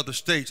citizens of other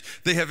states.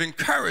 They have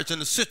encouraged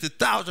and assisted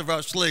thousands of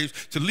our slaves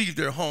to leave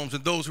their homes,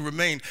 and those who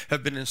remain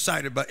have been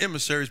incited by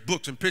emissaries,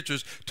 books, and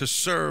pictures to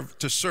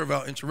serve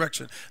our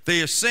insurrection.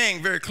 They are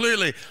saying very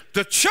clearly,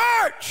 the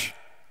church,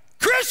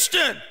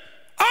 Christian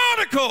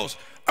articles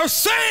are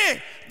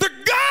saying, the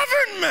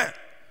government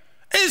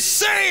is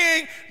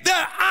saying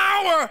that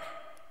our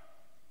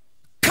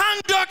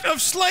conduct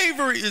of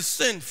slavery is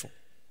sinful.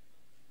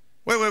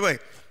 Wait.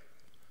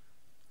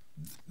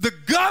 The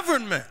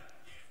government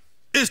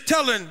is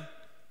telling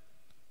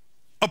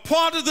a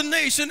part of the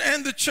nation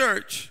and the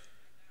church,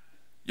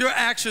 your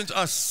actions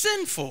are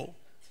sinful,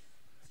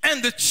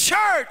 and the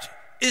church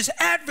is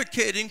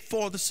advocating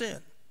for the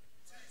sin.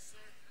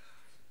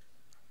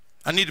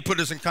 I need to put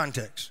this in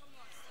context.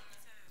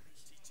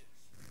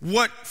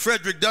 What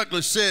Frederick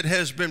Douglass said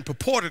has been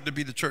purported to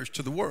be the church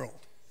to the world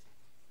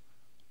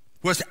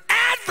was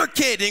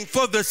advocating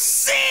for the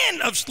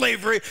sin of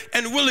slavery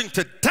and willing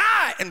to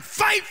die and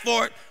fight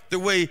for it the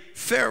way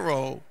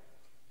Pharaoh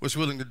was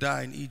willing to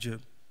die in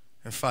Egypt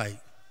and fight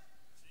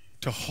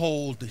to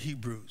hold the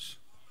Hebrews.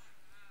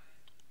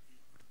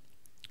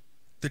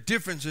 The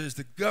difference is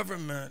the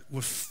government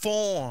was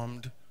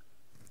formed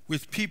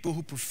with people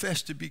who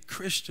profess to be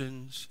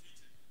Christians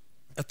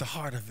at the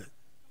heart of it.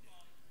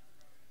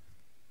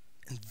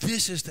 And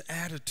this is the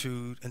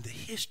attitude and the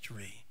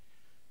history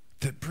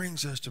that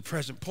brings us to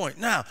present point.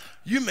 Now,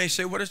 you may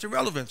say, what is the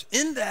relevance?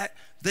 In that,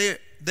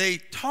 they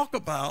talk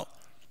about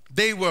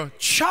they were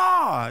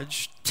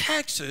charged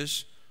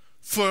taxes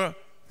for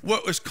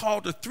what was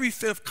called the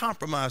 3/5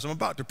 compromise. I'm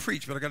about to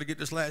preach, but I got to get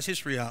this last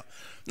history out.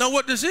 Now,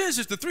 what this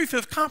is the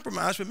 3/5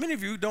 compromise, but many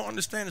of you don't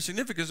understand the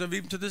significance of it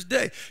even to this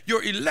day.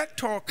 Your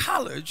electoral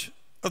college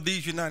of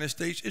these United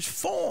States is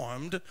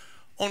formed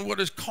on what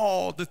is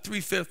called the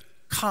 3/5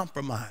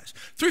 compromise.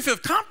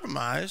 3/5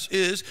 compromise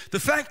is the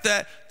fact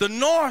that the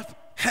North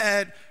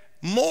had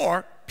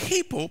more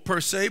people per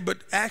se,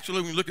 but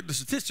actually when you look at the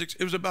statistics,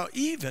 it was about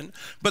even.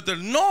 But the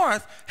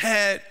North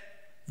had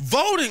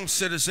voting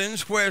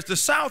citizens, whereas the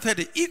South had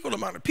an equal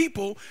amount of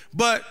people,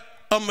 but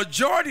a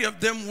majority of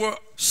them were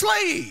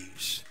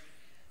slaves.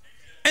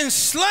 And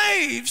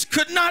slaves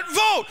could not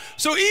vote.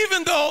 So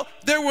even though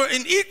there were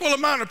an equal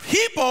amount of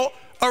people,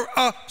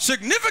 a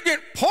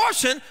significant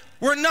portion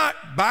were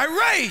not by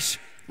race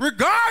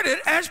regarded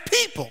as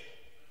people.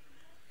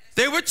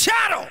 They were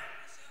chattel.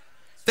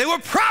 They were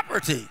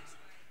property.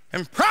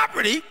 And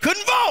property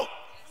couldn't vote.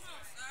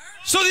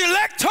 So the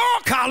electoral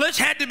college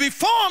had to be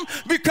formed,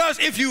 because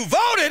if you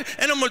voted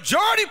in a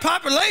majority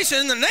population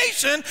in the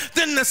nation,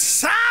 then the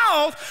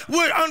South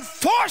would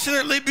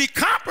unfortunately be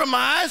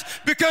compromised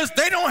because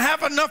they don't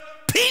have enough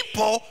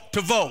people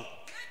to vote.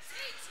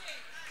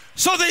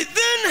 So they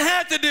then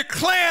had to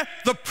declare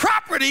the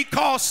property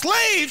called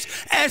slaves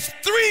as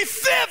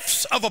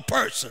 3/5 of a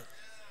person.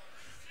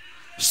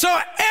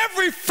 So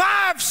every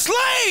 5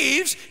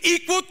 slaves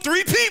equaled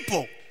 3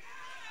 people.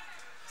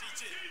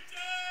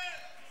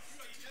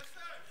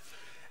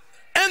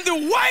 And the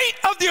weight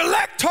of the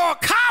electoral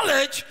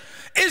college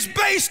is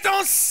based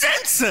on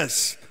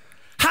census,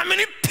 how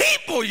many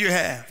people you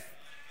have.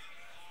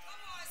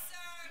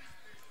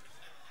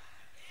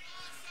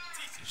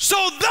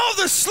 So though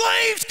the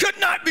slaves could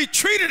not be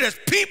treated as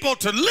people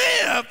to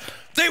live,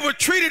 they were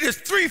treated as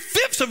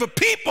 3/5 of a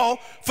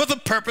people for the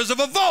purpose of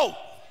a vote.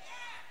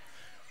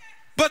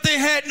 But they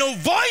had no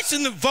voice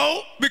in the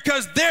vote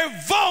because their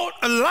vote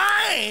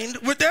aligned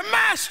with their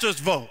master's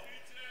vote.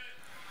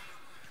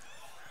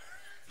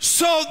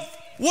 So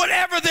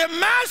whatever their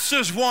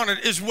masters wanted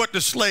is what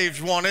the slaves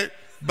wanted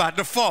by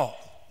default.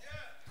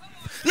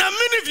 Now,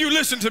 many of you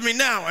listen to me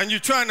now, and you're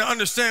trying to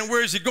understand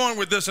where is he going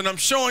with this, and I'm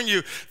showing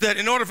you that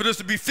in order for this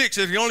to be fixed,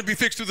 it can only be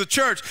fixed through the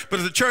church. But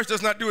if the church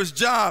does not do its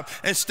job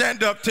and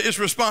stand up to its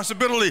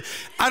responsibility,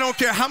 I don't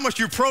care how much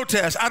you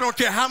protest, I don't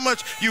care how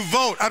much you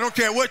vote, I don't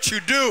care what you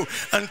do,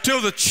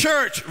 until the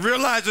church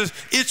realizes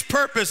its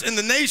purpose in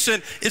the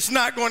nation, it's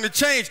not going to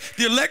change.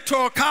 The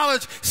electoral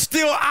college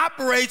still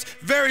operates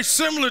very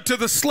similar to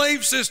the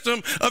slave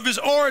system of its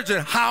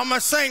origin. How am I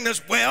saying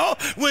this? Well,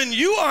 when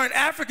you are an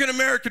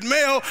African-American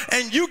male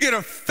and you get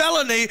a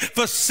felony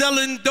for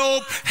selling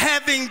dope,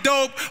 having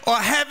dope, or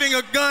having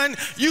a gun,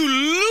 you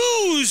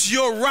lose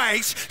your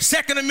rights.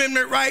 Second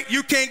Amendment right,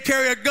 you can't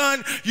carry a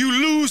gun, you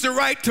lose the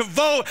right to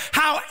vote.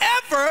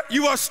 However,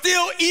 you are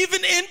still,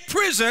 even in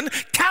prison,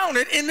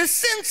 counted in the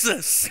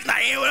census. Now,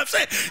 you hear what I'm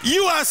saying?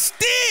 You are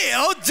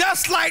still,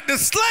 just like the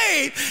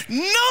slave,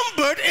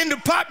 numbered in the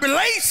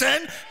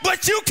population,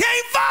 but you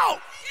can't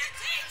vote.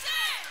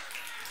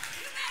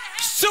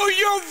 So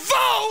your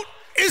vote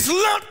is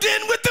lumped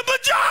in with the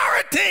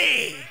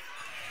majority.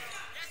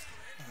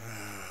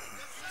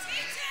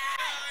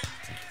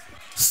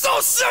 So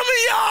some of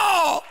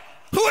y'all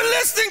who are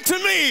listening to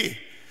me,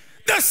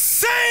 the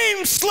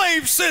same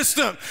slave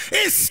system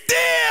is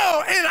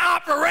still in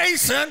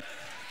operation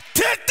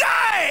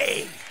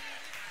today.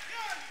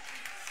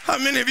 How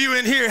many of you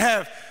in here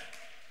have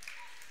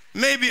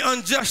maybe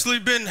unjustly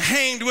been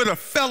hanged with a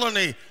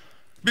felony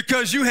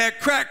because you had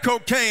crack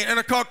cocaine and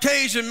a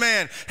Caucasian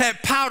man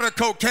had powder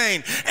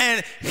cocaine,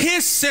 and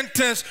his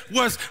sentence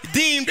was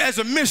deemed as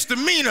a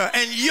misdemeanor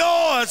and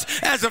yours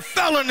as a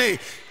felony?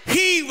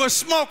 He was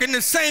smoking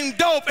the same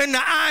dope in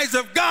the eyes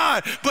of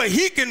God, but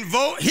he can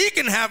vote, he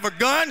can have a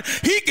gun,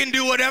 he can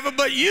do whatever,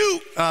 but you're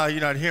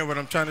not hearing what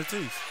I'm trying to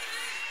teach.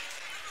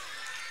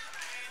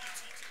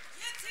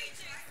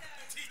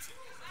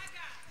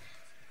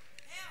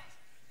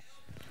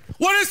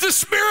 What is the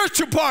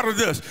spiritual part of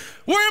this?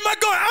 Where am I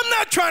going? I'm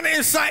not trying to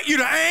incite you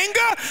to anger.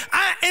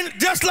 And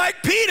just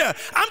like Peter,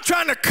 I'm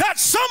trying to cut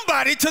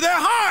somebody to their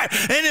heart.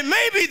 And it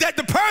may be that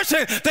the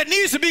person that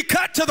needs to be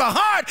cut to the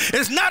heart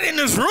is not in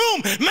this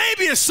room.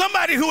 Maybe it's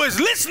somebody who is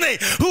listening,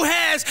 who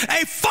has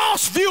a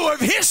false view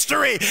of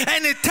history,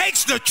 and it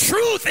takes the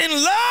truth in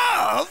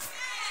love.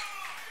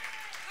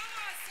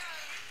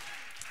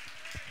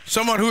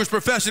 Someone who is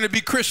professing to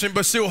be Christian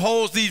but still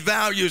holds these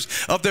values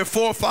of their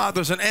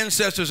forefathers and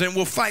ancestors and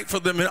will fight for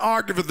them and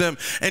argue for them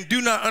and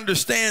do not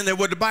understand that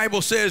what the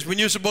Bible says when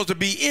you're supposed to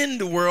be in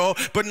the world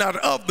but not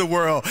of the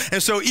world.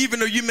 And so even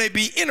though you may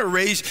be in a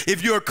race,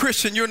 if you're a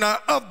Christian, you're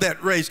not of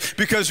that race,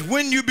 because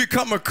when you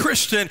become a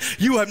Christian,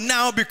 you have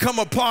now become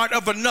a part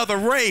of another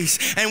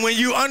race. And when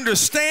you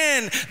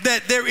understand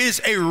that there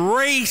is a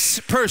race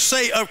per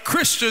se of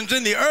Christians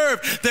in the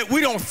earth, that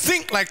we don't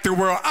think like the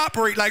world,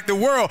 operate like the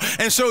world,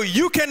 and so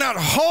you can cannot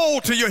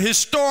hold to your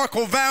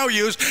historical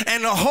values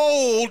and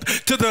hold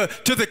to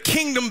the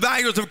kingdom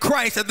values of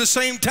Christ at the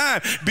same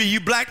time. Be you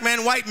black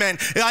man, white man.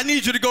 I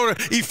need you to go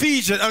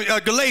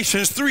to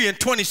Galatians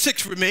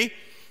 3:26 with me.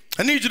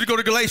 I need you to go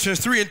to Galatians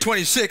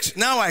 3:26.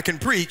 Now I can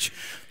preach.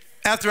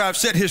 After I've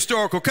set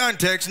historical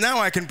context, now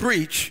I can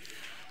preach.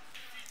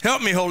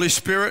 Help me, Holy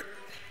Spirit,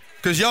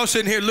 because y'all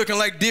sitting here looking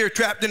like deer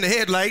trapped in the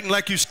headlight and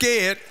like you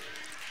scared.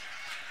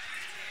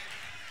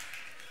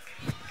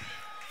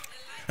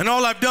 And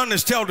all I've done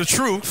is tell the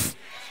truth.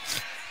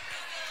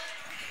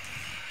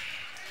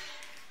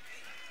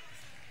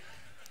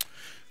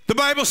 The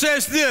Bible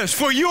says this,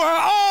 for you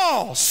are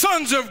all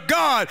sons of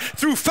God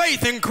through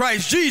faith in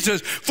Christ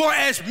Jesus. For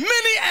as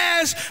many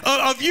as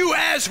of you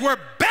as were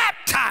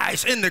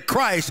baptized into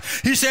Christ,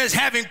 he says,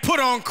 having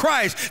put on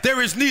Christ,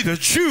 there is neither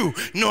Jew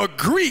nor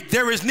Greek,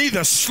 there is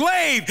neither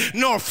slave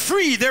nor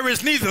free, there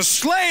is neither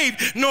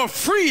slave nor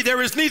free,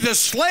 there is neither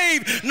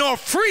slave nor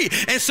free.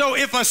 And so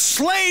if a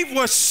slave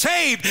was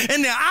saved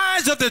in the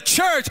eyes of the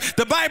church,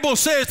 the Bible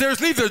says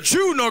there's neither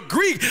Jew nor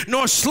Greek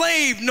nor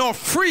slave nor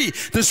free.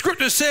 The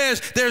scripture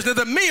says there's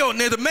neither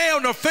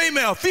male nor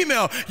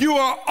female. You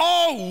are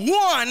all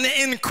one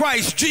in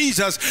Christ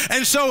Jesus.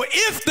 And so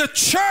if the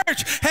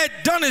church had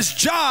done its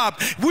job,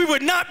 we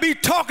would not be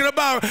talking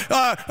about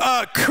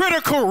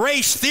critical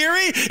race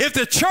theory. If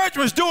the church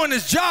was doing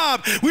its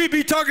job, we'd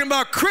be talking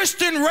about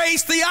Christian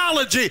race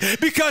theology,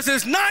 because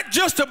it's not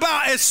just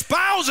about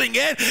espousing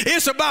it,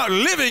 it's about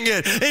living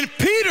it. And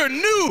Peter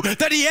knew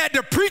that he had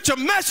to preach a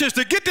message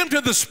to get them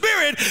to the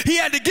Spirit. He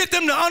had to get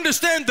them to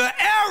understand the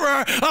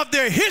error of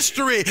their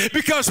history,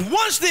 because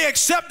once they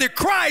accepted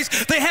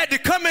Christ, they had to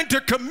come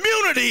into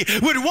community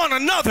with one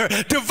another.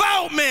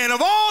 Devout men of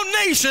all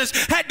nations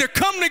had to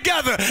come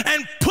together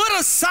and put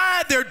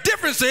aside their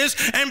differences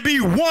and be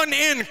one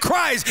in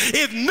Christ.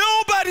 If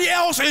nobody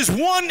else is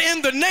one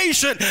in the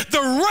nation,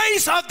 the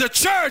race of the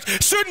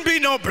church shouldn't be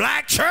no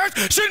black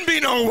church, shouldn't be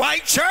no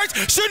white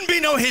church, shouldn't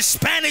be no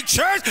Hispanic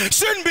church,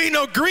 shouldn't be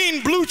no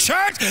green blue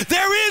church.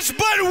 There is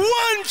but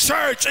one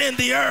church in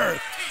the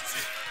earth.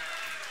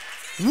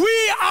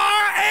 We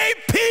are a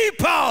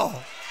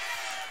people.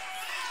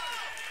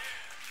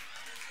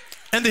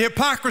 And the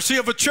hypocrisy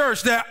of a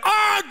church that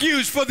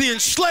argues for the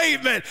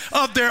enslavement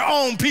of their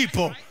own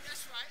people.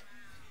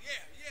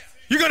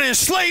 You're going to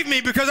enslave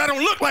me because I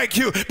don't look like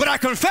you, but I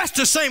confess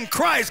the same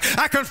Christ.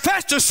 I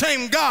confess the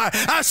same God.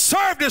 I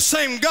serve the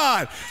same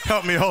God.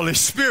 Help me, Holy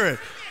Spirit.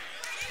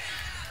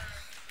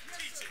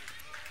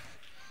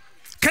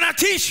 Can I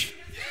teach?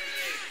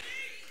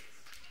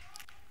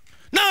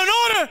 Now, in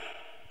order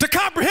to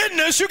comprehend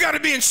this, you got to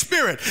be in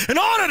spirit. In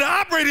order to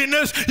operate in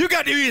this, you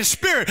got to be in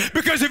spirit.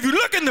 Because if you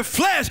look in the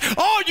flesh,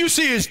 all you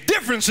see is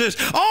differences.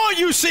 All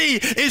you see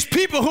is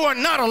people who are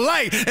not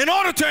alike. In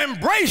order to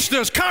embrace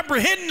this,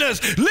 comprehend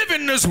this, live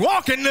in this,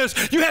 walk in this,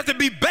 you have to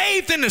be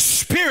bathed in the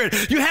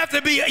Spirit. You have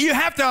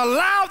to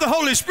allow the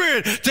Holy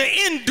Spirit to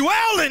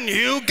indwell in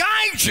you,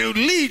 guide you,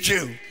 lead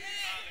you.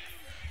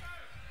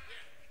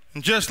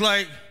 And just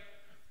like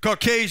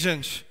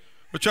Caucasians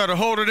will try to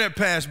hold to their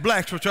past,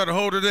 blacks will try to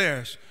hold to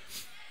theirs.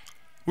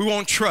 We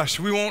won't trust,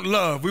 we won't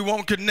love, we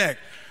won't connect.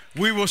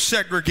 We will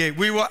segregate,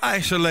 we will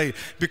isolate,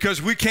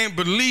 because we can't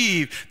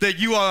believe that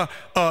you are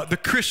the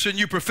Christian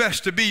you profess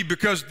to be,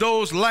 because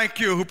those like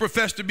you who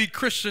profess to be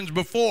Christians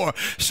before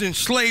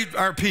enslaved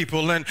our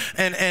people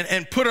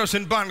and put us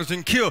in bondage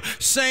and killed,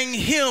 sang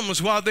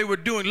hymns while they were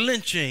doing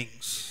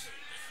lynchings.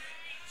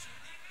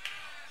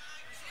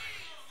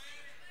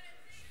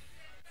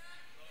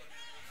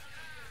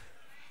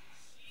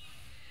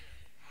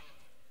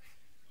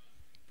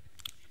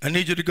 I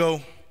need you to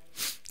go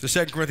to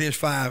 2 Corinthians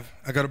 5.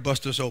 I got to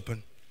bust this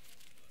open.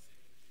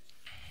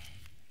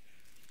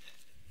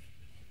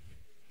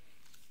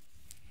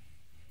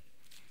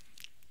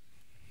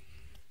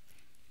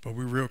 But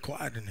we're real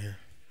quiet in here.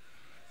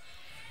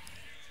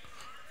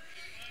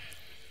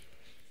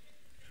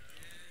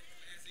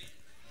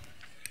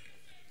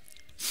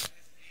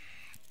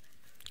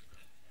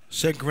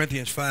 Second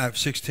Corinthians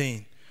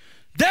 5:16.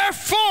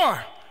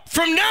 Therefore,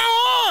 from now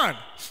on,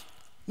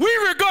 we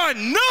regard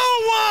no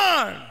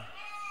one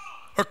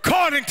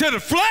according to the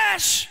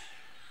flesh,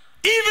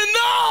 even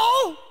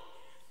though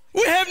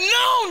we have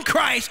known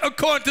Christ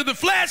according to the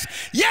flesh,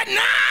 yet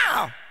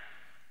now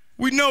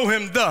we know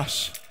him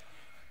thus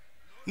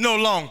no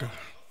longer.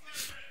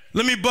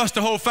 Let me bust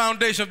the whole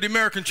foundation of the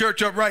American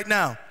church up right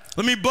now.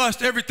 Let me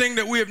bust everything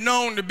that we have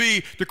known to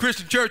be the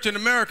Christian church in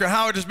America,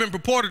 how it has been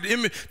purported,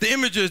 the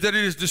images that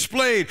it is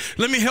displayed.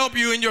 Let me help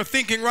you in your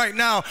thinking right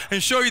now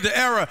and show you the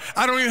error.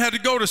 I don't even have to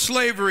go to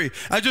slavery.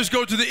 I just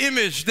go to the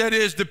image that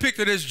is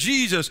depicted as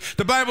Jesus.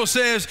 The Bible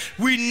says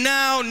we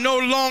now no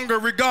longer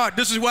regard.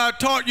 This is why I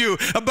taught you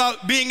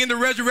about being in the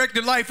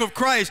resurrected life of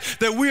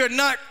Christ, that we are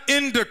not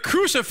in the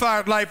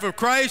crucified life of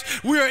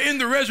Christ. We are in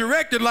the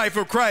resurrected life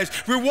of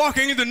Christ. We're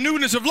walking in the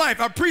newness of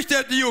life. I preached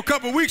that to you a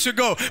couple weeks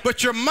ago,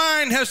 but your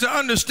mind has to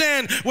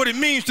understand what it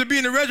means to be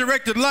in the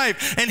resurrected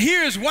life. And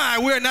here's why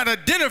we're not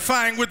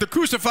identifying with the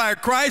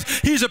crucified Christ.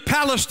 He's a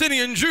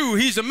Palestinian Jew.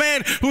 He's a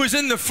man who is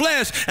in the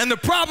flesh. And the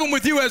problem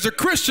with you as a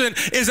Christian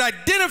is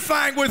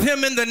identifying with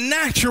him in the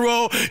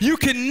natural. You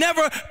can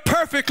never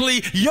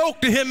perfectly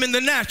yoke to him in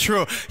the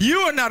natural. You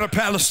are not a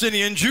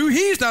Palestinian Jew.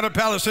 He's not a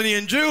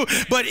Palestinian Jew.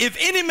 But if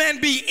any man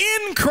be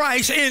in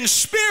Christ in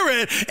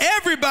spirit,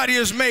 everybody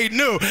is made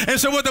new. And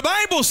so what the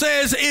Bible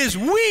says is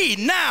we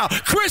now,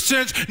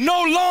 Christians,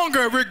 no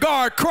longer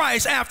regard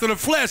Christ after the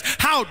flesh.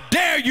 How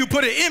dare you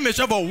put an image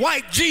of a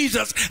white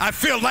Jesus? I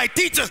feel like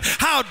teachers,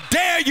 how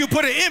dare you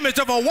put an image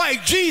of a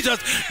white Jesus,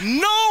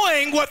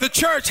 knowing what the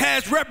church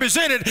has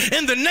represented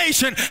in the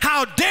nation?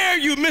 How dare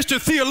you,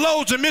 Mr.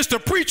 Theologian,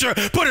 Mr. Preacher,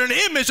 put an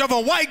image of a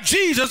white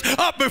Jesus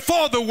up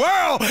before the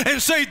world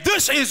and say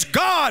this is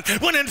God,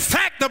 when in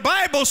fact the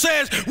Bible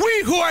says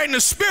we who are in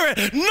the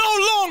spirit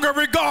no longer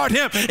regard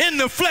him in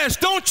the flesh.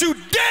 Don't you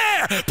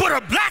dare put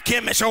a black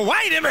image, a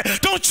white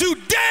image. Don't you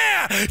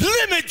dare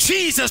limit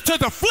Jesus to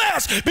the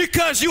flesh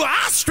because you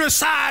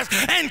ostracize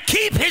and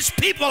keep his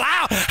people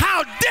out.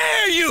 How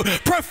dare you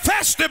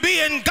profess to be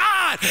in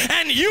God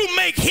and you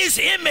make his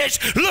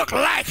image look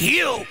like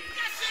you?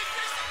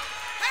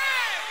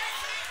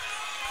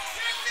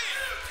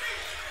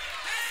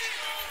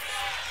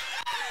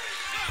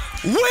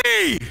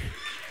 We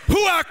who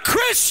are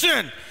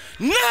Christian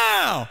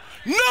now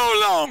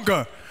no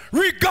longer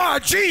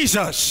regard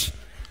Jesus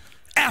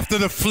after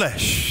the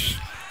flesh.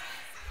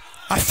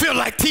 I feel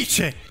like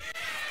teaching.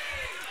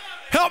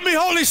 Help me,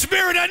 Holy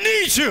Spirit, I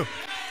need you.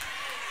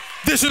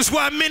 This is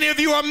why many of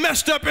you are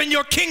messed up in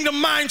your kingdom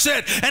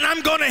mindset, and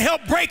I'm going to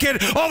help break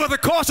it over the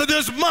course of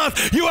this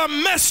month. You are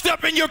messed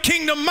up in your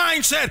kingdom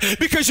mindset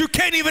because you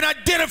can't even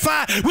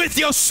identify with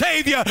your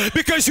Savior,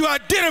 because you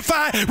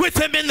identify with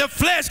him in the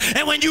flesh.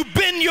 And when you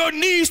bend your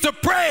knees to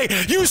pray,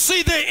 you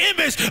see the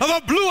image of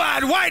a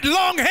blue-eyed, white,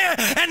 long hair,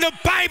 and the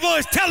Bible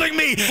is telling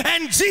me,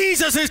 and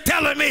Jesus is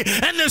telling me,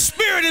 and the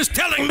Spirit is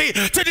telling me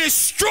to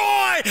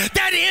destroy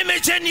that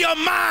image in your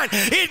mind.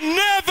 It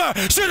never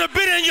should have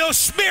been in your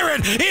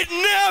spirit. It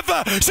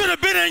never should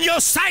have been in your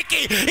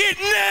psyche. It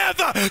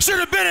never should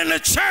have been in the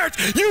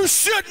church. You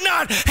should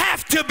not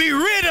have to be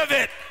rid of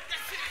it.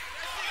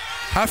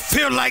 I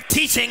feel like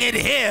teaching it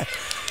here.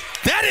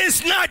 That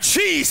is not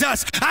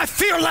Jesus. I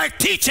feel like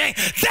teaching.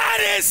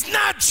 That is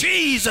not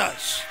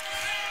Jesus.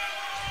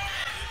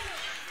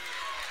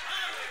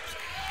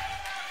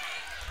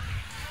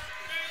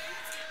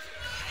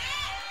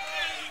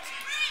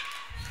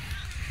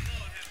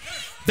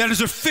 That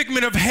is a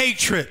figment of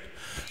hatred.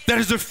 That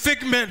is a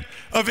figment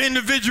of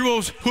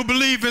individuals who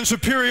believe in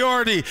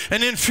superiority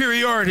and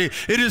inferiority.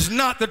 It is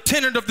not the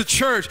tenet of the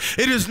church.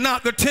 It is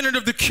not the tenet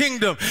of the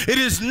kingdom. It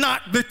is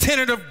not the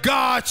tenet of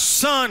God's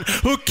Son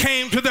who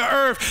came to the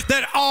earth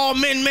that all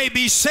men may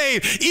be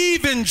saved.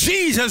 Even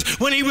Jesus,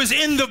 when he was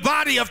in the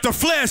body of the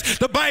flesh,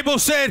 the Bible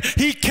said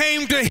he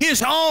came to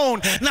his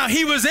own. Now,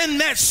 he was in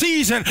that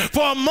season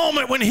for a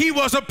moment when he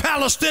was a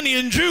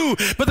Palestinian Jew,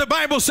 but the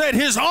Bible said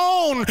his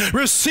own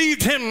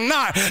received him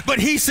not. But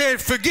he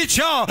said, forget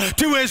y'all,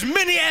 to as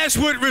many as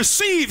would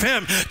receive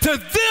him, to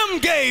them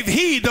gave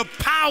he the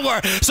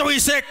power. So he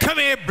said, come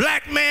here,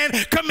 black man,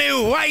 come here,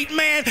 white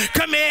man,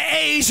 come here,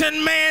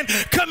 Asian man,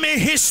 come here,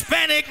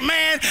 Hispanic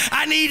man.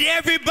 I need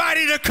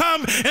everybody to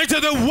come into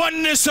the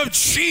oneness of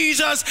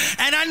Jesus,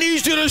 and I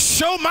need you to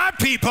show my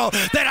people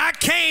that I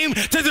came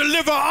to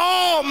deliver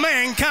all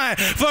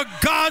mankind. For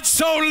God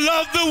so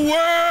loved the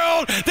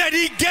world that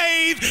he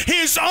gave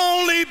his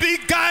only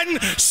begotten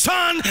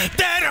Son,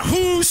 that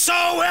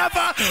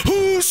whosoever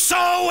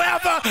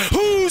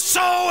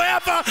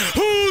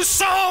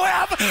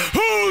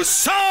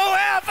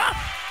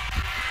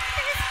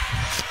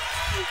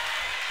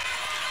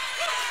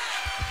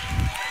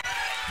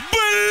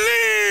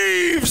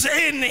believes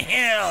in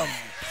him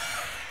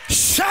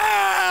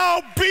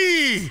shall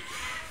be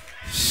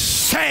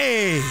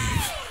saved.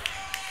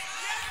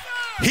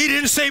 He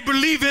didn't say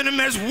believe in him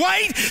as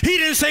white. He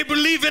didn't say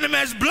believe in him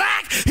as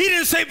black. He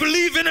didn't say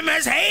believe in him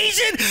as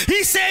Asian.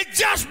 He said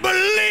just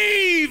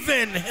believe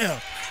in him.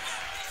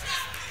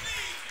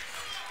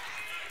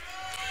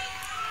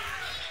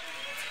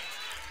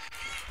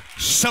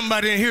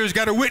 Somebody in here has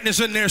got a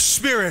witness in their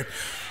spirit.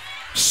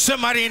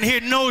 Somebody in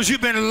here knows you've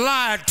been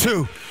lied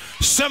to.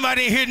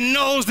 Somebody here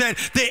knows that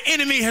the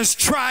enemy has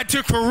tried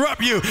to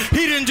corrupt you.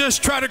 He didn't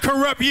just try to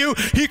corrupt you.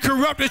 He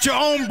corrupted your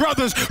own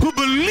brothers who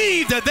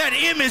believe that that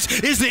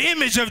image is the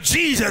image of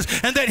Jesus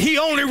and that he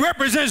only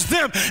represents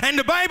them. And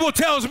the Bible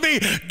tells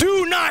me,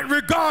 do not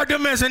regard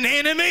them as an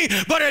enemy,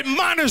 but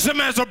admonish them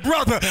as a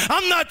brother.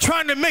 I'm not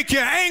trying to make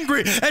you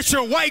angry at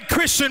your white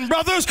Christian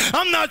brothers.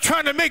 I'm not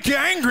trying to make you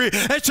angry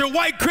at your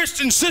white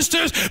Christian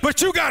sisters, but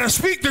you got to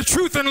speak the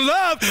truth in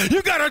love.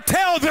 You got to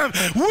tell them,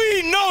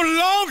 we no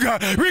longer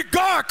regard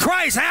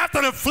Christ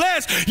after the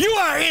flesh. You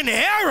are in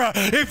error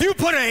if you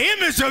put an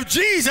image of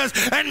Jesus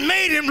and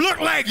made him look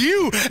like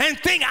you and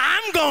think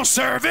I'm going to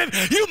serve him.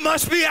 You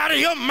must be out of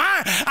your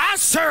mind. I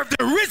serve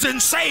the risen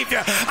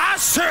Savior. I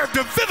serve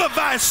the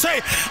vivified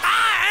Savior.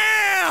 I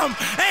am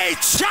a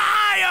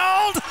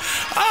child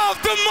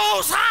of the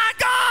Most High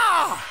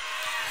God.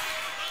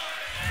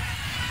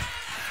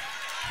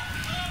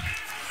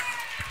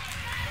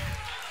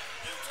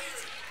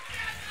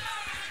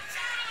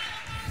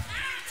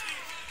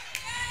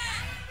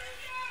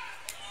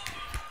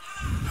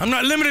 I'm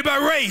not limited by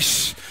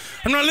race.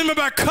 I'm not limited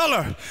by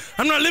color.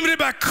 I'm not limited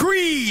by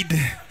creed.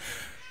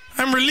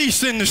 I'm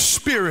released in the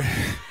Spirit.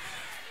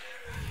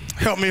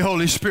 Help me,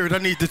 Holy Spirit. I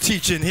need the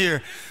teaching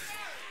here.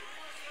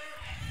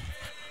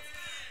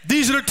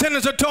 These are the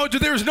tenets I told you.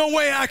 There is no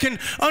way I can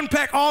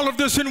unpack all of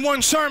this in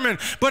one sermon.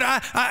 But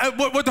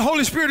what the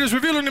Holy Spirit is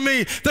revealing to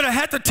me, that I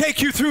had to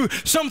take you through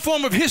some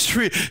form of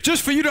history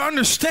just for you to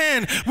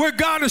understand where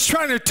God is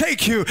trying to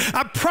take you.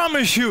 I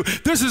promise you,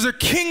 this is a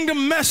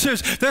kingdom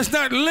message that's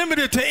not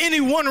limited to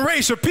any one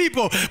race of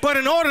people. But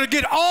in order to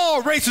get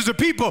all races of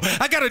people,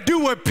 I got to do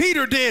what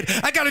Peter did.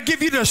 I got to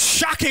give you the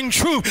shocking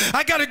truth.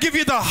 I got to give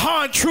you the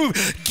hard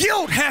truth.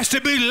 Guilt has to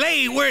be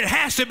laid where it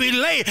has to be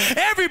laid.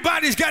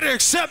 Everybody's got to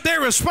accept their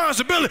responsibility.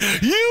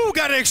 You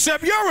got to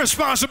accept your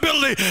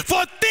responsibility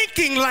for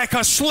thinking like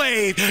a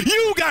slave.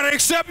 You got to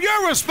accept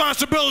your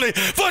responsibility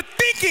for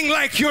thinking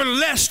like you're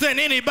less than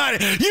anybody.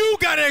 You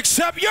got to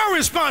accept your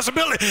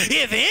responsibility.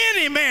 If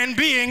any man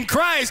be in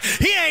Christ,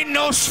 he ain't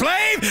no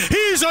slave.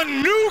 He's a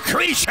new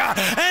creature,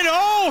 and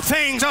all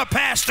things are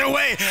passed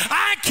away.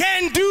 I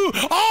can do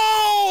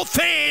all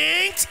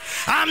things.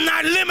 I'm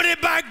not limited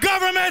by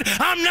government.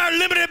 I'm not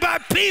limited by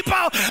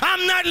people.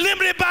 I'm not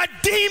limited by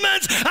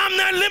demons. I'm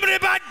not limited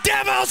by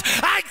devils.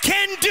 I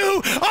can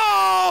do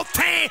all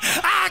things.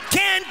 I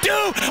can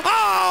do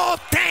all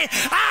things.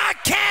 I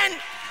can.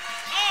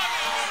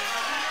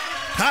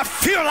 I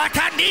feel like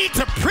I need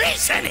to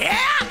preach in here.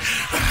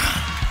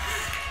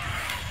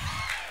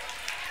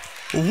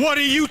 What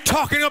are you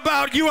talking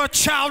about? You're a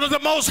child of the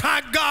Most High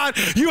God.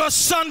 You're a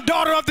son,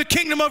 daughter of the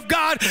kingdom of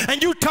God,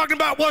 and you talking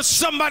about what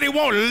somebody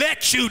won't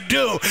let you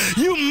do.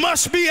 You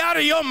must be out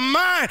of your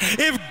mind.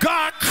 If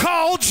God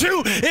called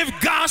you, if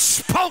God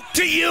spoke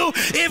to you,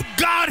 if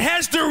God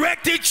has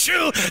directed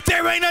you,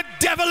 there ain't a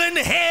devil in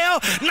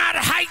hell, not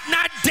height,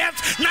 not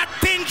depth, not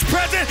things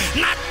present,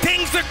 not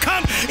things to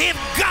come. If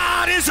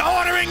God is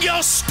ordering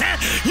your step,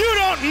 you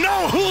don't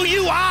know who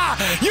you are.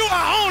 You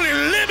are only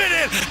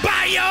limited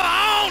by your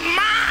own mind.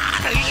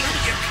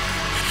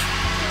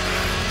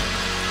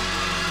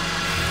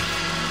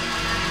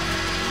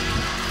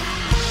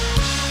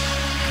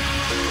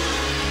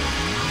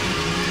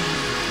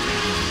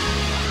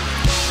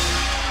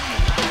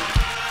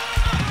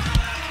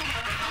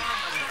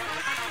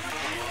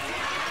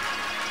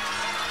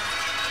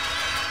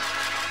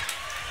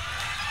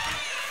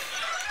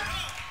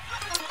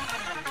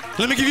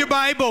 Let me give you a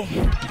Bible.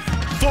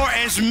 For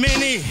as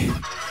many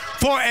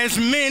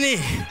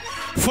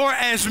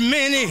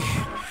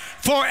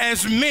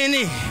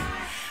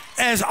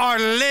as are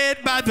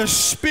led by the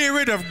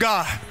Spirit of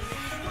God,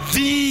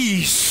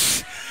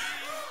 these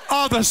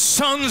are the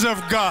sons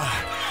of God.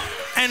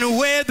 And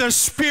where the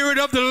Spirit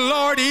of the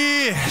Lord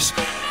is,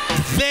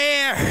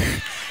 there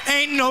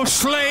ain't no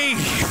slave.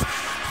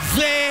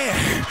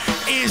 There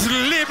is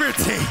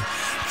liberty.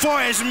 For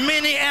as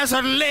many as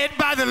are led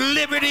by the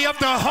liberty of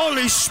the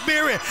Holy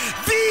Spirit,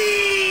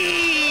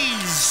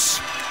 these.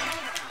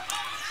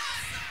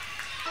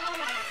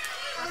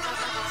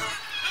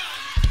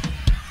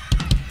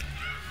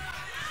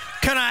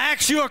 Can I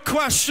ask you a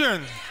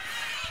question?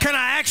 Can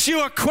I ask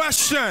you a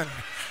question?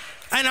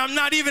 And I'm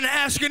not even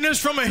asking this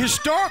from a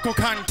historical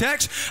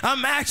context.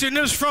 I'm asking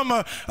this from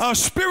a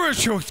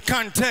spiritual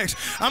context.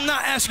 I'm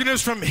not asking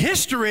this from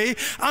history.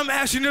 I'm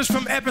asking this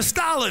from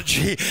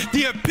epistology,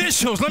 the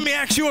epistles. Let me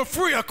ask you a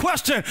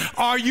question.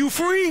 Are you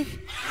free?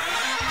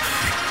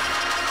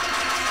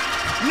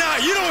 No,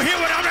 you don't hear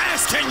what I'm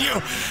asking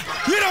you.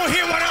 You don't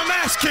hear what I'm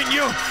asking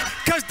you.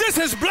 Because this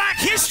is Black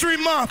History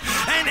Month.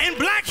 And in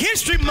Black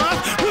History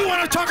Month, we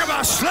want to talk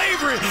about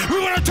slavery. We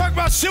want to talk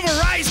about civil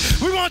rights.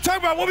 We want to talk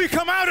about what we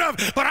come out of.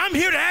 But I'm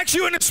here to ask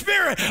you in the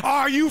spirit,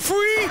 are you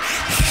free?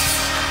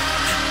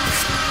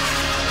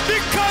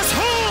 Because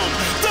whom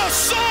the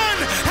Son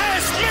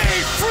has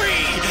made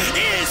free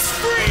is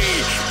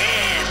free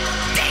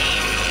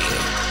indeed.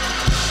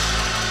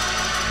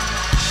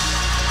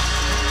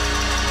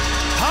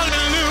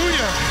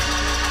 Hallelujah.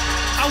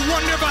 I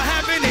wonder if I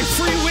have any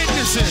free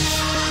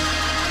witnesses.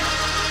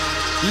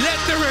 Let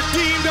the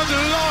redeemed of the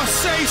Lord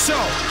say so.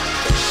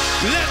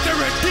 Let the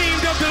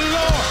redeemed of the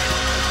Lord.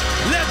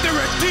 Let the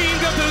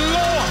redeemed of the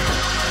Lord.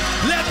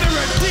 Let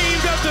the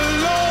redeemed of the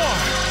Lord.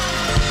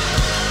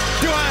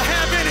 Do I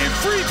have any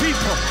free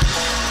people?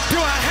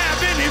 Do I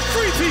have any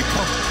free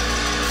people?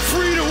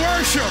 Free to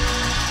worship,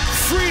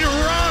 free to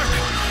run,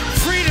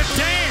 free to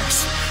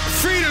dance,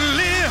 free to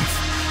live,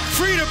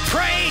 free to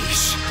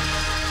praise.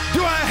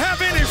 Do I have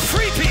any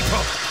free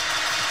people?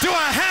 Do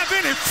I have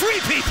any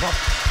free people?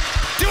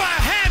 Do I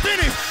have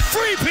any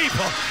free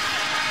people?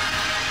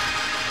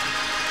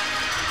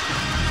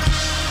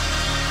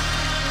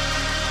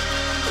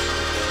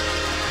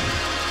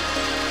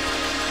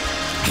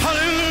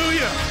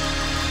 Hallelujah.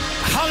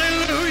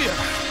 Hallelujah.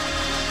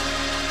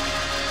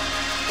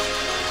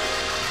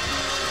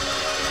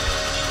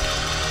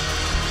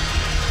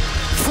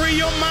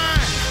 your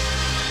mind.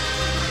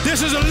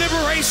 This is a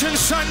liberation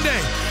Sunday.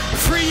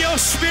 Free your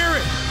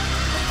spirit.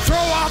 Throw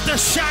out the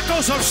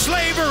shackles of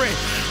slavery.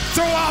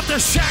 Throw out the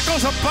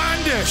shackles of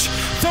bondage.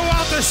 Throw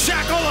out the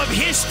shackle of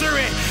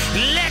history.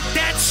 Let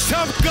that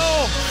stuff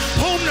go.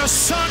 Whom the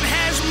Son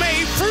has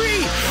made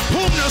free.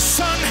 Whom the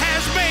Son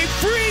has made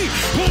free.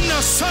 Whom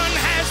the Son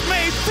has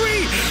made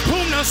free.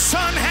 Whom the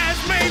Son has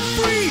made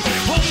free.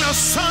 Whom the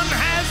Son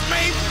has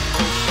made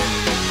free.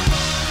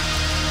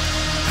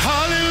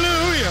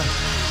 Hallelujah.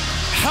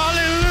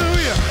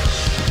 Hallelujah.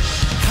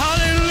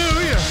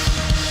 Hallelujah.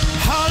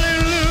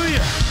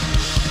 Hallelujah.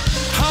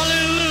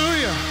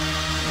 Hallelujah.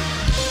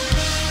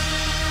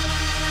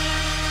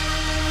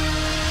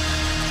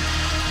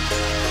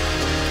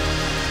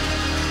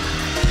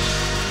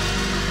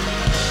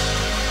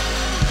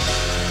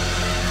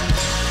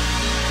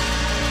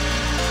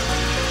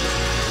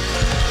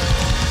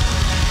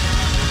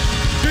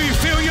 Do you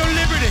feel your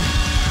liberty?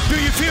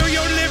 Do you feel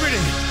your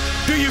liberty?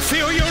 Do you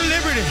feel your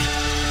liberty?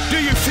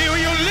 Do you feel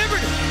your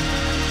liberty?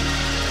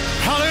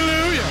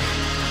 Hallelujah.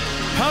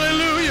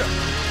 Hallelujah.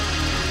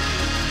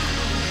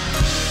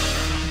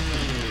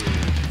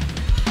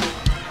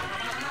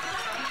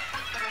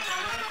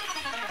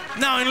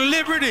 Now in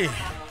liberty,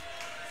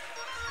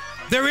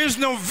 there is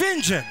no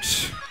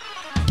vengeance.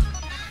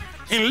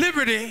 In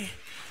liberty,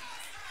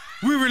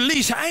 we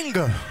release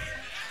anger.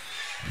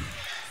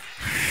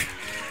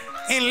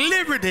 In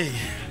liberty,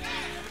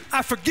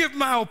 I forgive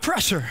my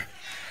oppressor.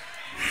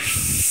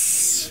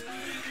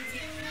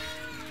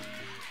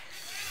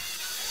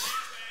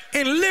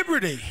 In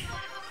liberty,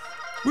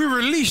 we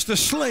release the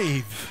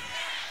slave.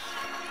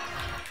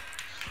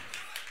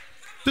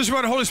 This is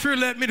why the Holy Spirit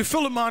led me to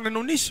Philemon and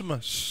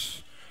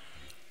Onesimus.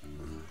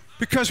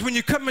 Because when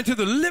you come into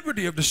the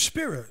liberty of the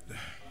Spirit,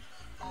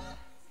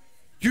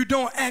 you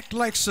don't act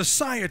like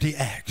society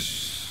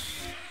acts.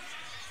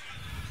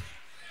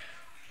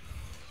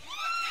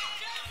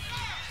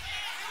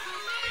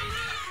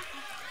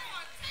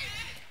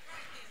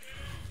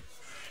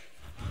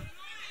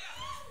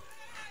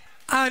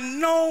 I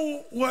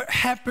know what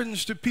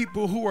happens to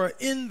people who are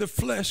in the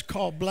flesh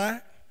called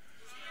black,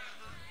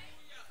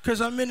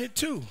 because I'm in it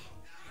too.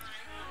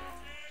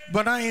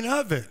 But I ain't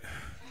of it.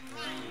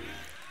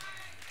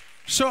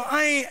 So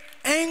I ain't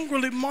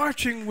angrily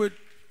marching with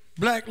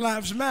Black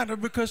Lives Matter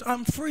because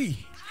I'm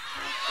free.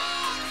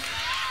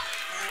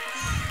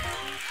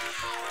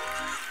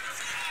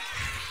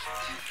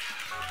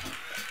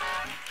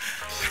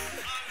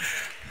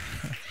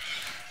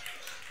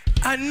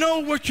 I know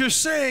what you're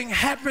saying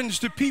happens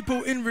to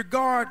people in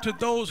regard to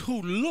those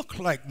who look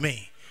like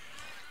me.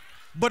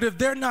 But if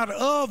they're not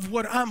of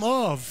what I'm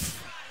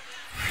of,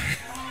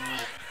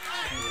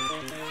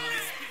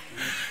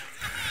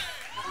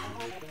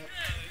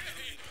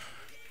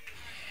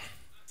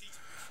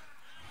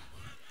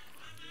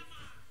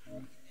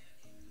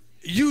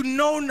 you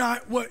know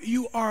not what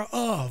you are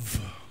of.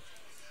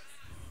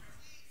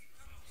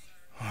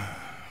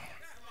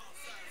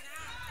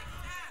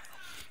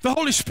 The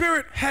Holy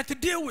Spirit had to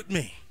deal with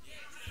me.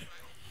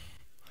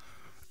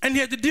 And he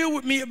had to deal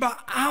with me about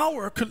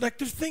our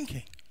collective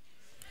thinking.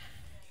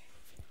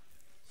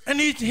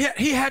 And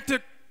he had to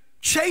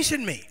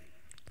chasten me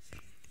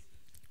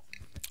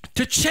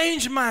to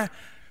change my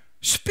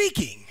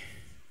speaking,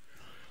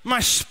 my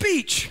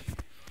speech,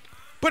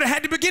 but it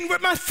had to begin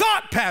with my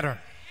thought pattern.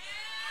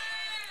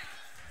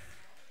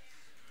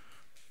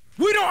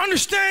 We don't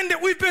understand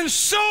that we've been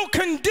so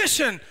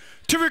conditioned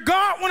to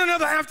regard one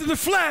another after the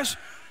flesh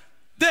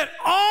that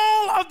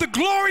all of the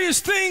glorious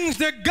things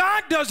that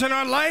God does in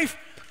our life,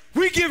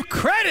 we give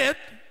credit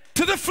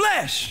to the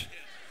flesh.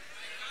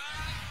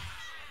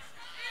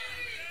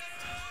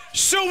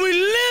 So we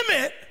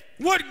limit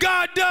what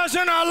God does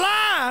in our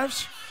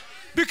lives,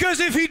 because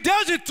if he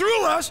does it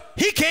through us,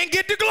 he can't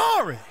get the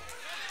glory.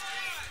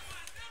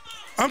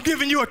 I'm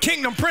giving you a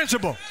kingdom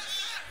principle.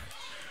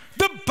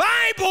 The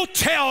Bible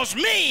tells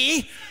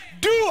me,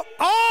 do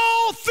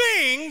all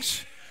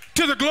things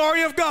to the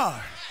glory of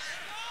God.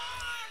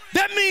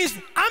 That means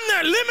I'm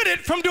not limited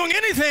from doing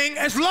anything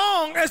as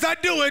long as I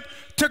do it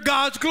to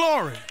God's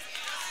glory.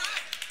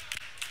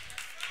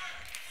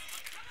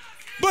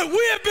 But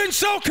we have been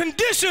so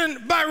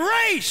conditioned by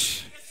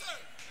race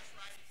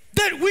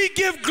that we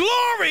give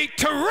glory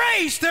to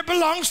race that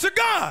belongs to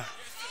God.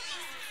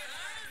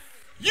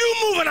 You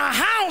move in a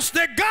house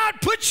that God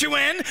puts you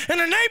in a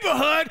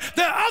neighborhood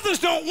that others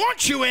don't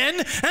want you in,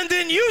 and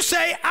then you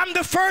say, I'm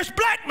the first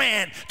black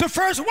man, the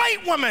first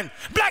white woman,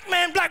 black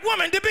man, black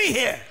woman to be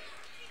here.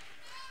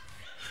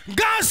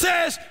 God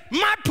says,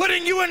 my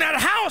putting you in that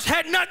house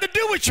had nothing to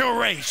do with your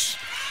race.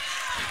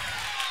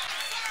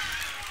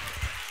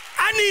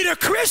 I need a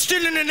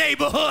Christian in the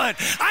neighborhood.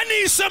 I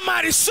need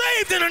somebody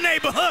saved in the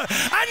neighborhood.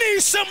 I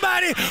need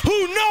somebody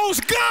who knows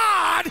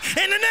God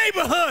in the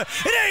neighborhood.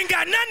 It ain't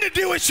got nothing to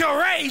do with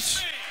your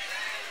race.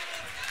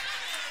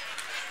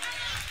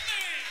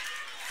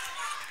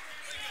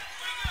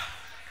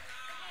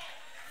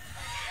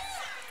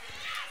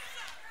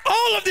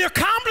 All of the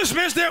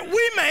accomplishments that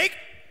we make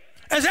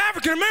as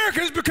African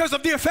Americans because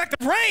of the effect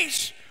of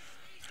race,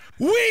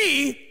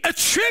 we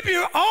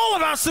attribute all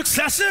of our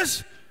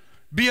successes,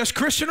 be us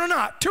Christian or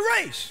not, to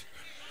race.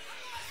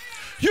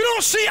 You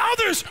don't see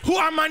others who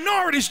are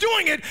minorities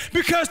doing it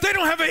because they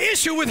don't have an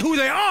issue with who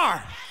they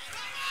are.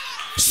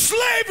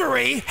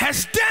 Slavery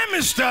has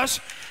damaged us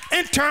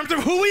in terms of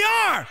who we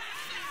are.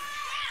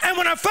 And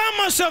when I found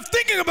myself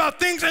thinking about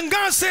things and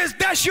God says,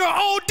 that's your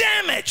old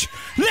damage,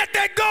 let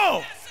that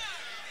go.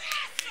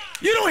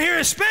 You don't hear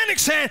Hispanics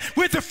saying,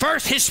 we're the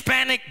first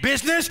Hispanic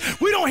business.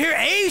 We don't hear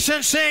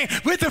Asians saying,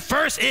 we're the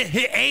first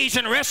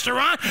Asian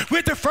restaurant.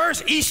 We're the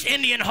first East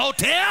Indian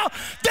hotel.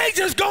 They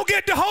just go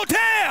get the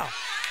hotel.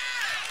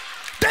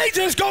 They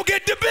just go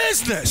get the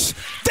business.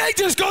 They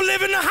just go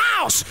live in the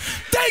house.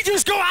 They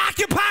just go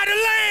occupy the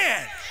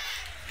land.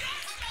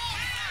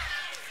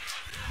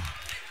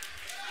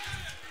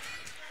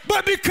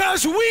 But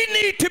because we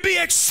need to be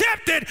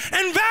accepted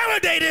and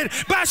validated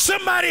by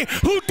somebody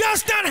who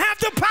does not have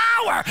the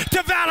power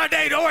to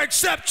validate or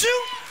accept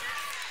you,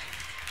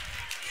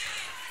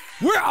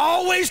 we're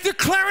always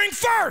declaring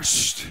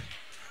first.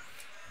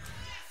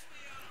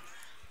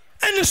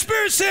 And the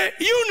Spirit said,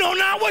 you know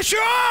not what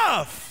you're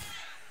of.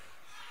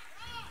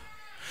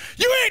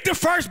 You ain't the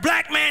first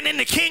black man in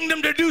the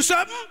kingdom to do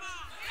something.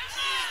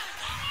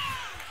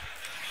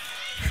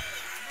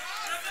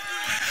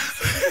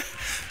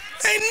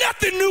 Ain't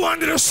nothing new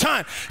under the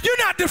sun. You're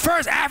not the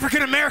first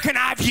African American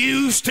I've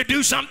used to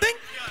do something.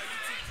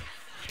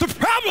 The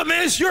problem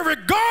is you're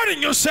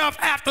regarding yourself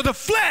after the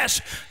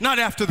flesh, not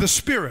after the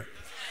Spirit.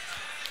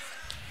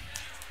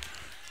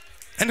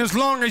 And as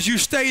long as you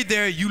stay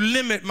there, you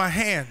limit my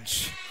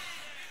hands.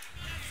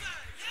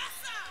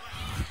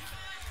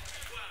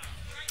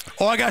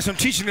 Oh, I got some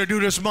teaching to do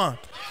this month.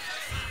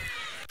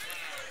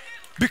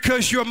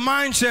 Because your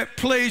mindset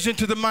plays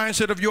into the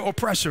mindset of your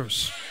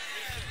oppressors.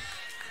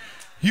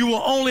 You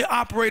will only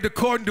operate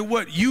according to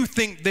what you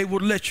think they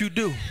will let you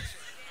do.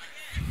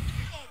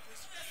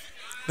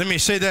 Let me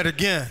say that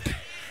again.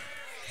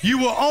 You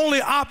will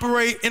only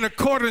operate in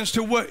accordance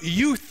to what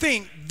you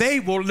think they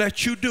will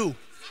let you do.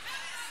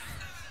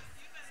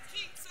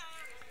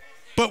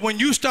 But when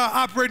you start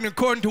operating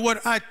according to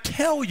what I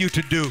tell you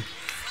to do,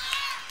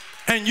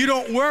 and you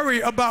don't worry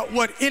about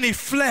what any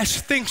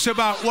flesh thinks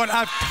about what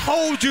I've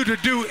told you to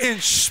do in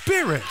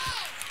spirit,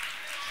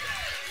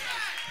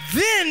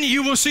 then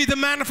you will see the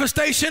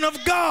manifestation of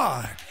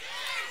God.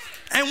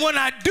 And when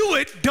I do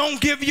it,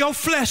 don't give your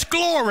flesh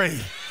glory.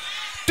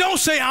 Don't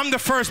say I'm the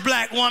first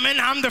black woman,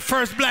 I'm the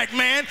first black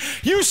man.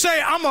 You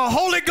say I'm a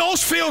Holy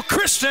Ghost-filled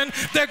Christian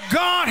that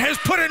God has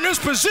put in this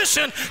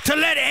position to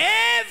let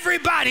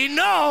everybody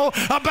know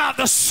about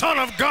the Son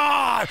of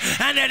God.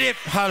 And that if,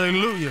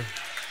 hallelujah.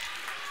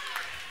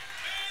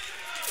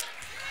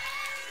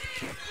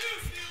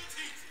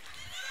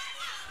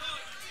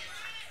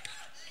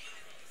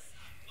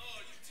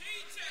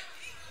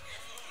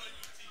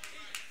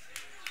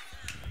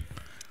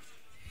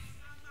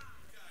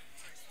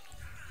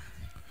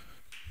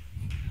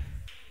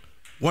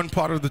 One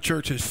part of the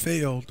church has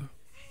failed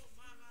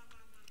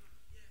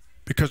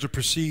because of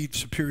perceived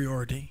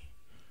superiority.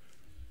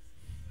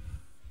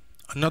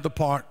 Another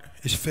part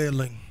is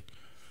failing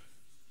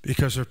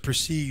because of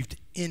perceived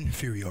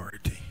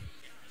inferiority.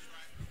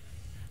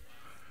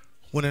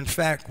 When in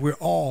fact we're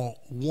all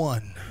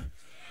one.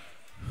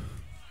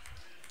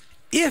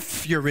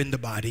 If you're in the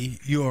body,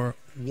 you're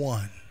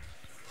one.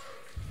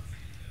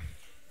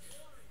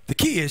 The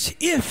key is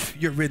if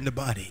you're in the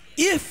body,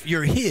 if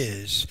you're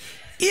His,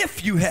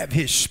 if you have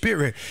His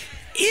Spirit,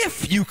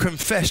 if you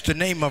confess the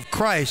name of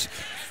Christ,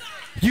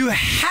 you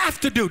have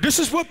to do. This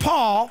is what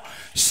Paul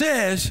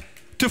says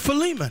to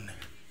Philemon.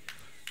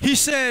 He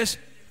says,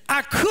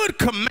 I could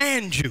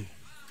command you.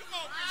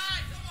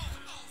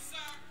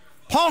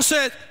 Paul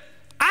said,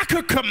 I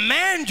could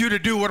command you to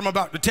do what I'm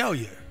about to tell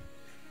you.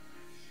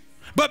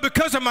 But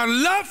because of my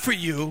love for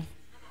you,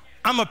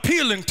 I'm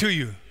appealing to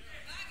you.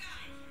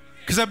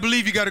 Because I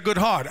believe you got a good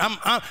heart.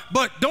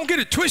 But don't get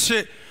it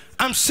twisted.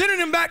 I'm sending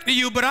him back to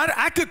you, but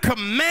I could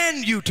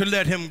command you to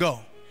let him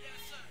go.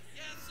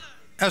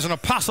 As an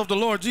apostle of the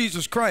Lord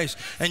Jesus Christ,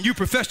 and you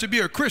profess to be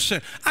a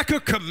Christian, I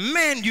could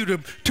command you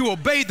to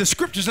obey the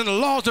scriptures and the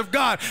laws of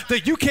God,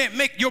 that you can't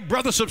make your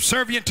brother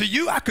subservient to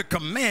you. I could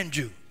command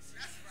you.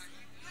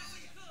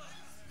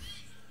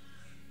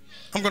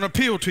 I'm going to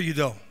appeal to you,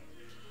 though,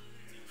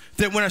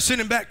 that when I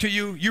send him back to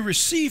you, you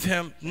receive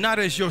him not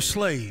as your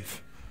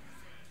slave,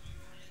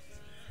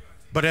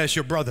 but as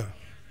your brother.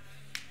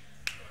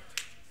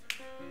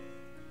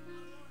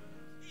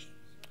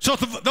 So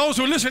those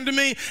who are listening to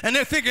me and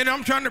they're thinking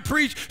I'm trying to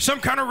preach some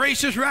kind of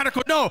racist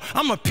radical, no,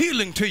 I'm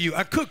appealing to you.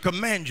 I could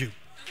command you.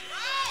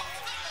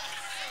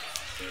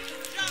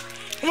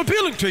 I'm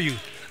appealing to you.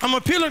 I'm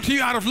appealing to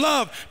you out of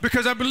love,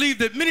 because I believe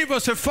that many of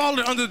us have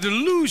fallen under the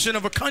delusion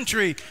of a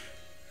country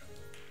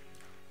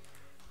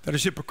that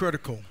is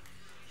hypocritical.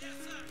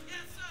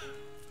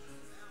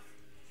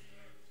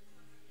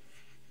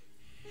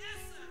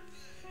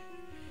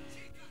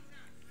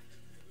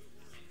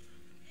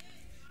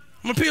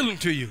 I'm appealing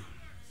to you.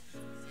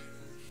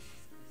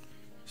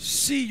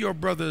 See your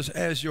brothers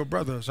as your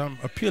brothers. I'm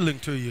appealing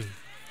to you.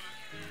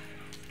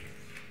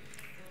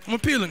 I'm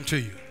appealing to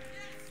you.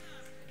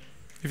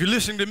 If you're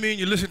listening to me and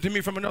you're listening to me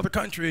from another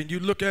country and you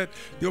look at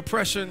the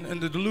oppression and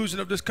the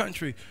delusion of this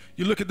country,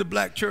 you look at the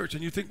black church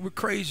and you think we're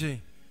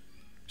crazy,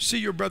 see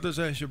your brothers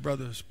as your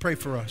brothers. Pray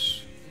for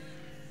us.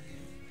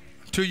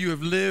 Until you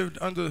have lived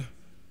under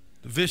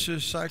the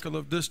vicious cycle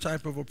of this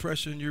type of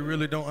oppression, you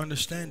really don't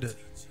understand it.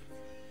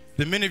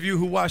 The many of you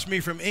who watch me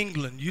from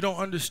England, you don't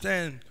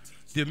understand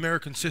the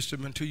American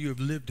system until you have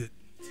lived it.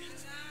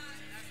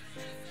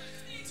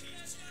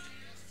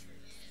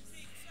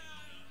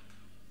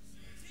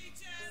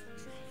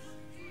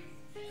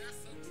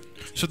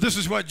 So this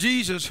is why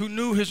Jesus, who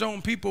knew his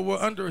own people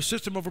were under a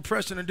system of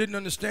oppression and didn't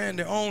understand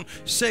their own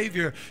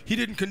Savior, he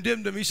didn't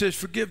condemn them. He says,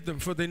 forgive them,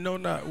 for they know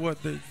not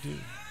what they do.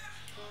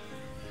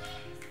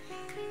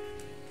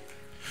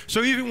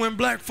 So even when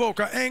black folk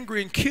are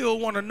angry and kill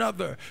one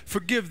another,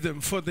 forgive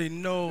them, for they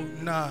know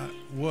not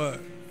what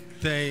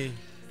they do.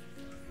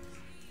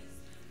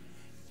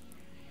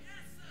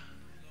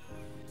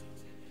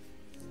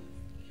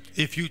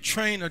 If you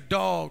train a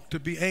dog to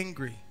be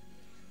angry,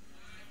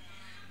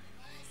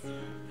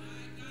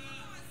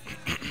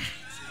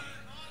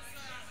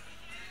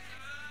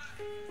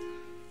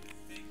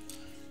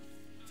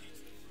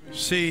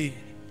 see,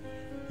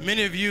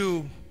 many of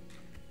you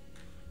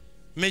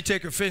may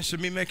take offense to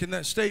me making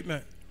that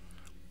statement,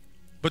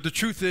 but the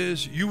truth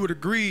is you would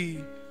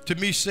agree to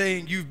me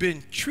saying you've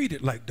been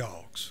treated like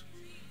dogs.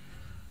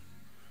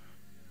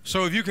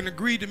 So if you can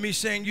agree to me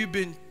saying you've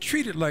been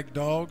treated like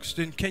dogs,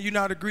 then can you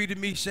not agree to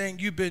me saying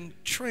you've been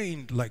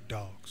trained like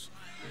dogs?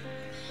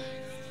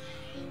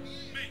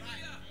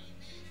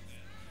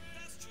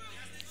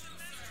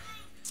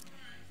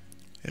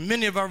 And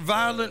many of our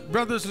violent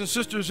brothers and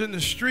sisters in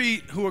the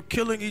street who are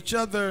killing each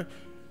other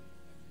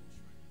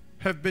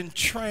have been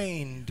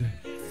trained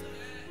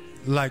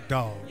like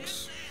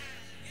dogs.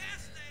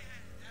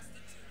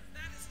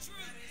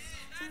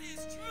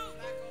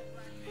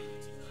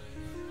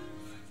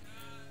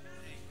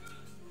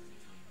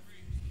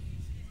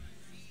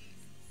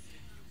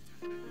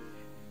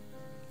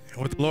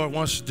 And what the Lord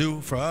wants to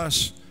do for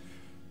us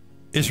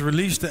is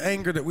release the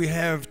anger that we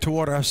have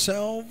toward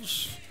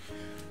ourselves,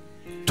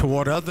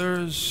 toward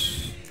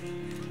others,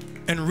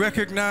 and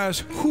recognize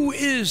who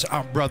is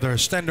our brother.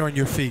 Stand on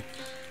your feet.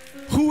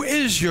 Who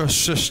is your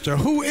sister?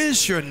 Who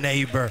is your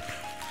neighbor?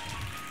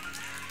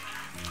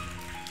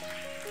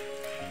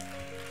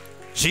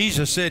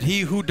 Jesus said,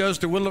 he who does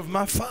the will of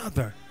my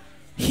Father,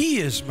 he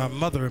is my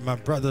mother and my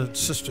brother and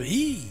sister.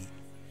 He.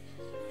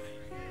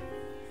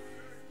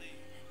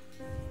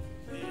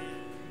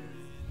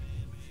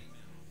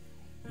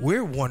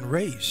 We're one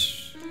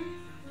race.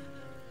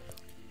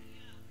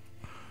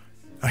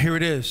 Now here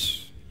it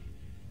is.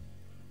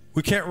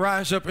 We can't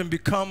rise up and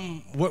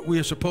become what we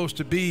are supposed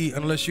to be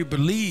unless you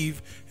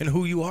believe in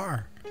who you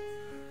are.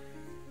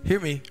 Hear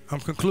me, I'm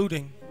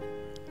concluding.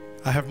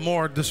 I have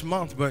more this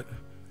month, but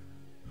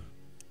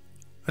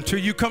until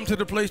you come to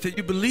the place that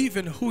you believe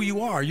in who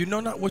you are, you know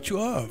not what you're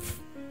of.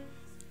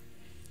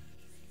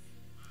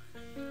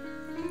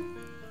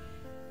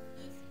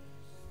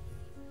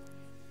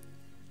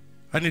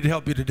 I need to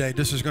help you today.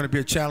 This is going to be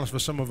a challenge for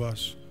some of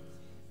us.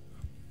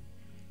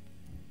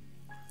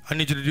 I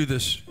need you to do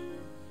this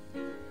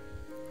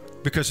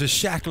because it's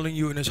shackling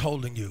you and it's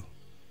holding you.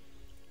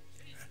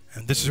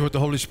 And this is what the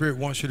Holy Spirit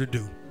wants you to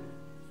do.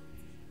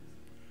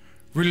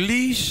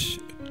 Release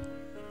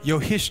your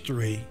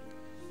history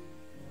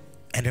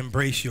and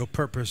embrace your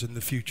purpose in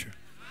the future.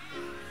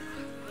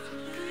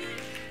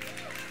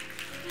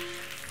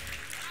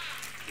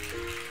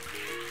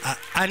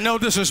 I know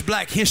this is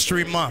Black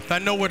History Month. I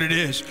know what it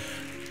is.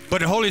 But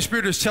the Holy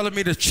Spirit is telling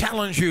me to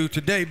challenge you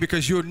today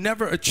because you'll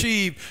never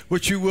achieve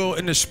what you will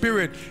in the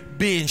Spirit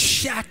being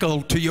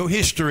shackled to your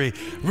history.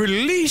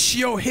 Release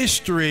your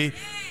history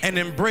and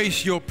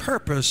embrace your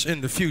purpose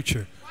in the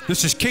future.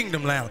 This is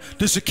kingdom land.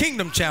 This is a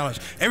kingdom challenge.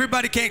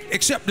 Everybody can't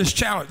accept this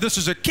challenge. This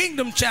is a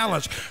kingdom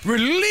challenge.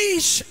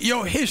 Release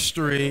your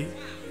history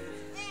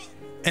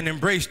and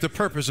embrace the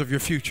purpose of your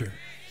future.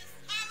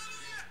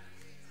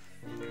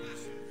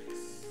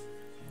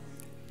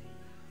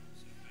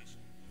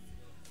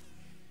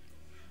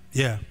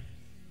 Yeah.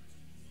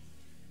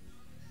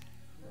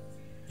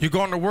 You're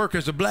going to work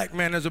as a black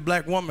man, as a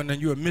black woman,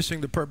 and you are missing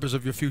the purpose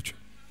of your future.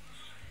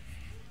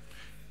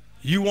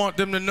 You want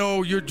them to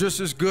know you're just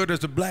as good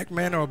as a black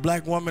man or a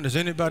black woman as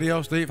anybody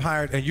else they've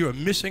hired, and you are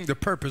missing the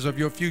purpose of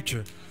your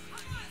future.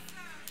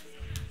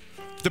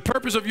 The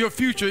purpose of your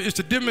future is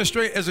to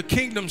demonstrate as a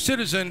kingdom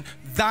citizen,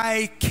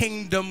 thy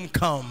kingdom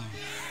come,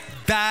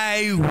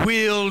 thy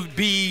will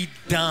be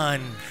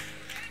done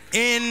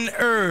in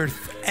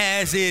earth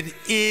as it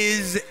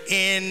is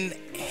in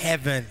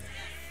heaven.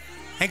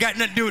 Ain't got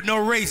nothing to do with no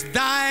race.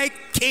 Thy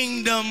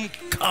kingdom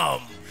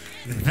come,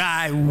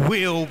 thy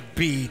will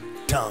be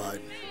done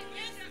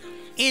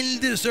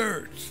in this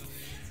earth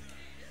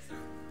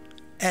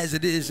as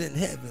it is in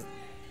heaven.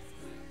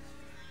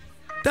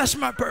 That's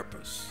my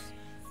purpose.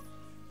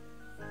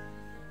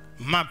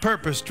 My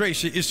purpose,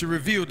 Tracy, is to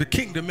reveal the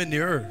kingdom in the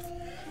earth.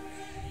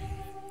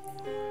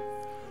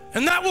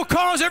 And that will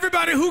cause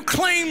everybody who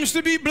claims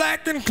to be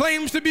black and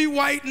claims to be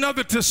white and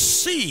other to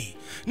see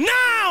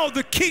now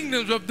the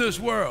kingdoms of this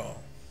world.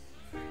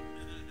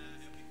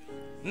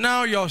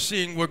 Now y'all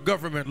seeing what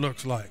government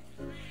looks like.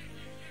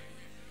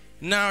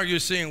 Now you're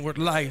seeing what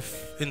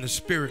life in the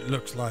spirit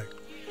looks like.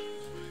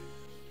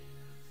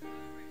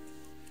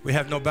 We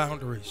have no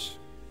boundaries.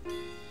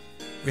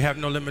 We have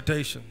no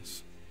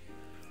limitations.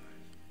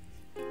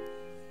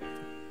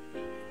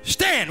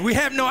 Stand. We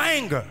have no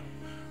anger.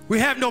 We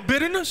have no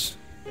bitterness.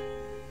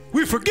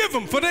 We forgive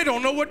them, for they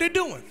don't know what they're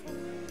doing.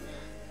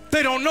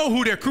 They don't know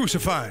who they're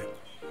crucifying.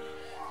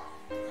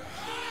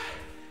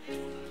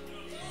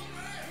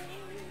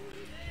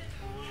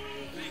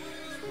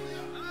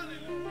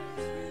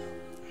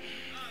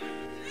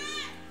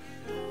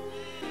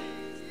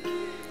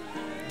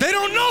 They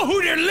don't know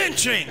who they're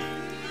lynching.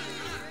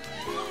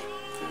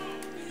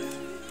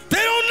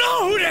 They don't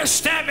know who they're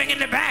stabbing in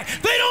the back.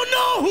 They don't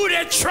know who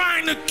they're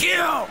trying to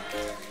kill.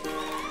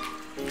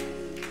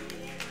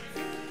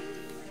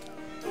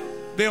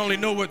 They only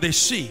know what they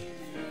see.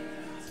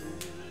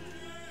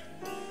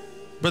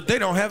 But they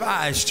don't have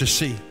eyes to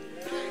see.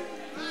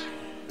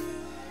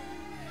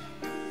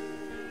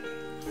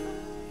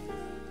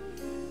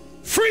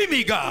 Free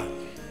me, God,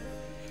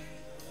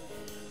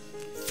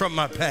 from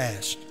my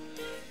past.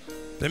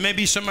 There may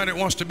be somebody that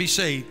wants to be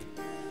saved,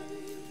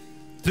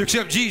 to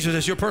accept Jesus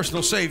as your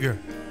personal Savior.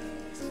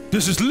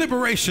 This is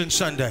Liberation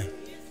Sunday.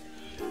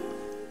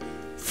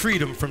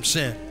 Freedom from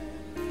sin.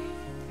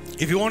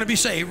 If you want to be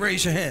saved,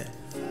 raise your hand.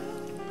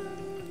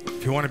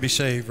 If you want to be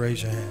saved,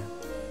 raise your hand.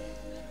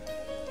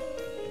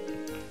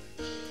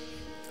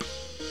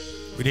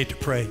 We need to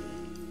pray.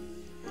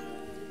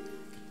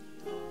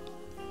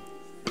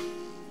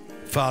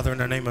 Father, in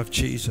the name of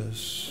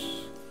Jesus,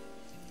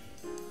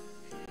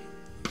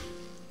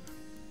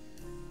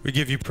 we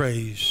give you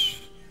praise.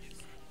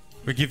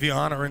 We give you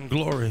honor and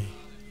glory.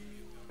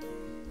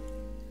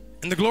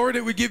 And the glory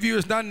that we give you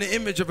is not in the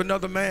image of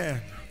another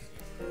man,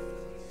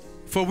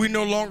 for we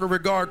no longer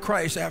regard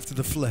Christ after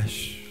the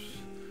flesh.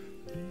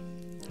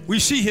 We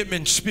see him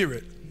in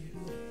spirit.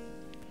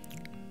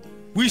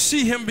 We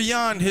see him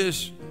beyond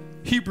his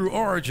Hebrew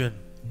origin.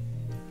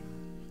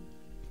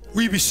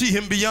 We see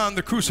him beyond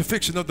the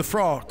crucifixion of the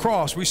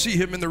cross. We see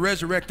him in the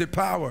resurrected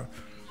power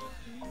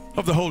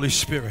of the Holy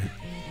Spirit.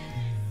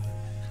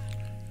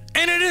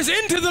 And it is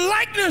into the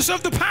likeness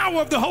of the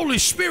power of the Holy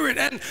Spirit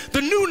and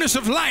the newness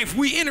of life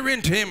we enter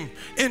into him,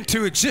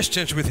 into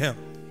existence with him.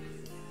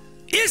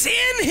 It's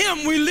in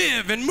him we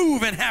live and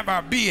move and have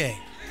our being.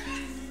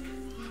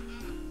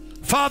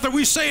 Father,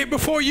 we say it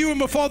before you and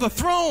before the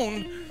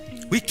throne.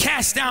 We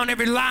cast down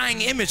every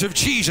lying image of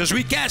Jesus.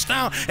 We cast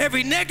down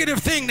every negative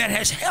thing that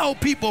has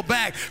held people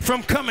back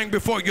from coming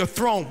before your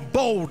throne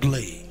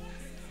boldly.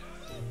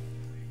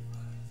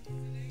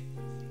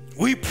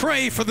 We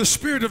pray for the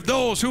spirit of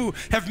those who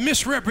have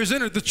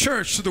misrepresented the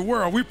church to the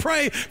world. We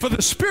pray for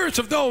the spirits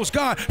of those,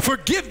 God,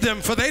 forgive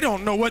them, for they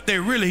don't know what they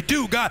really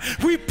do, God.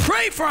 We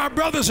pray for our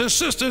brothers and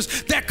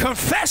sisters that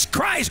confess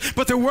Christ,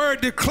 but the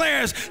word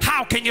declares,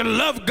 how can you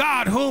love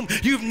God whom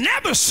you've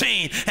never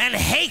seen and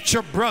hate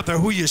your brother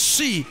who you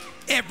see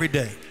every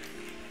day?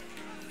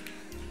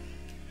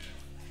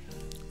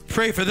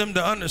 Pray for them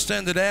to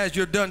understand that as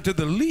you've done to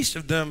the least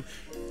of them,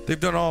 they've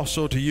done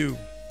also to you.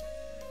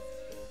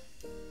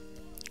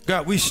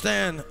 God, we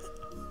stand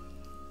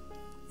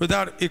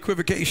without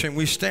equivocation.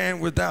 We stand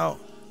without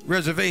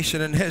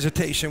reservation and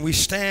hesitation. We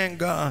stand,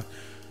 God,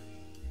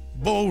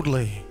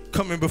 boldly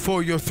coming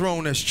before your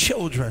throne as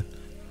children.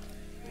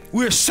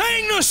 We're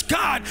saying this,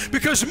 God,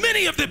 because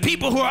many of the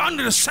people who are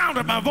under the sound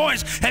of my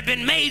voice have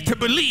been made to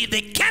believe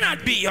they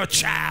cannot be your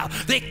child.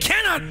 They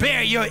cannot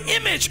bear your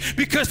image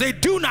because they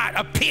do not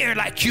appear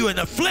like you in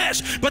the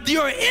flesh, but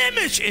your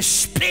image is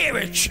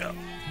spiritual.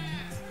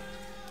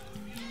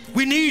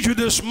 We need you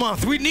this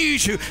month. We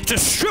need you to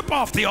strip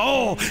off the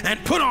old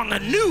and put on the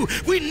new.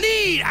 We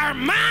need our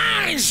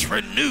minds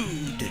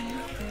renewed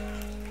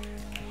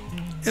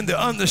in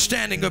the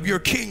understanding of your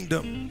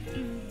kingdom.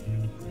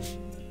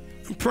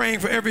 I'm praying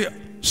for every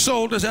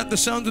soul that's at the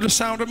sound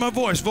of my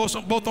voice,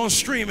 both on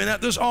stream and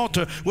at this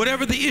altar.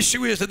 Whatever the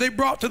issue is that they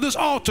brought to this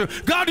altar,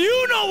 God,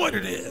 you know what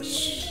it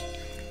is.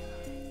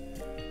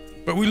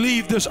 But we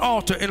leave this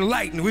altar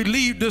enlightened. We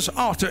leave this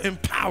altar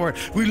empowered.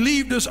 We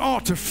leave this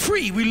altar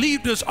free. We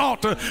leave this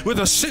altar with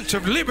a sense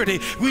of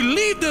liberty. We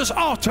leave this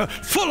altar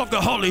full of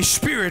the Holy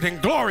Spirit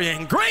and glory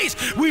and grace.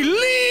 We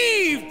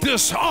leave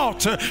this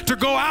altar to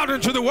go out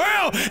into the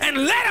world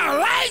and let our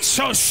light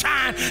so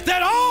shine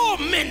that all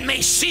men may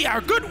see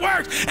our good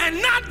works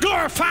and not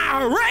glorify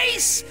our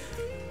race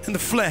in the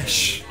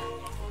flesh,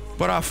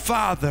 but our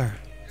Father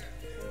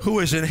who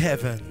is in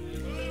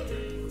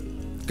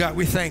heaven. God,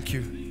 we thank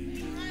you.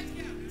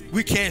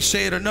 We can't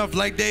say it enough.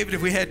 Like David,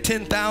 if we had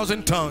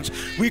 10,000 tongues,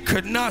 we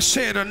could not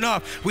say it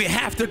enough. We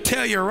have to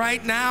tell you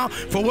right now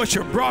for what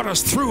you brought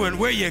us through and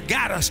where you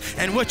got us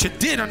and what you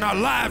did in our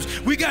lives.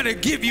 We got to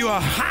give you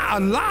a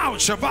loud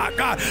Shabbat,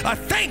 God, a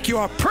thank you,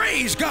 a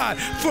praise, God,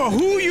 for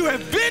who you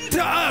have been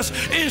to us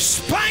in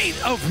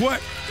spite of what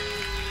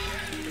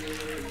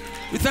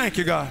We thank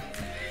you, God.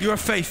 You are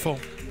faithful.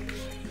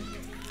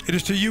 It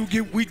is to you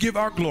we give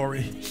our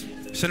glory.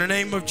 It's in the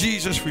name of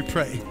Jesus we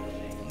pray.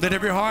 Let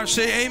every heart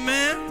say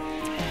amen.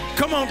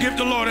 Come on, give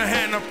the Lord a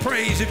hand of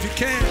praise if you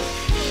can.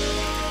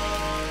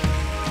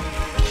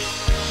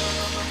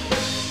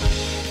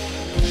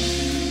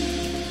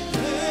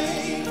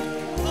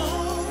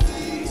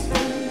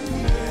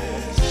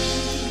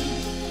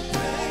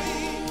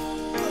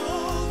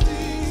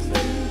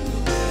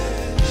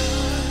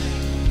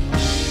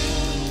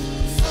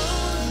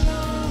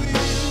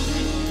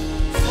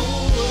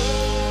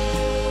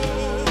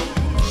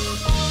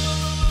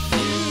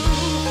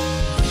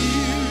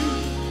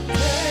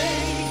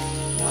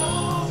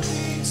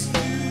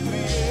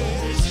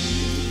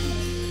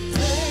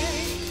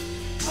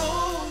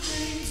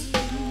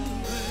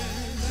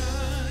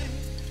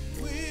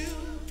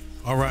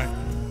 All right,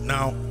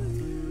 now,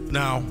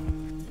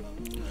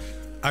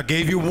 I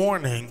gave you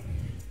warning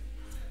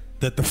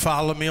that to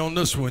follow me on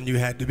this one, you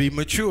had to be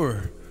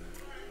mature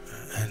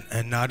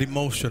and not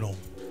emotional.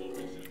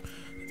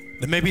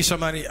 There may be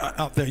somebody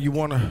out there you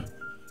want to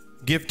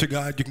give to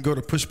God. You can go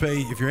to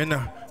PushPay. If you're in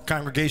the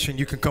congregation,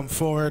 you can come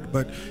forward.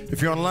 But if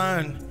you're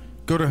online,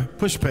 go to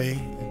PushPay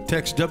and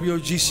text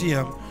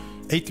WOGCM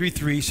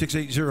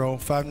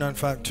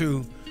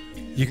 833-680-5952.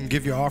 You can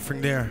give your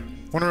offering there.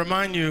 I want to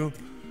remind you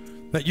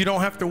that you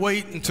don't have to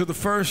wait until the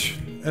first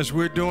as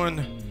we're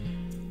doing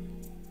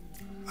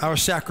our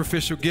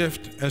sacrificial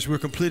gift, as we're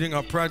completing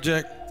our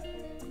project.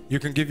 You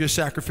can give your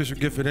sacrificial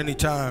gift at any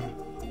time,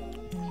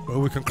 but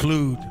we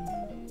conclude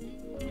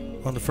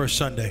on the first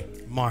Sunday,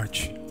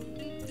 March.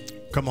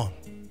 Come on,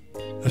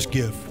 let's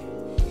give.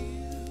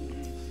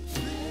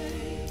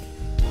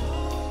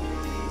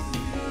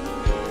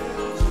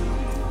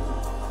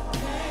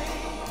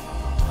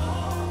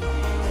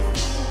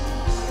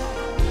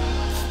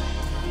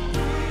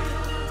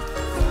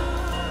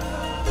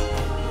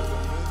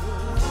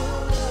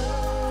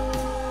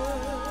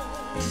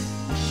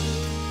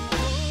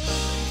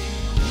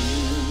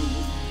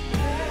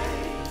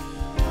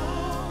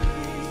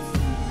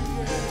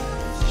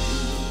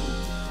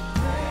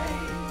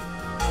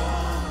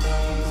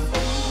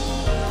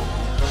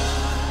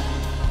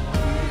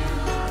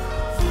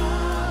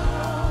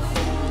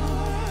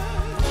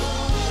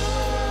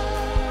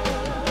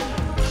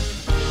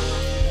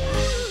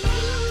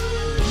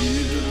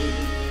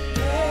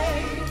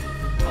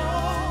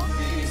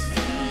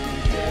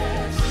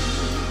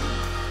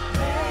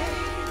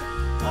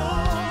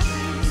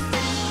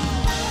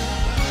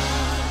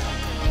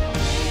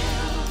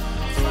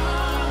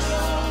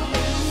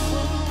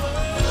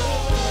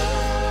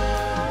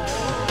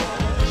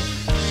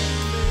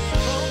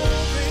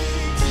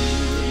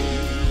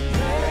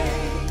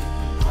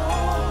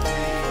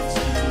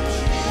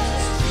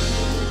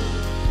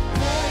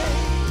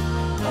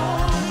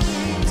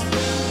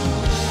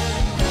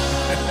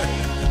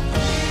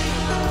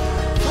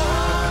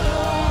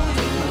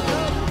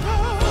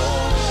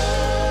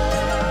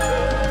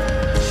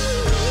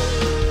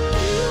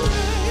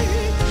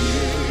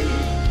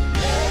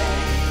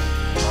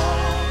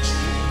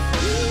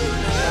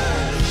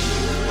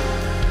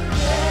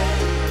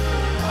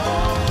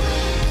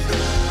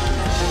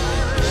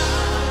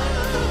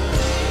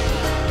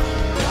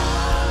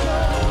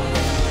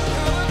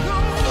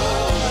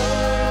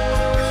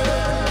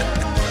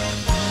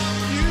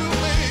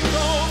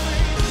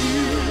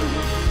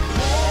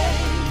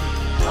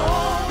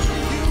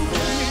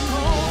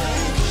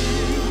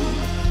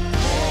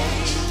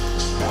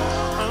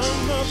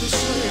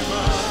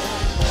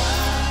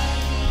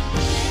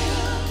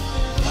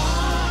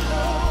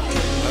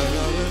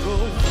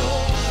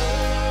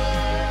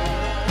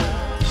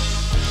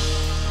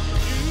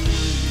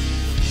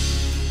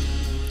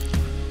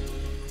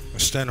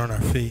 Stand on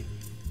our feet.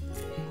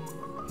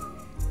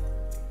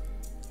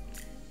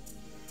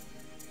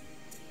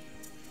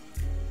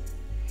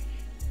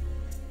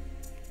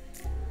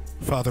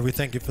 Father, we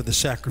thank you for the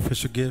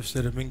sacrificial gifts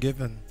that have been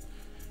given,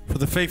 for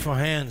the faithful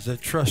hands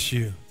that trust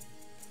you,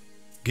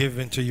 give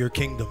into your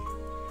kingdom,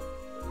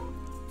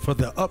 for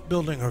the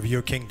upbuilding of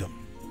your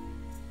kingdom.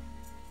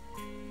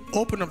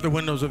 Open up the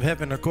windows of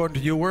heaven according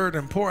to your word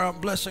and pour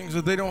out blessings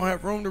that they don't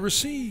have room to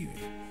receive.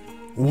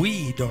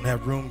 We don't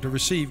have room to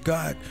receive.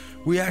 God,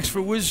 we ask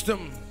for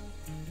wisdom,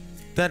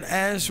 that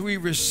as we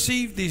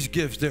receive these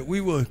gifts, that we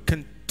will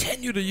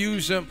continue to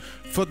use them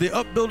for the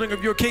upbuilding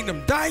of your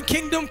kingdom. Thy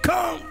kingdom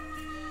come,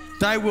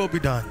 thy will be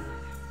done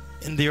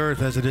in the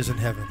earth as it is in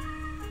heaven.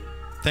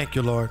 Thank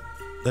you, Lord.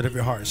 Let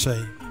every heart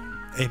say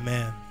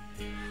amen.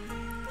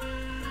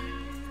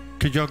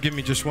 Could y'all give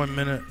me just 1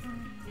 minute?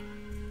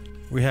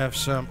 We have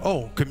some,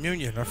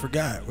 communion. I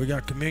forgot. We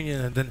got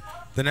communion, and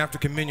then after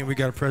communion, we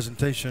got a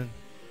presentation.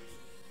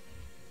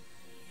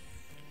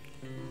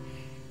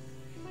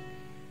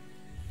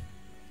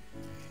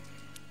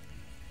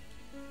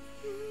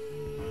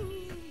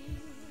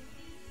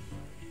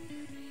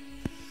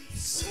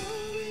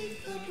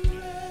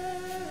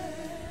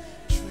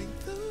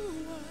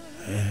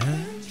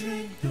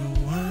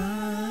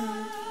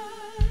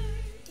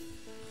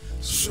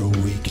 So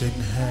we can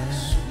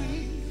have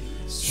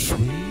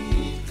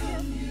sweet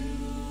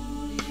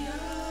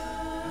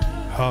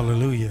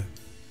Hallelujah.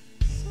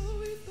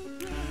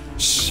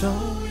 So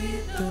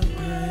eat the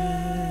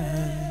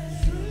bread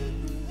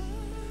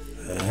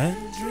and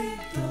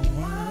drink the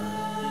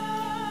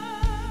wine,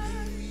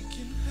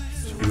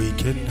 so we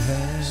can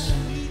have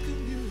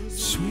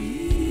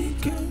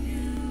sweet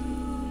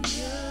communion.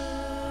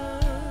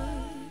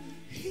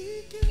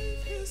 He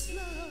gave his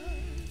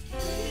life.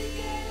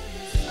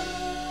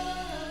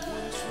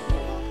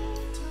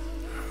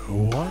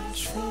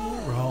 Once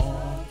for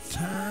all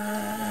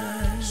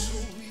time,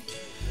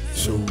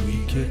 so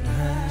we can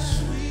have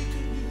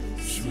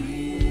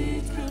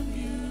sweet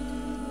communion.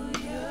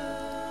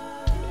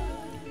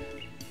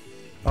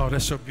 Oh,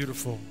 that's so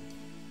beautiful.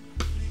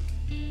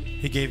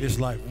 He gave his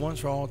life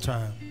once for all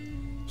time,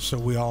 so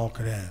we all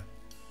could have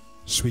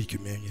sweet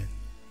communion.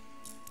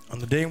 On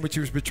the day in which he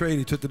was betrayed,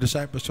 he took the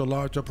disciples to a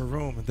large upper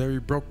room, and there he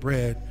broke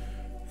bread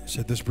and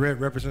said, "This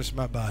bread represents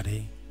my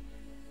body,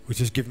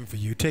 which is given for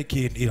you. Take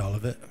it and eat all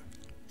of it."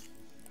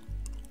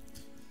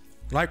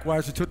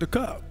 Likewise, he took the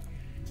cup.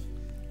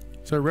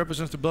 So it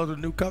represents the blood of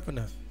the new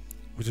covenant,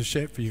 which is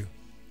shed for you.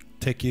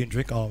 Take it and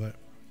drink all of it.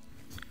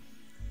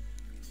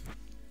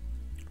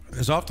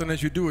 As often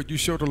as you do it, you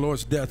show the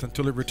Lord's death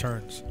until he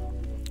returns.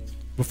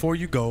 Before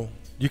you go,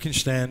 you can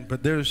stand,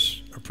 but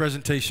there's a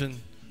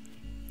presentation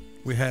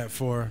we have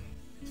for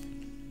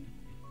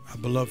our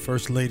beloved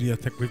First Lady. I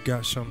think we've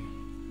got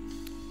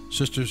some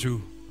sisters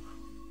who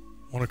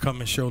want to come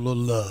and show a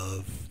little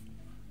love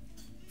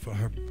for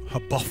her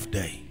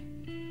birthday.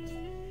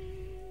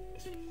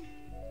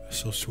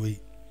 So sweet.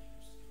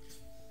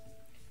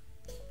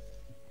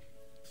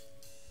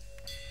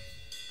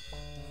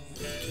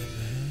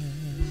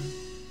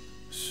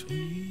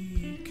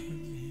 Sweet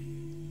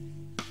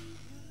communion.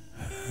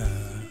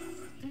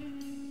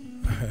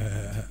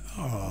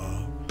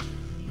 Oh.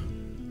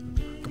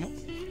 Come on.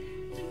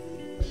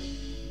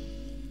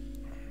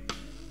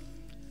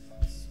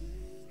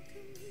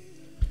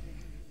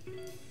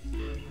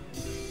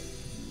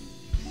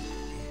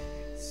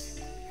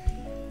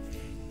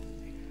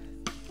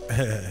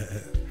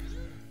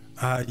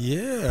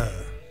 Yeah.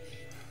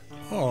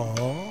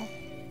 Oh.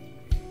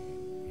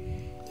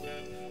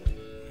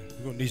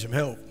 We're gonna need some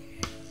help.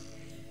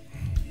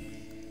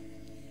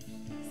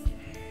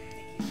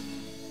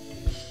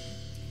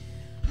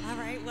 All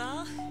right,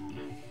 well,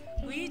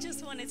 we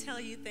just want to tell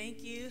you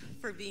thank you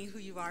for being who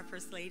you are,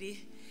 First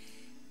Lady.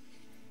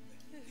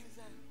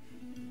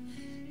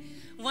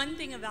 One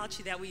thing about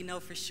you that we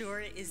know for sure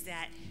is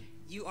that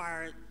you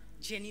are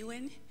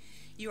genuine,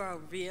 you are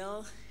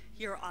real,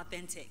 you're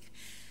authentic.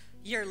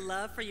 Your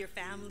love for your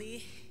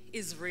family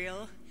is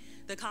real.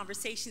 The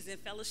conversations and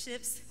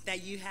fellowships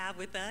that you have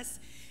with us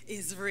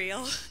is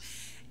real.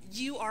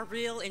 You are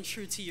real and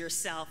true to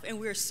yourself, and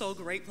we're so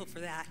grateful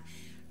for that.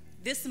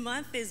 This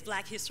month is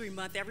Black History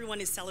Month.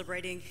 Everyone is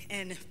celebrating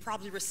and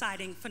probably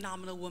reciting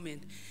Phenomenal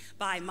Woman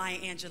by Maya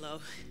Angelou.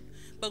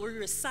 But we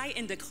recite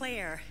and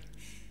declare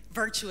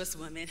Virtuous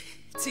Woman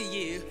to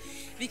you,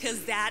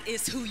 because that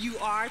is who you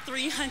are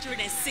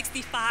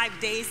 365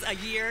 days a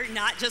year,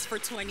 not just for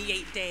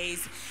 28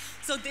 days.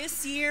 So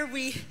this year,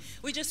 we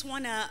just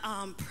want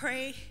to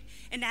pray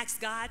and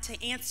ask God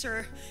to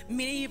answer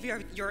many of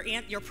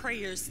your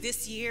prayers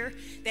this year,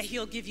 that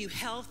he'll give you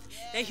health,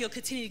 that he'll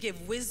continue to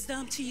give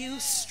wisdom to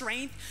you,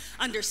 strength,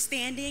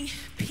 understanding,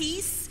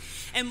 peace,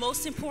 and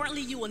most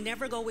importantly, you will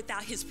never go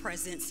without his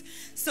presence.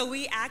 So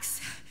we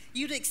ask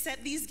you to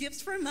accept these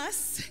gifts from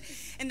us,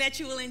 and that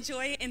you will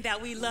enjoy it, and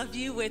that we love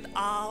you with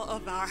all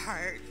of our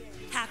heart.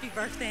 Happy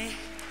birthday.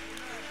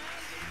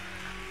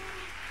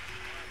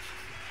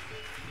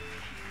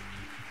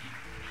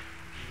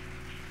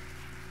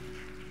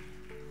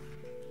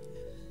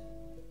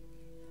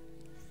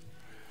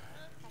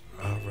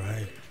 All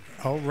right.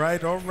 All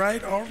right, all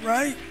right, all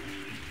right.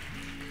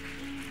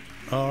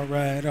 All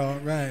right, all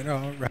right,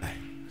 all right.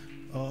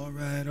 All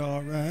right,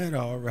 all right,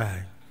 all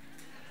right.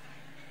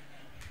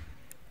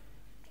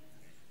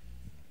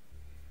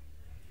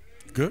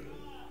 Good?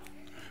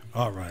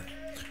 All right.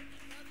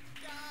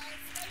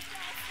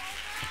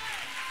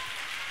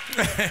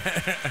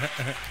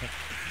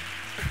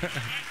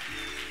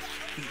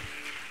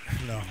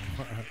 No.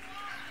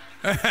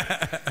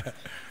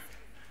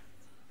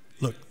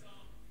 Look.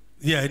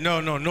 Yeah,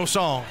 no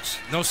songs.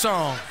 No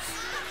songs.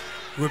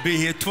 We'll be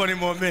here 20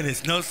 more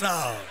minutes. No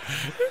song.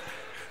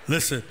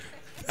 Listen,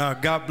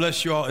 God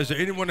bless you all. Is there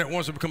anyone that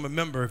wants to become a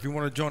member? If you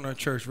want to join our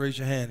church, raise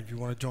your hand if you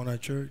want to join our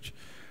church.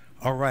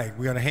 All right,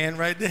 we got a hand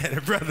right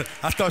there. Brother,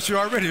 I thought you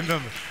already a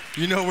member.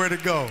 You know where to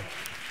go.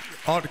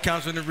 All the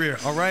counts in the rear,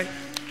 all right?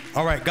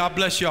 All right, God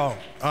bless y'all.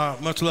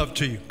 Much love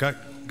to you.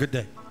 Good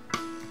day.